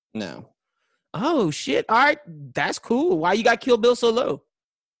 No. Oh, shit. All right, that's cool. Why you got Kill Bill so low?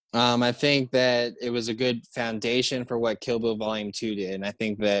 I think that it was a good foundation for what Kill Bill Volume 2 did. And I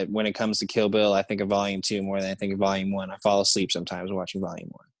think that when it comes to Kill Bill, I think of Volume 2 more than I think of Volume 1. I fall asleep sometimes watching Volume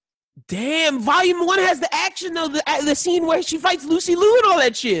 1. Damn, Volume 1 has the action, though. The scene where she fights Lucy Liu and all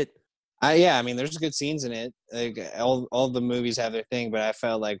that shit. I mean, there's good scenes in it. Like, all the movies have their thing, but I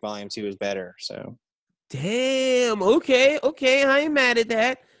felt like Volume 2 is better. So, damn. Okay. I ain't mad at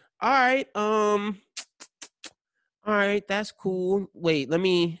that. All right. All right. That's cool. Wait.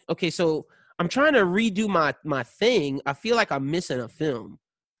 Okay. So I'm trying to redo my thing. I feel like I'm missing a film.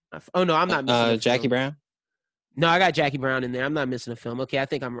 Oh no, I'm not missing a Jackie film. Brown. No, I got Jackie Brown in there. I'm not missing a film. Okay, I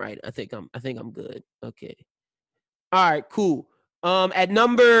think I'm right. I think I'm good. Okay. All right, cool. At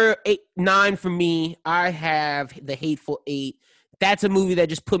number 9 for me, I have The Hateful Eight. That's a movie that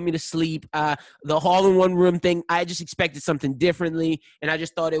just put me to sleep. The All in One Room thing, I just expected something differently, and I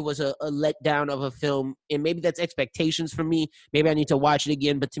just thought it was a letdown of a film. And maybe that's expectations for me. Maybe I need to watch it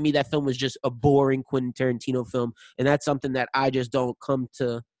again. But to me, that film was just a boring Quentin Tarantino film, and that's something that I just don't come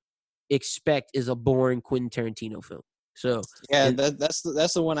to expect is a boring Quentin Tarantino film. So yeah, that's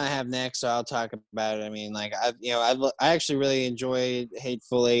the one I have next. So I'll talk about it. I mean, like I actually really enjoyed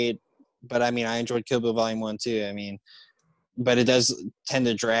Hateful Eight, but I mean I enjoyed Kill Bill Volume 1 too. I mean, but it does tend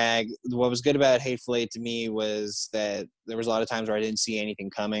to drag. What was good about Hateful Eight to me was that there was a lot of times where I didn't see anything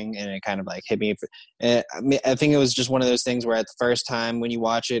coming, and it kind of like hit me. I think it was just one of those things where at the first time when you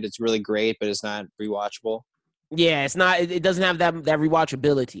watch it, it's really great, but it's not rewatchable. yeah, it's not. It doesn't have that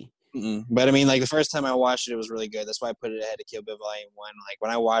rewatchability. But I mean, like the first time I watched it, it was really good. That's why I put it ahead of Kill Bill Volume 1. Like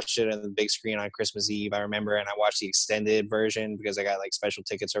when I watched it on the big screen on Christmas Eve, I remember, and I watched the extended version because I got like special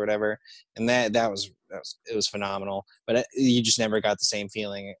tickets or whatever, and that was phenomenal. But you just never got the same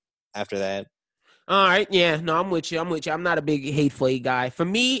feeling after that. All right, yeah, no, I'm with you. I'm not a big Hateful Eight guy. For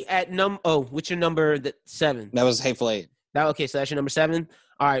me, at what's your number? 7. That was Hateful Eight. Okay, so that's your number 7.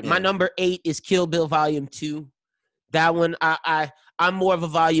 All right, Yeah. My number 8 is Kill Bill Volume 2. That one, I'm more of a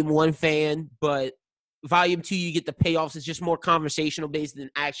Volume 1 fan, but Volume 2, you get the payoffs. It's just more conversational based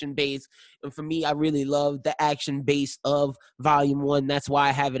than action based. And for me, I really love the action base of Volume 1. That's why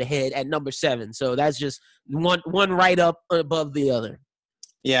I have it ahead at number 7. So that's just one right up above the other.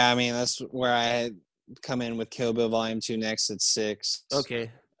 Yeah, I mean that's where I had come in with Kill Bill Volume 2 next at 6. Okay.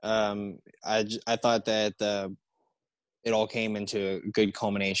 I thought that it all came into a good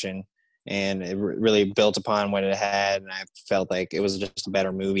culmination. And it really built upon what it had, and I felt like it was just a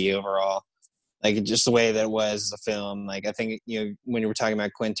better movie overall. Like just the way that it was a film. Like I think when you were talking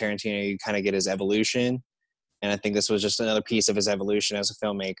about Quentin Tarantino, you kind of get his evolution, and I think this was just another piece of his evolution as a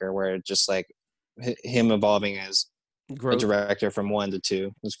filmmaker, where it just like him evolving as a director from 1 to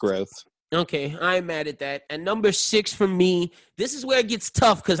 2. It's growth. Okay, I'm mad at that. And number 6 for me, this is where it gets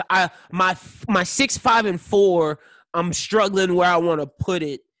tough because my 6, 5, and 4, I'm struggling where I want to put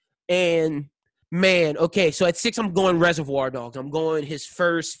it. And man, okay, so at 6, I'm going Reservoir Dogs. I'm going his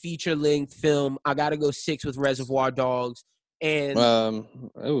first feature-length film. I got to go 6 with Reservoir Dogs. And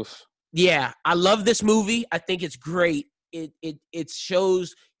yeah, I love this movie. I think it's great. It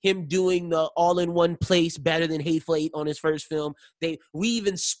shows him doing the all-in-one place better than Hateful Eight on his first film. We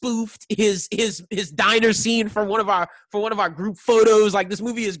even spoofed his diner scene for one of our group photos. Like this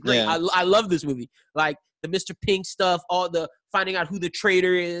movie is great. Yeah. I love this movie. Like the Mr. Pink stuff, all the finding out who the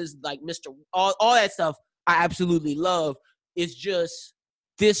traitor is, like all that stuff I absolutely love. It's just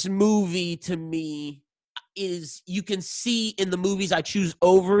this movie to me is, you can see in the movies I choose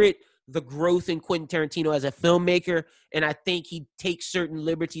over it, the growth in Quentin Tarantino as a filmmaker. And I think he takes certain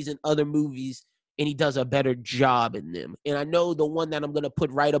liberties in other movies and he does a better job in them. And I know the one that I'm going to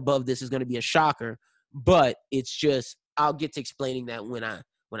put right above this is going to be a shocker, but it's just, I'll get to explaining that when I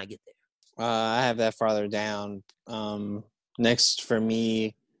get there. I have that farther down. Next for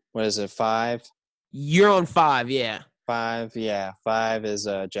me, what is it, 5? You're on 5, yeah. 5, yeah. 5 is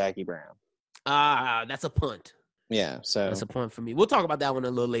Jackie Brown. That's a punt. Yeah, so that's a punt for me. We'll talk about that one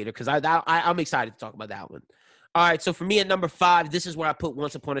a little later because I'm excited to talk about that one. All right, so for me at number 5, this is where I put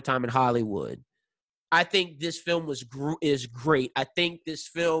Once Upon a Time in Hollywood. I think this film is great. I think this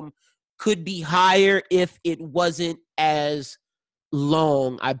film could be higher if it wasn't as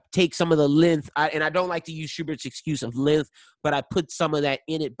long. I take some of the length, and I don't like to use Schubert's excuse of length, but I put some of that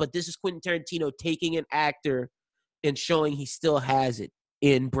in it. But this is Quentin Tarantino taking an actor and showing he still has it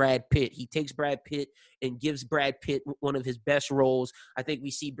in Brad Pitt. He takes Brad Pitt and gives Brad Pitt one of his best roles. I think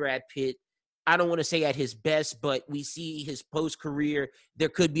we see Brad Pitt, I don't want to say at his best, but we see his post-career. There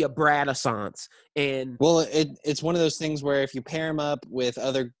could be a Brad-assance. And well, it's one of those things where if you pair him up with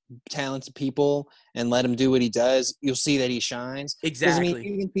other talented people and let him do what he does, you'll see that he shines. Exactly. I mean,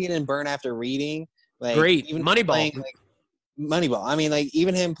 you can see it in Burn After Reading. Like, great. Even Moneyball. Moneyball. I mean, like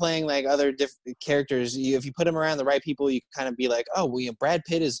even him playing like other different characters, if you put him around the right people, you kind of be like, oh, well, Brad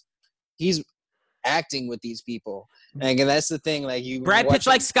Pitt he's acting with these people. And that's the thing. Like Brad Pitt's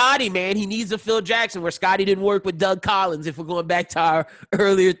like Scotty, man. He needs a Phil Jackson where Scotty didn't work with Doug Collins. If we're going back to our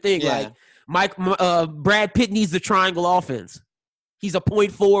earlier thing, yeah. like Brad Pitt needs the triangle offense. He's a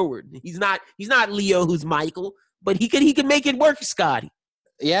point forward. He's not Leo, who's Michael, but he can make it work, Scotty.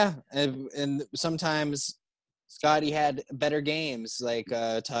 Yeah, and sometimes Scotty had better games, like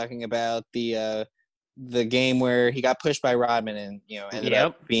talking about the the game where he got pushed by Rodman and ended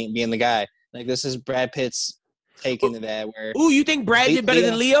up being the guy. Like this is Brad Pitt's take into that. Where you think Brad did better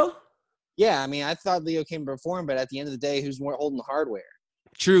than Leo? Yeah, I mean, I thought Leo came to perform, but at the end of the day, who's more holding the hardware?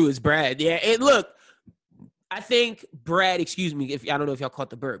 True, it's Brad. Yeah, and look, I think Brad. Excuse me, if I don't know if y'all caught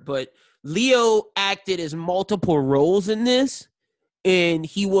the burp, but Leo acted as multiple roles in this, and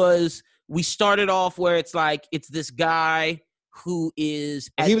we started off where it's like it's this guy who is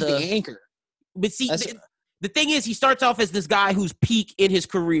he was the anchor. But see, the thing is, he starts off as this guy who's peak in his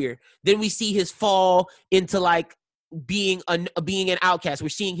career. Then we see his fall into like being an outcast. We're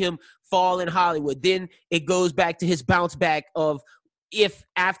seeing him fall in Hollywood. Then it goes back to his bounce back of if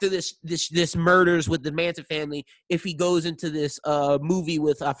after this murders with the Manson family, if he goes into this movie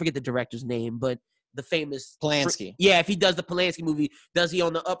with, I forget the director's name, but the famous Polanski. If he does the Polanski movie, does he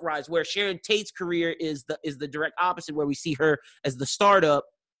on the uprise? Where Sharon Tate's career is the direct opposite, where we see her as the startup,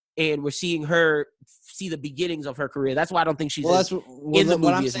 and we're seeing her see the beginnings of her career. That's why I don't think she's in the movie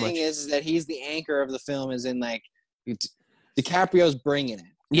what I'm as saying much. is that he's the anchor of the film, is in like DiCaprio's bringing it.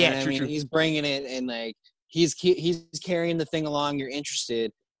 Yeah, true. He's bringing it, and like he's carrying the thing along. You're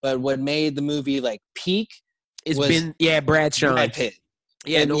interested, but what made the movie like peak Brad Pitt.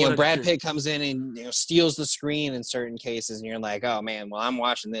 Yeah, and, Brad Pitt comes in and steals the screen in certain cases, and you're like, oh man, well I'm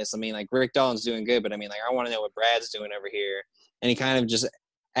watching this. I mean, like Rick Dalton's doing good, but I mean, like I want to know what Brad's doing over here, and he kind of just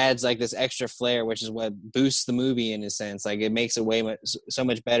adds like this extra flair, which is what boosts the movie in a sense. Like it makes it so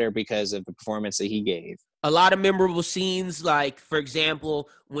much better because of the performance that he gave. A lot of memorable scenes, like, for example,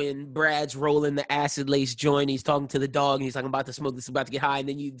 when Brad's rolling the acid lace joint, he's talking to the dog, and he's like, I'm about to smoke this, about to get high, and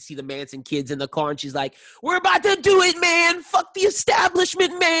then you see the Manson kids in the car, and she's like, we're about to do it, man! Fuck the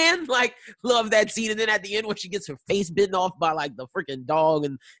establishment, man! Like, love that scene. And then at the end, when she gets her face bitten off by, like, the freaking dog,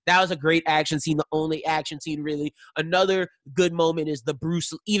 and that was a great action scene, the only action scene, really. Another good moment is the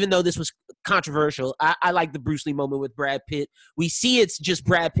Bruce, even though this was controversial, I like the Bruce Lee moment with Brad Pitt. We see it's just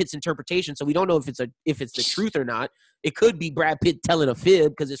Brad Pitt's interpretation, so we don't know if it's the truth or not. It could be Brad Pitt telling a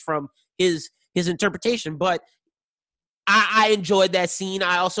fib because it's from his interpretation. But I enjoyed that scene.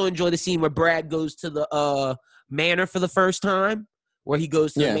 I also enjoyed the scene where Brad goes to the manor for the first time, where he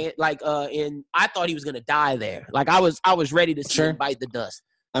goes to the man, like and I thought he was gonna die there. Like I was ready to see him bite the dust.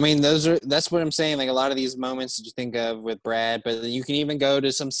 I mean, that's what I'm saying. Like a lot of these moments that you think of with Brad, but you can even go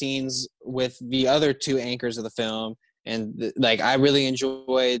to some scenes with the other two anchors of the film. And like, I really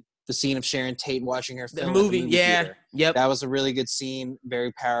enjoyed the scene of Sharon Tate watching her film. The movie theater. Yep. That was a really good scene,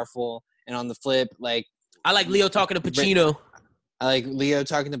 very powerful. And on the flip, like, I like Leo talking to Pacino. I like Leo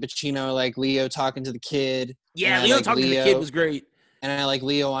talking to Pacino. I like Leo talking to the kid. Yeah, Leo talking to the kid was great. And I like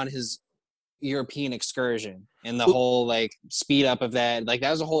Leo on his European excursion and the whole like speed up of that. Like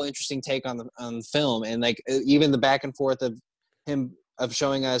that was a whole interesting take on the film. And like even the back and forth of him of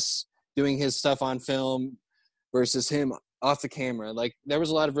showing us doing his stuff on film versus him off the camera. Like there was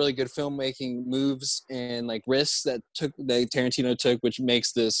a lot of really good filmmaking moves and like risks that Tarantino took, which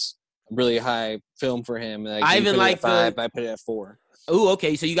makes this a really high film for him. Like, I even like 5. I put it at 4. Oh,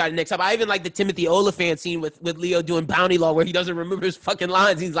 okay. So you got it next up. I even like the Timothy Olyphant scene with Leo doing Bounty Law, where he doesn't remember his fucking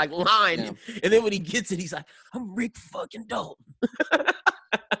lines. He's like line, and then when he gets it, he's like, "I'm Rick fucking Dalton."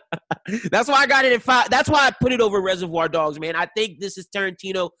 That's why I got it at 5. That's why I put it over Reservoir Dogs, man. I think this is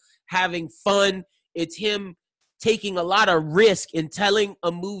Tarantino having fun. It's him taking a lot of risk in telling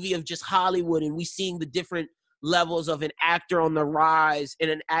a movie of just Hollywood, and we seeing the different levels of an actor on the rise.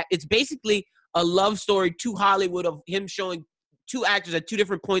 And it's basically a love story to Hollywood of him showing two actors at two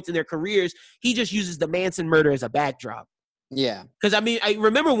different points in their careers. He just uses the Manson murder as a backdrop. Yeah. Because, I mean, I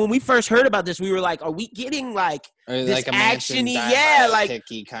remember when we first heard about this, we were like, are we getting, like, this like a action-y? Yeah, like,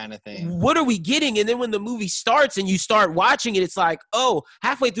 kind of thing. What are we getting? And then when the movie starts and you start watching it, it's like, oh,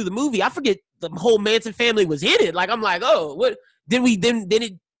 halfway through the movie, I forget the whole Manson family was in it. Like, I'm like, oh, what? Then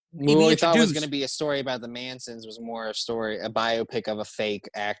it what we thought was going to be a story about the Mansons was more a biopic of a fake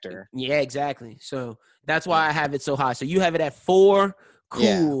actor. Yeah, exactly. So that's why I have it so high. So you have it at 4. Cool.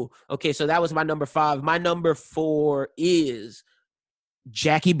 Yeah. Okay, so that was my number 5. My number 4 is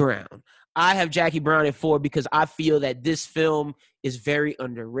Jackie Brown. I have Jackie Brown at 4 because I feel that this film is very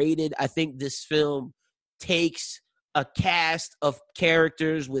underrated. I think this film takes a cast of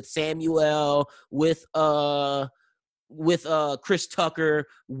characters with Samuel, with Chris Tucker,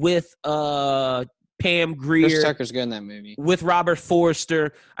 with Pam Grier. Chris Tucker's good in that movie. With Robert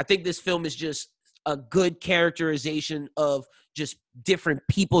Forster. I think this film is just a good characterization of just different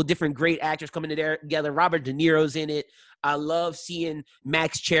people, different great actors coming together. Robert De Niro's in it. I love seeing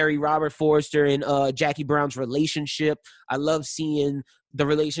Max Cherry, Robert Forster, and Jackie Brown's relationship. I love seeing the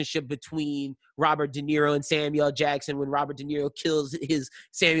relationship between Robert De Niro and Samuel Jackson when Robert De Niro kills his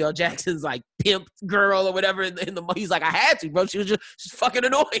Samuel Jackson's like pimp girl or whatever. He's like, I had to, bro. She was just fucking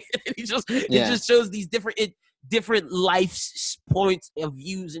annoying. It just shows these different life points of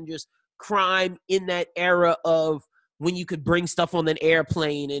views and just crime in that era of when you could bring stuff on an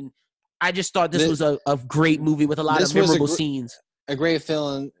airplane. And I just thought this was a great movie with a lot of memorable scenes. A great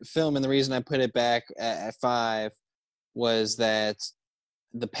film, and the reason I put it back at 5 was that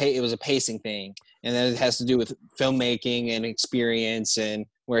it was a pacing thing, and then it has to do with filmmaking and experience and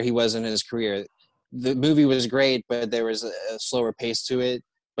where he was in his career. The movie was great, but there was a slower pace to it.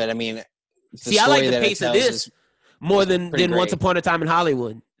 But I mean, I like the pace of this more than Once Upon a Time in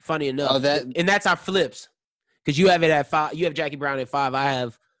Hollywood. Funny enough, and that's our flips, because you have it at 5. You have Jackie Brown at 5. I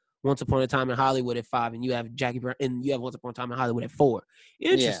have Once Upon a Time in Hollywood at 5, and you have Jackie Brown, and you have Once Upon a Time in Hollywood at 4.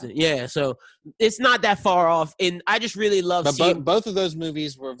 Interesting, yeah. So it's not that far off, and I just really love seeing both of those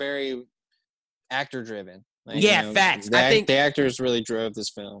movies were very actor driven. Facts. I think the actors really drove this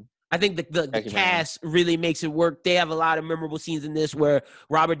film. I think the cast really makes it work. They have a lot of memorable scenes in this where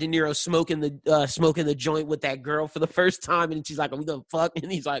Robert De Niro smoking the joint with that girl for the first time, and she's like, "Are we gonna fuck?" And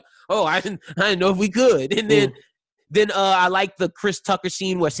he's like, "Oh, I didn't know if we could." And then I like the Chris Tucker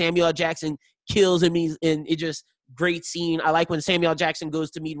scene where Samuel L. Jackson kills him, and it just great scene. I like when Samuel L. Jackson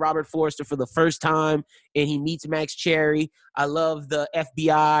goes to meet Robert Forster for the first time, and he meets Max Cherry. I love the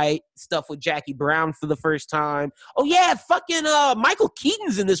FBI stuff with Jackie Brown for the first time. Oh yeah, fucking Michael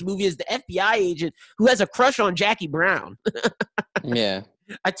Keaton's in this movie as the FBI agent who has a crush on Jackie Brown. Yeah,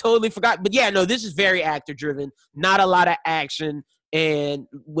 I totally forgot. But yeah, no, this is very actor driven. Not a lot of action, and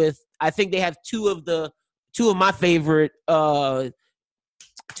I think they have two of my favorite Quentin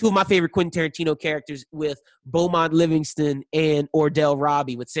Tarantino characters with Beaumont Livingston and Ordell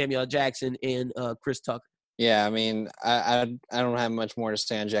Robbie with Samuel Jackson and Chris Tucker. Yeah, I mean, I don't have much more to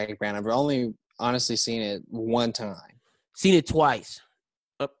say on Jackie Brown. I've only honestly seen it one time. Seen it twice.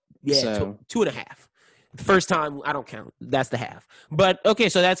 Two and a half. The first time, I don't count. That's the half. But, okay,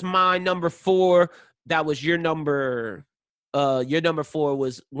 so that's my number 4. That was your number 4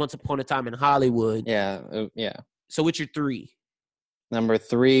 was Once Upon a Time in Hollywood. Yeah. So what's your 3? Number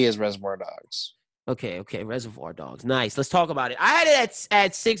 3 is Reservoir Dogs. Okay, Reservoir Dogs. Nice. Let's talk about it. I had it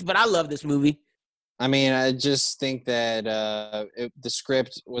at 6, but I love this movie. I mean, I just think that the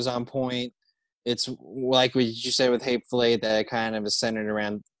script was on point. It's like what you said with Hateful Eight, that it kind of is centered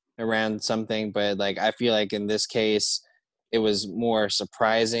around something, but like I feel like in this case, it was more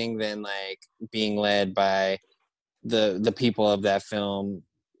surprising than like being led by the people of that film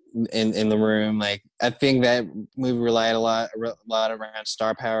in the room. Like I think that movie relied a lot around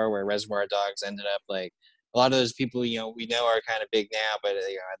star power, where Reservoir Dogs ended up like a lot of those people we know are kind of big now, but at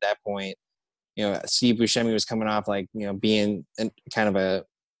that point, Steve Buscemi was coming off like being kind of a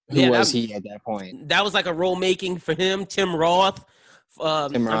he at that point. That was like a role making for him. Tim Roth,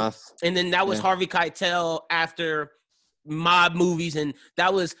 and then that was Harvey Keitel after mob movies, and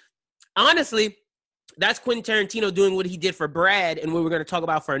that was honestly. That's Quentin Tarantino doing what he did for Brad, and what we're going to talk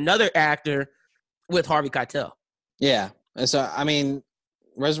about for another actor with Harvey Keitel. Yeah. And so, I mean,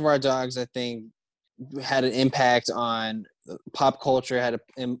 Reservoir Dogs, I think, had an impact on pop culture, had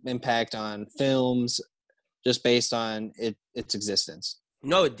an impact on films, just based on its existence.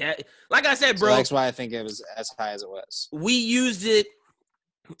 No, like I said, bro. So that's why I think it was as high as it was. We used it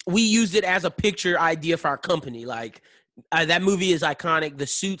as a picture idea for our company. Like, that movie is iconic. The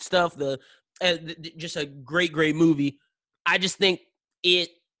suit stuff, just a great movie. I just think it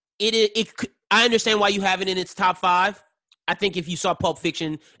I understand why you have it in its top 5. I think if you saw Pulp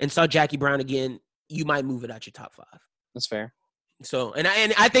Fiction and saw Jackie Brown again, you might move it out your top 5. That's fair. So, and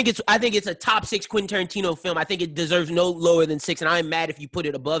I think it's a top 6 Quentin Tarantino film. I think it deserves no lower than 6, and I'm mad if you put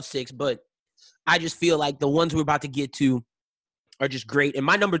it above 6, but I just feel like the ones we're about to get to are just great. And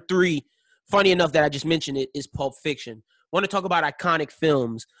my number 3, funny enough that I just mentioned it, is Pulp Fiction. Want to talk about iconic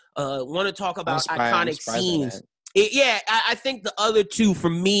films. Want to talk about iconic scenes. I think the other 2 for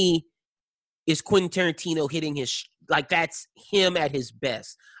me is Quentin Tarantino hitting his that's him at his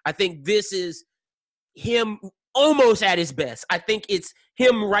best. I think this is him almost at his best. I think it's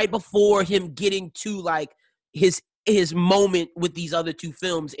him right before him getting to like his moment with these other 2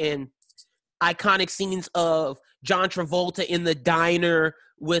 films, and iconic scenes of John Travolta in the diner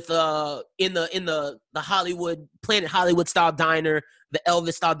with in the Hollywood Planet Hollywood style diner, the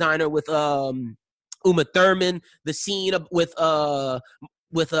Elvis style diner with Uma Thurman, the scene with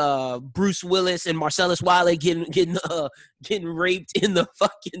Bruce Willis and Marcellus Wiley getting raped in the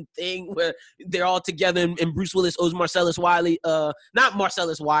fucking thing where they're all together and Bruce Willis owes Marcellus Wiley not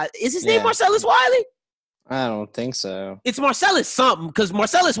Marcellus Wiley. Is his name Marcellus Wiley? I don't think so. It's Marcellus something because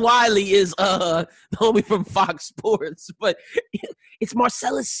Marcellus Wiley is the homie from Fox Sports, but it's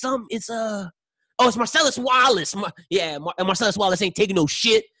Marcellus something. It's it's Marcellus Wallace. Marcellus Wallace ain't taking no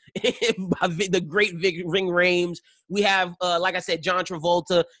shit. The great Ving Rhames. We have, like I said, John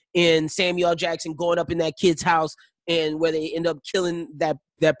Travolta and Samuel L. Jackson going up in that kid's house, and where they end up killing that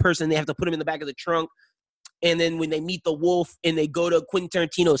person. They have to put him in the back of the trunk. And then when they meet the wolf and they go to Quentin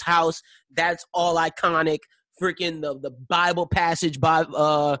Tarantino's house, that's all iconic. Freaking the Bible passage by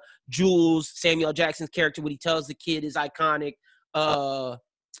Jules, Samuel L. Jackson's character, what he tells the kid is iconic.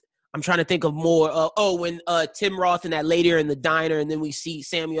 I'm trying to think of more. When Tim Roth and that lady are in the diner, and then we see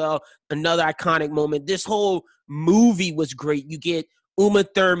Samuel, another iconic moment. This whole movie was great. You get Uma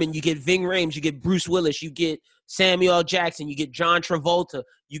Thurman, you get Ving Rhames, you get Bruce Willis, you get Samuel L. Jackson, you get John Travolta,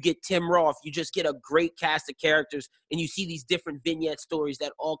 you get Tim Roth. You just get a great cast of characters, and you see these different vignette stories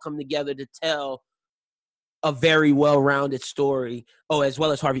that all come together to tell a very well-rounded story. As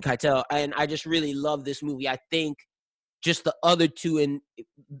well as Harvey Keitel. And I just really love this movie. I think just the other two, and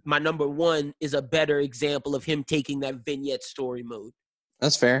my number one is a better example of him taking that vignette story mode.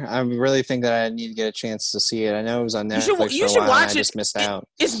 That's fair. I really think that I need to get a chance to see it. I know it was on Netflix you should watch it. I just missed out.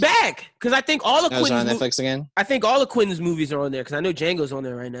 It's back because I think all of Quentin's on Netflix again. I think all of Quentin's movies are on there because I know Django's on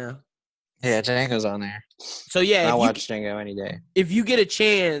there right now. Yeah, Django's on there. So yeah, I'll watch Django any day. If you get a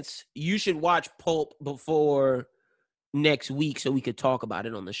chance, you should watch Pulp before next week so we could talk about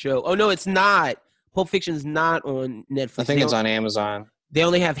it on the show. Oh no, it's not. Pulp Fiction's not on Netflix. I think it's on Amazon. They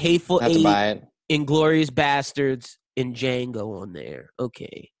only have Hateful Eight, to buy it. Inglourious Bastards, and Django on there.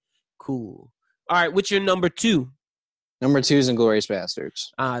 Okay, cool. All right, what's your number two? Number two is Inglourious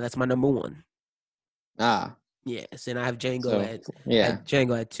Bastards. That's my number one. Yes, and I have Django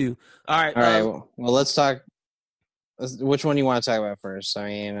Django at two. All right. Well, let's talk. Which one do you want to talk about first? I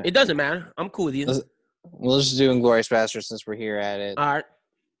mean, it doesn't matter. I'm cool with you. Let's just do Inglourious Bastards since we're here at it. All right.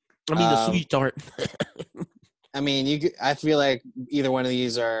 I mean, the sweet start. I mean, I feel like either one of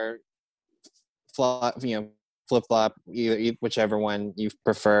these are flip-flop, either whichever one you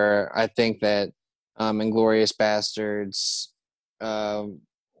prefer. I think that Inglourious Bastards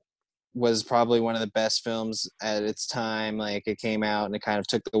was probably one of the best films at its time. Like, it came out and it kind of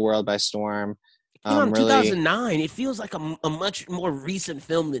took the world by storm. In 2009. It feels like a much more recent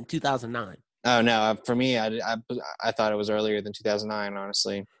film than 2009. Oh no! For me, I thought it was earlier than 2009.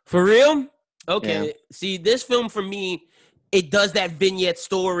 Honestly, for real? Okay. Yeah. See, this film for me, it does that vignette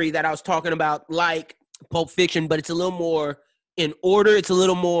story that I was talking about, like Pulp Fiction, but it's a little more in order. It's a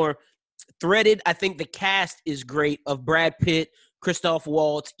little more threaded. I think the cast is great of Brad Pitt, Christoph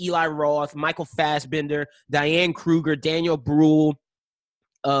Waltz, Eli Roth, Michael Fassbender, Diane Kruger, Daniel Bruhl.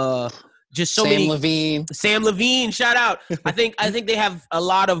 Just so many. Sam Levine, shout out. I think they have a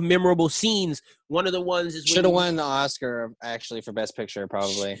lot of memorable scenes. One of the ones is should have won the Oscar actually for Best Picture,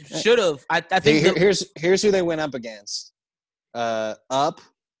 probably. Should have. I think here's who they went up against. Up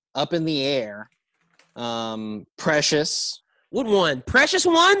in the Air. Precious. What one? Precious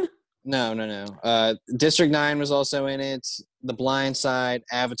won? No. District 9 was also in it. The Blind Side,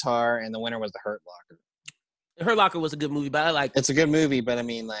 Avatar, and the winner was The Hurt Locker. Hurt Locker was a good movie, but I like. It's a good movie, but I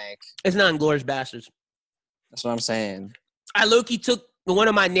mean, like, it's not Inglourious Bastards. That's what I'm saying. I low-key took one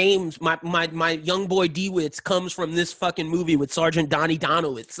of my names. My young boy DeWitz comes from this fucking movie with Sergeant Donnie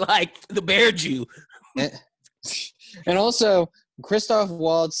Donowitz, like the Bear Jew. And also, Christoph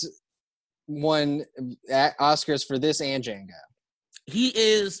Waltz won Oscars for this and Django. He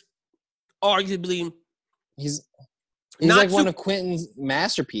is arguably he's like one of Quentin's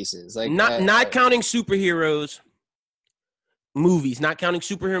masterpieces. Like not counting superheroes movies, not counting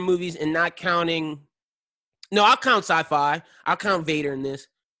superhero movies, and not counting. No, I'll count sci-fi. I'll count Vader in this.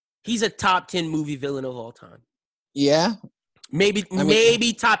 He's a top 10 movie villain of all time. Yeah, maybe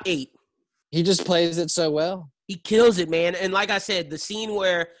top 8. He just plays it so well. He kills it, man. And like I said, the scene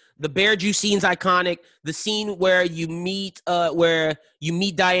where the Bear Jew scene's iconic. The scene where you meet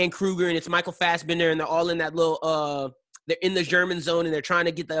Diane Kruger and it's Michael Fassbender and they're all in that little they're in the German zone and they're trying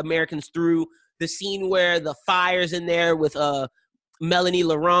to get the Americans through. The scene where the fire's in there with Melanie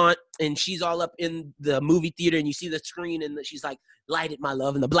Laurent and she's all up in the movie theater and you see the screen and she's like, "Light it, my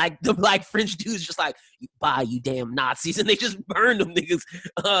love." And the black French dude's just like, "You damn Nazis," and they just burned them niggas.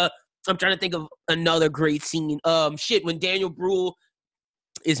 I'm trying to think of another great scene. When Daniel Bruhl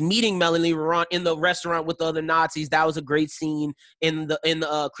is meeting Melanie Laurent in the restaurant with the other Nazis. That was a great scene. In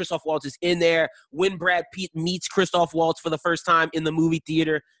the Christoph Waltz is in there. When Brad Pitt meets Christoph Waltz for the first time in the movie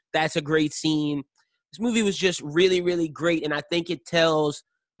theater, that's a great scene. This movie was just really, really great, and I think it tells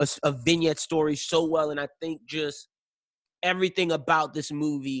a vignette story so well, and I think just everything about this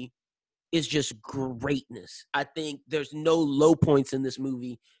movie is just greatness. I think there's no low points in this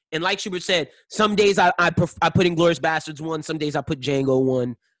movie. And like Schubert said, some days I put Inglourious Basterds 1, some days I put Django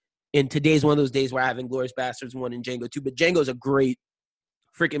 1, and today's one of those days where I have Inglourious Basterds 1 and Django 2. But Django's a great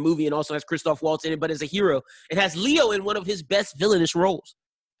freaking movie and also has Christoph Waltz in it, but as a hero. It has Leo in one of his best villainous roles.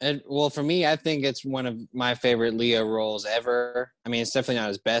 And, well, for me, I think it's one of my favorite Leo roles ever. I mean, it's definitely not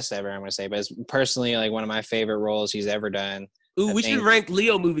his best ever, I'm going to say, but it's personally like one of my favorite roles he's ever done. Ooh, we should rank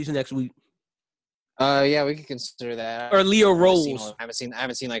Leo movies next week. Yeah, we could consider that. Or Leo roles. I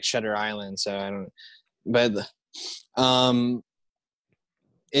haven't seen like Shutter Island, so I don't. But,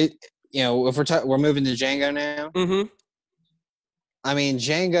 if we're moving to Django now. Mm-hmm. I mean,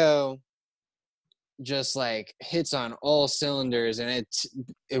 Django just like hits on all cylinders, and it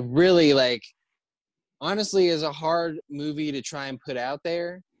really like honestly is a hard movie to try and put out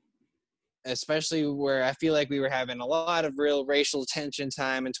there, especially where I feel like we were having a lot of real racial tension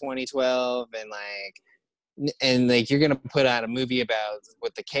time in 2012, and you're gonna put out a movie about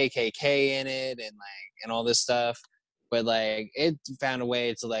with the KKK in it and all this stuff, but like it found a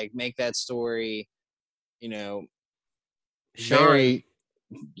way to like make that story, Shine.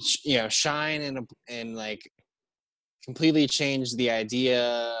 Shine and like completely change the idea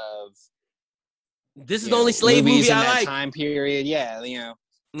of this is the only slave movie I like. Time period,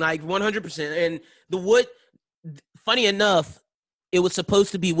 like 100%. And funny enough, it was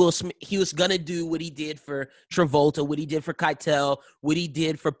supposed to be Will Smith. He was gonna do what he did for Travolta, what he did for Keitel, what he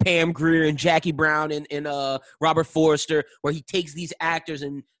did for Pam Grier and Jackie Brown and Robert Forster, where he takes these actors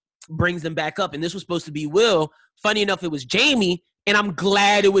and brings them back up. And this was supposed to be Will. Funny enough, it was Jamie. And I'm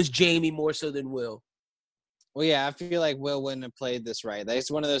glad it was Jamie more so than Will. Well, yeah, I feel like Will wouldn't have played this right. It's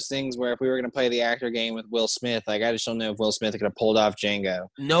one of those things where if we were going to play the actor game with Will Smith, like I just don't know if Will Smith could have pulled off Django.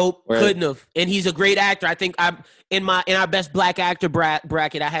 Nope, couldn't have. And he's a great actor. I think in our best black actor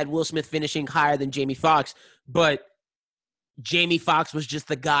bracket, I had Will Smith finishing higher than Jamie Foxx. But Jamie Foxx was just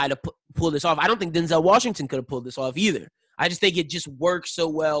the guy to pull this off. I don't think Denzel Washington could have pulled this off either. I just think it just works so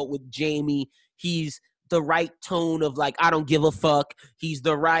well with Jamie. He's the right tone of like, I don't give a fuck. He's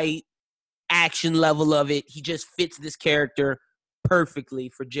the right action level of it. He just fits this character perfectly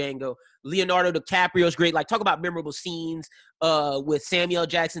for Django. Leonardo DiCaprio is great. Like, talk about memorable scenes with Samuel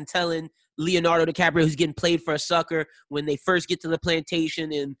Jackson telling Leonardo DiCaprio, who's getting played for a sucker, when they first get to the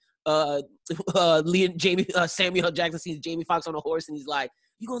plantation, and Samuel Jackson sees Jamie Foxx on a horse, and he's like,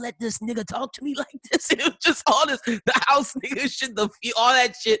 "You gonna let this nigga talk to me like this?" And it was just all this, the house nigga shit, all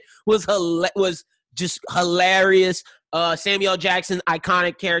that shit was just hilarious. Samuel Jackson,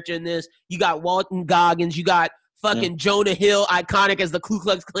 iconic character in this. You got Walton Goggins. You got fucking Jonah Hill, iconic as the Ku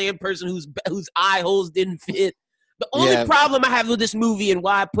Klux Klan person whose eye holes didn't fit. The only problem I have with this movie and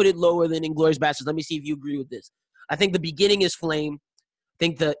why I put it lower than Inglourious Basterds, let me see if you agree with this. I think the beginning is flame. I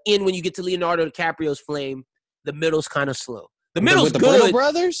think the end, when you get to Leonardo DiCaprio's flame, the middle's kind of slow. The middle's with the good. Brittle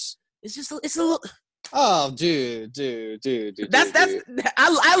Brothers? It's a little. Oh, dude. That's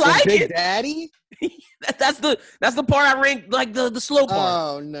I like Big it. Daddy? That's the part I ranked like the slow part.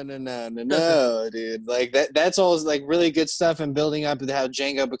 Oh no, dude! Like that's all like really good stuff and building up to how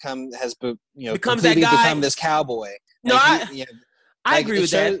Django becomes that guy, become this cowboy. No, like, I agree with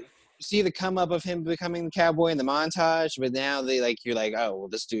that. See the come up of him becoming the cowboy in the montage, but now you're like, oh well,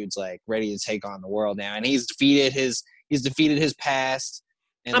 this dude's like ready to take on the world now, and he's defeated his past.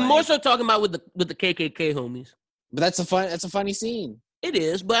 And I'm more so talking about with the KKK homies. But that's a funny scene. It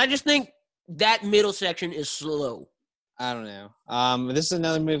is, but I just think that middle section is slow. I don't know. This is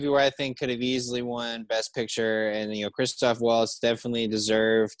another movie where I think could have easily won Best Picture, and Christoph Waltz definitely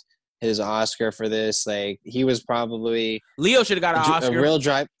deserved his Oscar for this. Like he was probably Leo should have got an Oscar. A real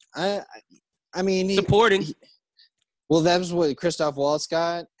drive. I mean, supporting. Well, that was what Christoph Waltz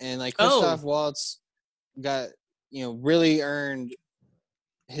got, and like Christoph Waltz got really earned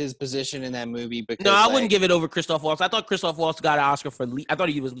his position in that movie. Because no, I wouldn't give it over Christoph Waltz. I thought Christoph Waltz got an Oscar for. I thought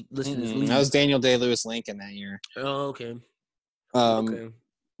he was listed as lead. That was Daniel Day-Lewis Lincoln that year. Oh, okay. Okay.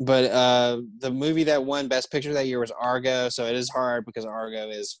 But the movie that won Best Picture that year was Argo, so it is hard because Argo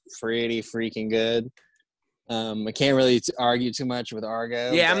is pretty freaking good. I can't really argue too much with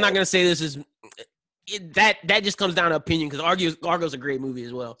Argo. Yeah, I'm not gonna say this is that just comes down to opinion because Argo's a great movie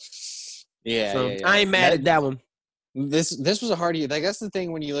as well. Yeah, so I ain't mad at that one. This was a hard year. Like that's the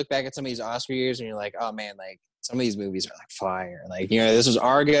thing when you look back at some of these Oscar years and you're like, oh man, like some of these movies are like fire. Like, this was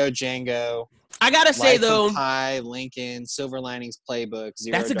Argo, Django. I gotta say Life though, of Pi, Lincoln, Silver Linings Playbook,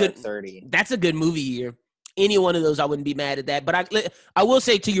 Zero that's a Dark good 30. That's a good movie year. Any one of those, I wouldn't be mad at that. But I will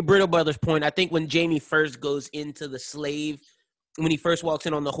say to your Brittle Brothers point, I think when Jamie first goes into the slave, when he first walks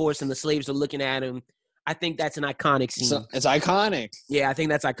in on the horse and the slaves are looking at him, I think that's an iconic scene. So, it's iconic. Yeah, I think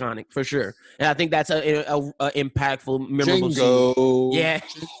that's iconic for sure, and I think that's a impactful, memorable Django. scene. Yeah,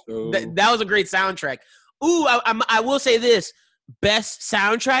 that was a great soundtrack. Ooh, I will say this: best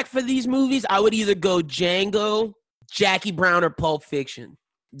soundtrack for these movies, I would either go Django, Jackie Brown, or Pulp Fiction.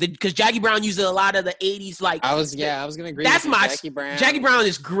 Because Jackie Brown uses a lot of the 80s, like I was gonna agree. That's with my Jackie Brown. Jackie Brown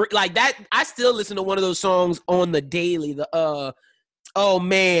is great. Like that, I still listen to one of those songs on the daily. Oh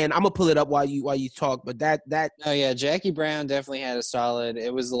man, I'm gonna pull it up while you talk. But that. Oh yeah, Jackie Brown definitely had a solid.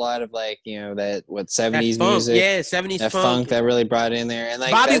 It was a lot of like that 70s funk, music. yeah, 70s that funk that really brought it in there. And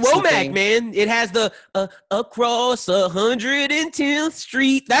like Bobby Womack, man, it has the across 110th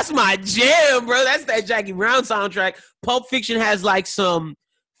Street. That's my jam, bro. That's that Jackie Brown soundtrack. Pulp Fiction has like some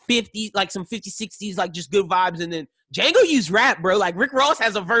 50s, 60s, like just good vibes, and then Django used rap, bro. Like Rick Ross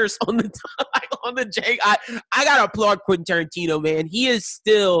has a verse on the on the Django. I gotta applaud Quentin Tarantino, man. He is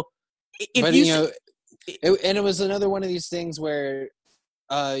still. It was another one of these things where,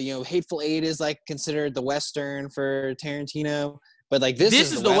 Hateful Eight is like considered the Western for Tarantino, but like this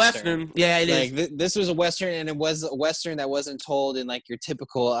is the Western. Yeah, it is. Like this was a Western, and it was a Western that wasn't told in like your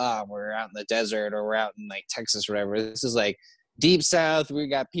typical we're out in the desert or we're out in like Texas or whatever. This is like Deep South. We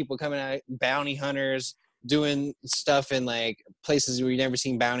got people coming out, bounty hunters doing stuff in like places where you've never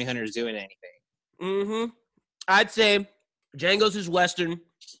seen bounty hunters doing anything. Mm-hmm. I'd say Django's his Western,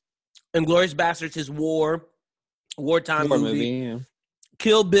 Inglourious Basterds his wartime movie. Yeah.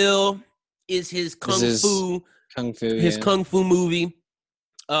 Kill Bill is his kung fu movie.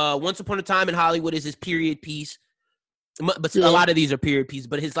 Once Upon a Time in Hollywood is his period piece. But a lot of these are period pieces,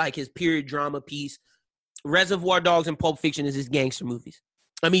 but his period drama piece. Reservoir Dogs and Pulp Fiction is his gangster movies.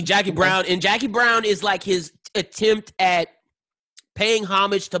 I mean, Jackie Brown is like his attempt at paying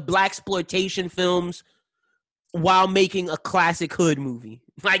homage to blaxploitation films while making a classic hood movie.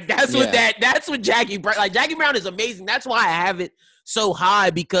 Like that's what Jackie Brown, like Jackie Brown is amazing. That's why I have it so high,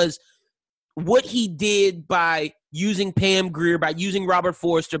 because what he did by using Pam Grier, by using Robert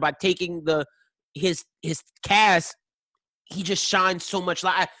Forster, by taking his cast, he just shines so much.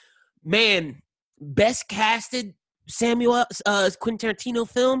 Like, man, best casted Quentin Tarantino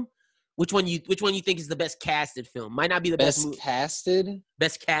film. Which one you think is the best casted film? Might not be the best casted.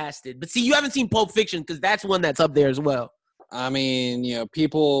 Best casted, but see, you haven't seen Pulp Fiction because that's one that's up there as well. I mean,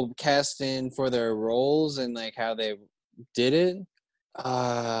 people casting for their roles and like how they did it.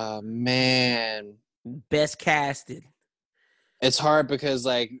 Man, best casted. It's hard because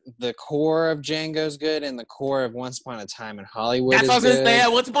like the core of Django's good and the core of Once Upon a Time in Hollywood. That's what I was gonna say. Yeah,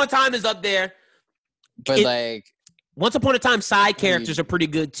 Once Upon a Time is up there, but like Once Upon a Time side characters are pretty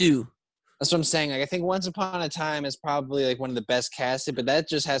good too. That's what I'm saying. Like I think Once Upon a Time is probably like one of the best casted, but that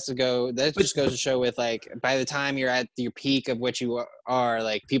just has to go. That just goes to show with like by the time you're at your peak of what you are,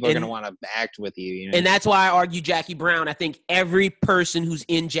 like people are gonna want to act with you. And that's why I argue Jackie Brown. I think every person who's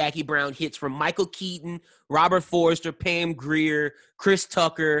in Jackie Brown hits, from Michael Keaton, Robert Forster, Pam Grier, Chris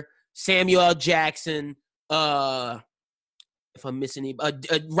Tucker, Samuel L. Jackson. If I'm missing any,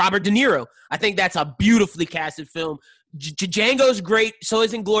 Robert De Niro. I think that's a beautifully casted film. Django's great. So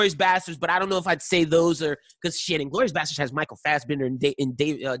is Inglourious Basterds, but I don't know if I'd say those are, because Inglourious Basterds has Michael Fassbender and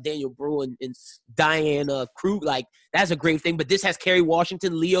Daniel Bruhl and Diane Krug. Like that's a great thing. But this has Kerry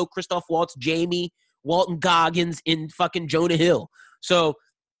Washington, Leo, Christoph Waltz, Jamie, Walton Goggins, and fucking Jonah Hill. So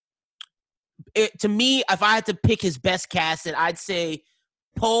to me, if I had to pick his best casted, I'd say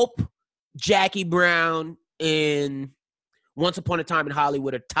Pulp, Jackie Brown, and Once Upon a Time in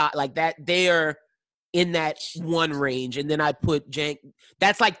Hollywood are top like that. They are in that one range, and then I put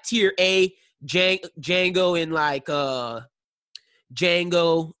that's like tier A. Django and like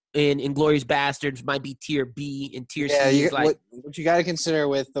Django and Inglourious Basterds might be tier B, and tier C is like what you got to consider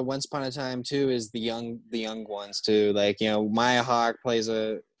with the Once Upon a Time too is the young ones too. Like Maya Hawke plays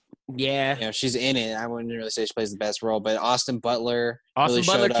she's in it. I wouldn't really say she plays the best role, but Austin Butler really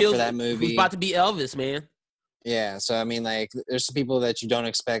showed up for that movie. Who's about to be Elvis, man. Yeah, so I mean, like, there's some people that you don't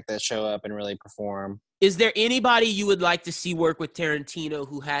expect that show up and really perform. Is there anybody you would like to see work with Tarantino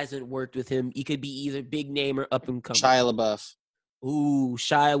who hasn't worked with him? He could be either big name or up and coming. Shia LaBeouf. Ooh,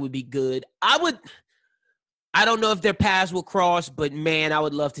 Shia would be good. I don't know if their paths will cross, but man, I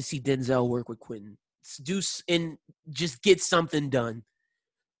would love to see Denzel work with Quentin. And just get something done.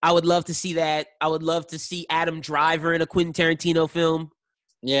 I would love to see that. I would love to see Adam Driver in a Quentin Tarantino film.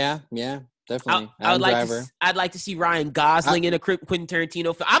 Yeah, definitely. I'd like to see Ryan Gosling in a Quentin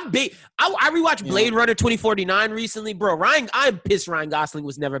Tarantino film. I'm big. I rewatched Blade Runner 2049 recently, bro. I'm pissed Ryan Gosling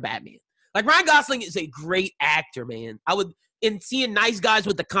was never Batman. Like, Ryan Gosling is a great actor, man. In seeing Nice Guys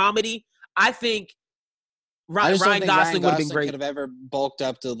with the comedy, I think Ryan Gosling would have been great. Could have ever bulked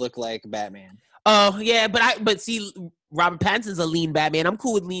up to look like Batman. Oh yeah, but see, Robert Pattinson's a lean Batman. I'm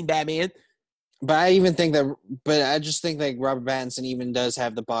cool with lean Batman. But I just think like Robert Pattinson even does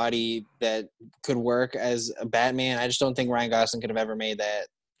have the body that could work as a Batman. I just don't think Ryan Gosling could have ever made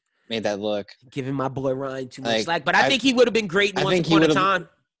that look. Giving my boy Ryan too much slack, but I think he would have been great in Once Upon a Time.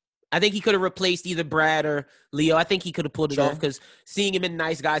 I think he could have replaced either Brad or Leo. I think he could have pulled it off because seeing him in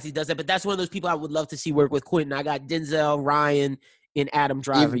Nice Guys, he does that. But that's one of those people I would love to see work with Quentin. I got Denzel, Ryan, and Adam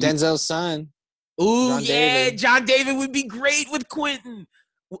Driver. Denzel's son. Ooh, John David would be great with Quentin.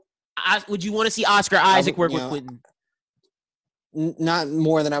 Would you want to see Oscar Isaac work with Quentin? Not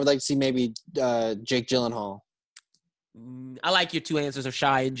more than I would like to see maybe Jake Gyllenhaal. I like your two answers of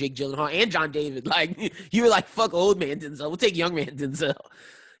Shy and Jake Gyllenhaal and John David. Like, you were like, fuck old man Denzel. We'll take young man Denzel.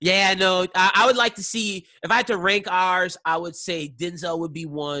 Yeah, no, I would like to see, if I had to rank ours, I would say Denzel would be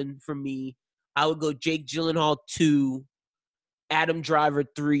 1 for me. I would go Jake Gyllenhaal 2, Adam Driver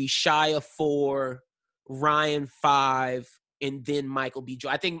 3, Shia 4, Ryan 5, and then Michael B.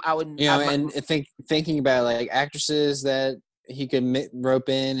 Jordan. I think I would. Thinking about like actresses that he could rope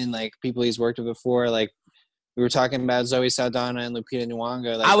in and like people he's worked with before, like we were talking about Zoe Saldana and Lupita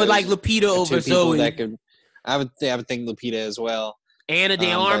Nyong'o. Like, I would like Lupita over Zoe. I would think Lupita as well. Anna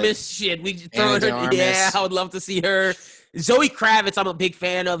de Armas, shit, we throw her. Yeah, I would love to see her. Zoe Kravitz, I'm a big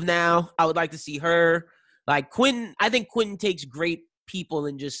fan of now. I would like to see her. Like Quentin, I think Quentin takes great people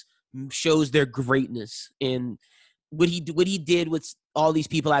and just shows their greatness. And what he did with all these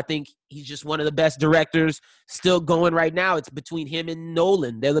people, I think he's just one of the best directors still going right now. It's between him and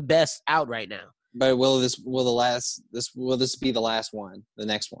Nolan. They're the best out right now. But will this be the last one? The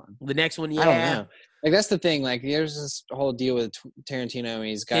next one? The next one, yeah. I don't know. Like, that's the thing. Like, there's this whole deal with Tarantino.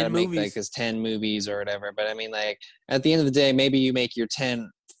 He's got to make like his 10 movies or whatever. But I mean, like, at the end of the day, maybe you make your 10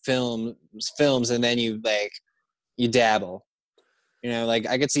 films, and then you dabble. You know, like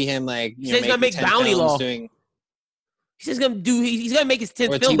I could see him like he's gonna make Bounty Law. He's gonna make his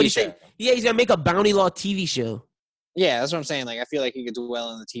 10th film, but he's gonna make a Bounty Law TV show. Yeah, that's what I'm saying. Like, I feel like he could do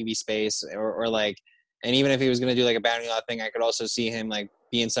well in the TV space, or like, and even if he was gonna do like a Bounty Law thing, I could also see him like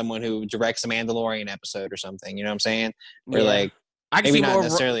being someone who directs a Mandalorian episode or something. You know what I'm saying? Or like, maybe not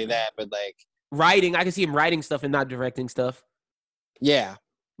necessarily that, but like writing. I can see him writing stuff and not directing stuff. Yeah.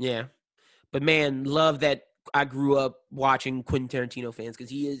 Yeah. But man, love that I grew up watching Quentin Tarantino fans because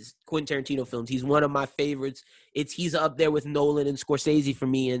he is Quentin Tarantino films. He's one of my favorites. He's up there with Nolan and Scorsese for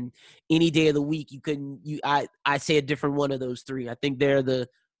me. And any day of the week, I say a different one of those three. I think they're the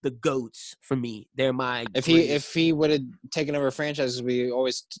GOATs for me. They're my. If he would have taken over franchises, we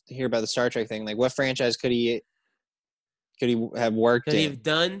always hear about the Star Trek thing. Like, what franchise could he have worked in? Could he have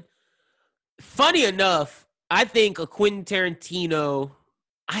done? Funny enough, I think a Quentin Tarantino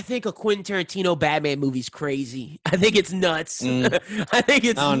Batman movie's crazy. I think it's nuts. I think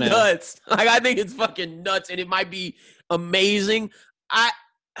it's nuts. Like, I think it's fucking nuts, and it might be amazing.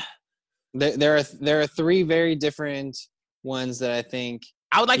 There are three very different ones that I think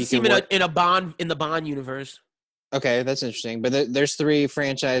I would like to see him in the Bond universe. Okay, that's interesting. But there's three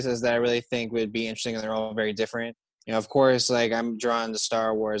franchises that I really think would be interesting, and they're all very different. You know, of course, like, I'm drawn to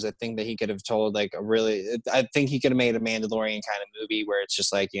Star Wars. I think that he could have told I think he could have made a Mandalorian kind of movie where it's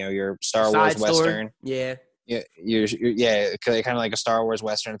just like, you know, your Star Wars Western. Yeah. Yeah, kind of like a Star Wars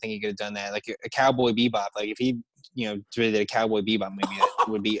Western. I think he could have done that. Like a Cowboy Bebop. Like, if he, you know, did a Cowboy Bebop movie, that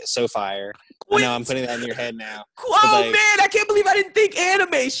would be so fire. I know I'm putting that in your head now. Oh, man, I can't believe I didn't think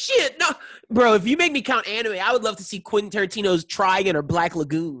anime. Shit. No. Bro, if you make me count anime, I would love to see Quentin Tarantino's Trigun or Black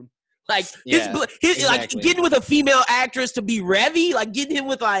Lagoon. Like, exactly. Like, getting with a female actress to be Revy, like getting him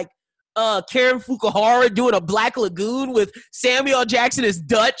with like Karen Fukuhara doing a Black Lagoon with Samuel L. Jackson as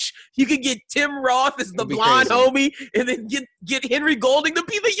Dutch. You could get Tim Roth as the blonde homie, and then get Henry Golding to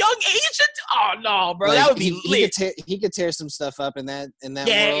be the young Asian. Oh no, bro, like, that would be lit. He could tear some stuff up in that world.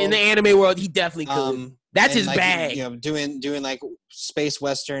 In the anime world, he definitely could. That's his bag. You know, doing like space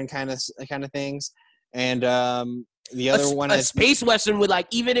western kind of things, and the other one, a space western would, like,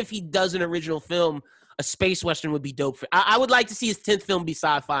 even if he does an original film, a space western would be dope. I would like to see his 10th film be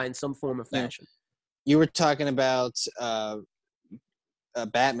sci-fi in some form or fashion. You were talking about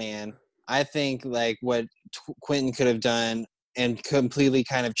Batman. I think like what Quentin could have done and completely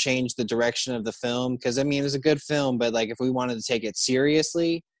kind of changed the direction of the film, because I mean, it was a good film, but like if we wanted to take it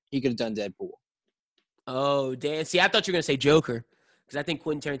seriously, he could have done Deadpool. Oh, damn! See, I thought you were gonna say Joker. because I think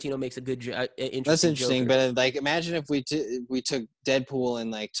Quentin Tarantino makes a good, interesting. That's interesting, Joker. but like, imagine if we took Deadpool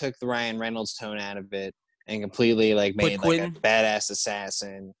and like took the Ryan Reynolds tone out of it and completely like made like a badass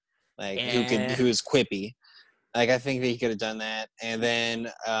assassin, like who is quippy. Like, I think that he could have done that. And then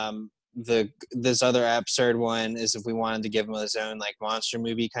this other absurd one is if we wanted to give him his own like monster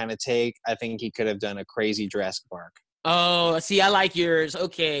movie kind of take, I think he could have done a crazy Jurassic Park. Oh, see, I like yours.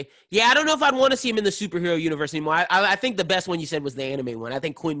 Okay. Yeah, I don't know if I'd want to see him in the superhero universe anymore. I think the best one you said was the anime one. I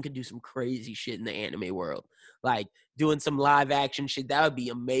think Quentin could do some crazy shit in the anime world. Like, doing some live action shit. That would be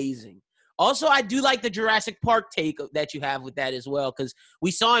amazing. Also, I do like the Jurassic Park take that you have with that as well, because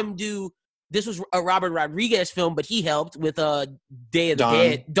we saw him do – this was a Robert Rodriguez film, but he helped with Day of the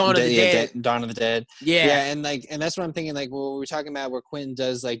Dead. Dawn of the Dead. Dawn of the Dead. Yeah. Yeah, and that's what I'm thinking, like, what we're talking about where Quentin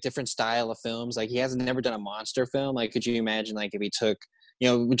does, like, different style of films. Like, he hasn't never done a monster film. Like, could you imagine, like, if he took,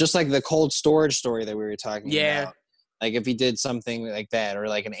 just like the cold storage story that we were talking about. Like, if he did something like that, or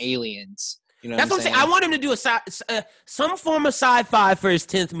like an Aliens. That's what I'm saying. I want him to do some form of sci-fi for his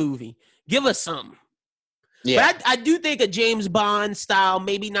 10th movie. Give us some. Yeah. But I do think a James Bond style,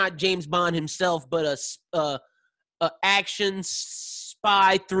 maybe not James Bond himself, but a action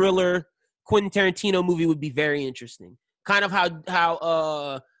spy thriller Quentin Tarantino movie would be very interesting. Kind of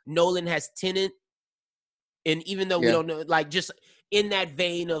how Nolan has Tenet, and even though we don't know, like, just in that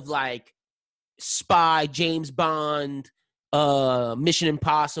vein of like spy James Bond, Mission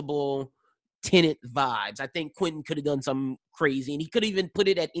Impossible, Tenet vibes. I think Quentin could have done something crazy, and he could even put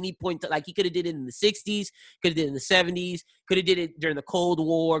it at any point. Like, he could have did it in the 60s, could have did it in the 70s, could have did it during the Cold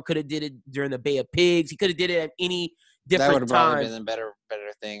War, could have did it during the Bay of Pigs. He could have did it at any different time. That would have probably been a better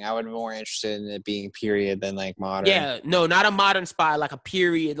thing. I would be more interested in it being period than like modern. Yeah, no, not a modern spy, like a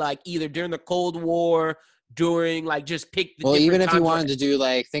period, like either during the Cold War, during like just pick the even if you wanted to do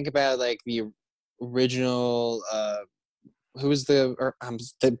like, think about like the original who was I'm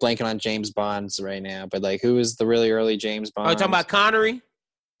blanking on James Bonds right now, but like, who was the really early James Bond? Oh, talking about Connery?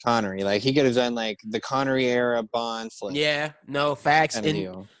 Connery, like, he could have done like the Connery era Bond flick. Yeah, no, facts.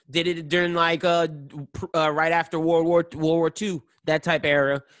 And did it during like right after World War II, that type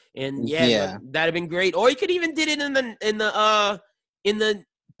era. And that'd have been great. Or he could even did it in the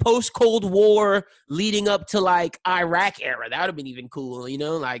post Cold War leading up to like Iraq era. That would have been even cool,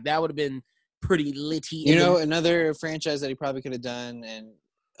 like that would have been pretty litty. Another franchise that he probably could have done, and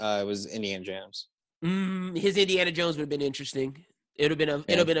it was Indiana Jones. His Indiana Jones would have been interesting. It'd have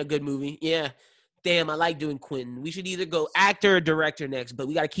been a good movie. Yeah. Damn, I like doing Quentin. We should either go actor or director next, but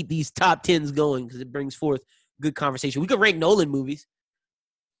we got to keep these top 10s going because it brings forth good conversation. We could rank Nolan movies.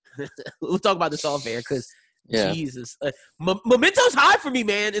 We'll talk about this off air because Jesus, Memento's high for me,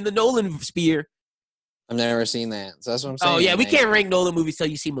 man, in the Nolan sphere. I've never seen that. So that's what I'm saying. Oh yeah, we can't rank Nolan movies till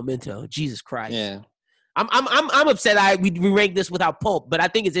you see Memento. Jesus Christ. Yeah. I'm upset we rank this without Pulp, but I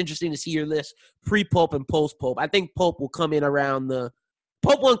think it's interesting to see your list pre-Pulp and post-Pulp. I think Pulp will come in around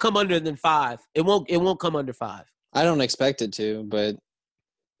Pulp won't come under than 5. It won't come under 5. I don't expect it to, but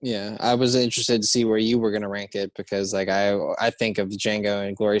yeah, I was interested to see where you were going to rank it because like I think of Django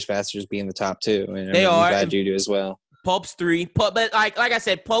and Glorious Bastards being the top 2, and they are. I'm glad you do as well. Pulp's 3, but like I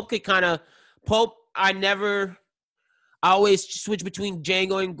said, Pulp could kind of I always switch between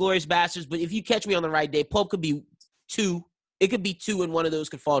Django and Glorious Bastards, but if you catch me on the right day, Pulp could be 2. It could be 2 and one of those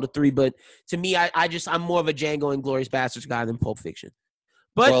could fall to 3, but to me, I'm more of a Django and Glorious Bastards guy than Pulp Fiction.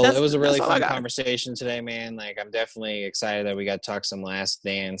 But it was a really fun conversation today, man. Like, I'm definitely excited that we got to talk some Last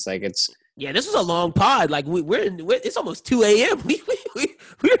Dance. Like, this was a long pod. Like, it's almost 2 a.m. We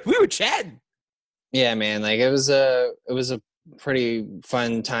were chatting. Yeah, man. Like, it was a pretty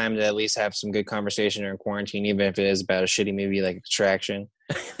fun time to at least have some good conversation during quarantine, even if it is about a shitty movie like Extraction.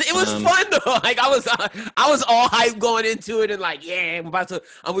 It was fun though. Like, I was all hyped going into it, and like,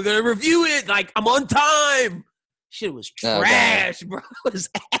 we're gonna review it. Like, I'm on time. Shit was trash, bro. It was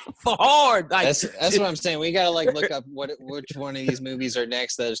hard. Like, that's what I'm saying. We gotta like look up which one of these movies are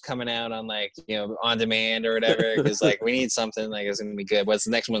next that is coming out on like on demand or whatever. Because like we need something like it's gonna be good. What's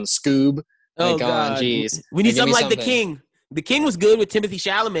the next one? Scoob. Oh God, geez. We need something like The King. The King was good with Timothée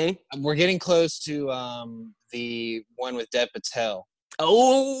Chalamet. We're getting close to the one with Dev Patel.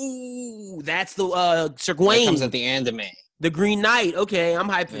 Oh, that's the Sir Gawain. That comes at the end of May. The Green Knight. Okay, I'm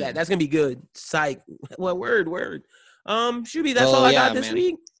hyped for that. That's gonna be good. Psych. Well, word. Shuby, that's all I got this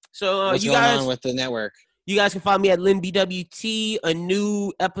week. So what's you going guys on with the network? You guys can follow me at LinBWT. A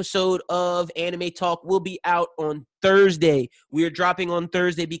new episode of Anime Talk will be out on Thursday. We are dropping on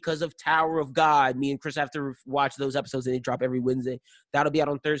Thursday because of Tower of God. Me and Chris have to watch those episodes, and they drop every Wednesday. That'll be out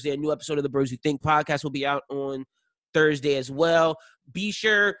on Thursday. A new episode of the Bros Who Think podcast will be out on Thursday as well. Be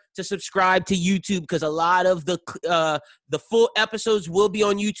sure to subscribe to YouTube because a lot of the full episodes will be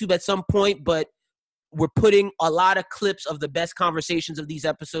on YouTube at some point, but we're putting a lot of clips of the best conversations of these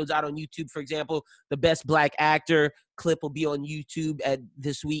episodes out on YouTube. For example, the best black actor clip will be on YouTube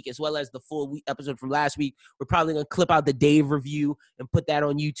this week, as well as the full episode from last week. We're probably going to clip out the Dave review and put that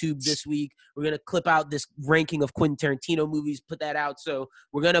on YouTube this week. We're going to clip out this ranking of Quentin Tarantino movies, put that out. So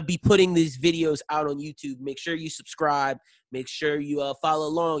we're going to be putting these videos out on YouTube. Make sure you subscribe. Make sure you follow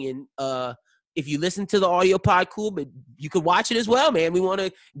along. And if you listen to the audio pod, cool, but you could watch it as well, man. We want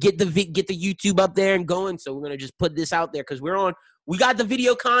to get the YouTube up there and going, so we're going to just put this out there because we got the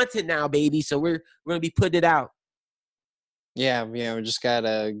video content now, baby, so we're going to be putting it out. Yeah, we just got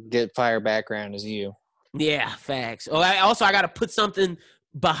to get fire background as you. Yeah, facts. Oh, I got to put something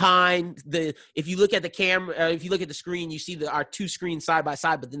behind if you look at the camera, if you look at the screen, you see our two screens side by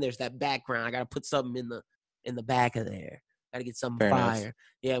side, but then there's that background. I got to put something in the back of there. Got to get some fire.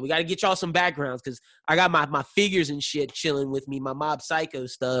 Yeah, we got to get y'all some backgrounds because I got my figures and shit chilling with me, my Mob Psycho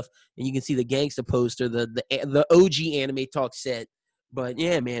stuff, and you can see the gangster poster, the OG Anime Talk set. But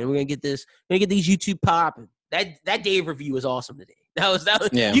yeah, man, we're gonna get these YouTube popping. That Dave review was awesome today. That was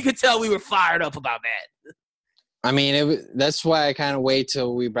yeah. You could tell we were fired up about that. I mean, that's why I kind of wait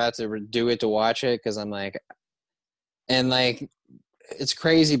till we about to do it to watch it because I'm like, and like, it's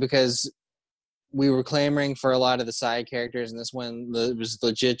crazy because we were clamoring for a lot of the side characters, and this one was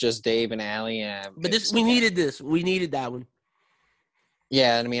legit just Dave and Allie. But we needed this. We needed that one.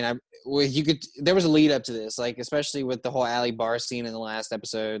 Yeah, I mean, there was a lead up to this, like especially with the whole Allie bar scene in the last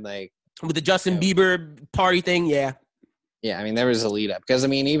episode, like with the Justin Bieber party thing. Yeah. Yeah, I mean, there was a lead up because I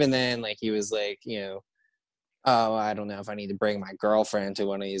mean, even then, like he was like, oh, I don't know if I need to bring my girlfriend to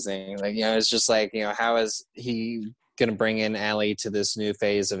one of these things. Like, it's just like, how is he gonna bring in Allie to this new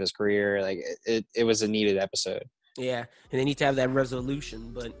phase of his career? Like it was a needed episode. Yeah, and they need to have that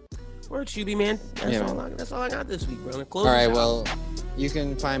resolution. But word, Shuby, man. That's all I got this week, bro. All right, well, you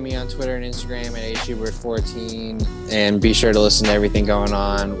can find me on Twitter and Instagram at HShubert14, and be sure to listen to everything going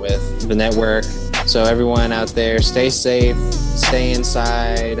on with the network. So everyone out there, stay safe, stay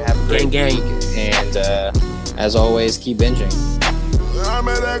inside, have a great week, and as always, keep binging. I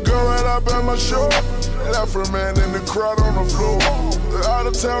met that girl right up at my show. That man in the crowd on the floor. Out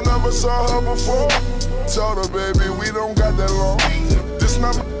of town, never saw her before. Told her, baby, we don't got that long. This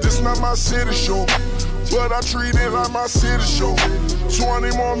not my city show, but I treat it like my city show.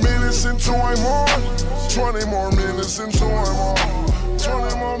 20 more minutes into I'm on. 20 more minutes into I'm on.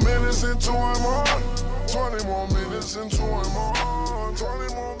 20 more minutes into I'm on. 20 more minutes into I'm on.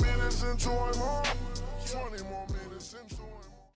 20 more minutes into I'm on. 20 more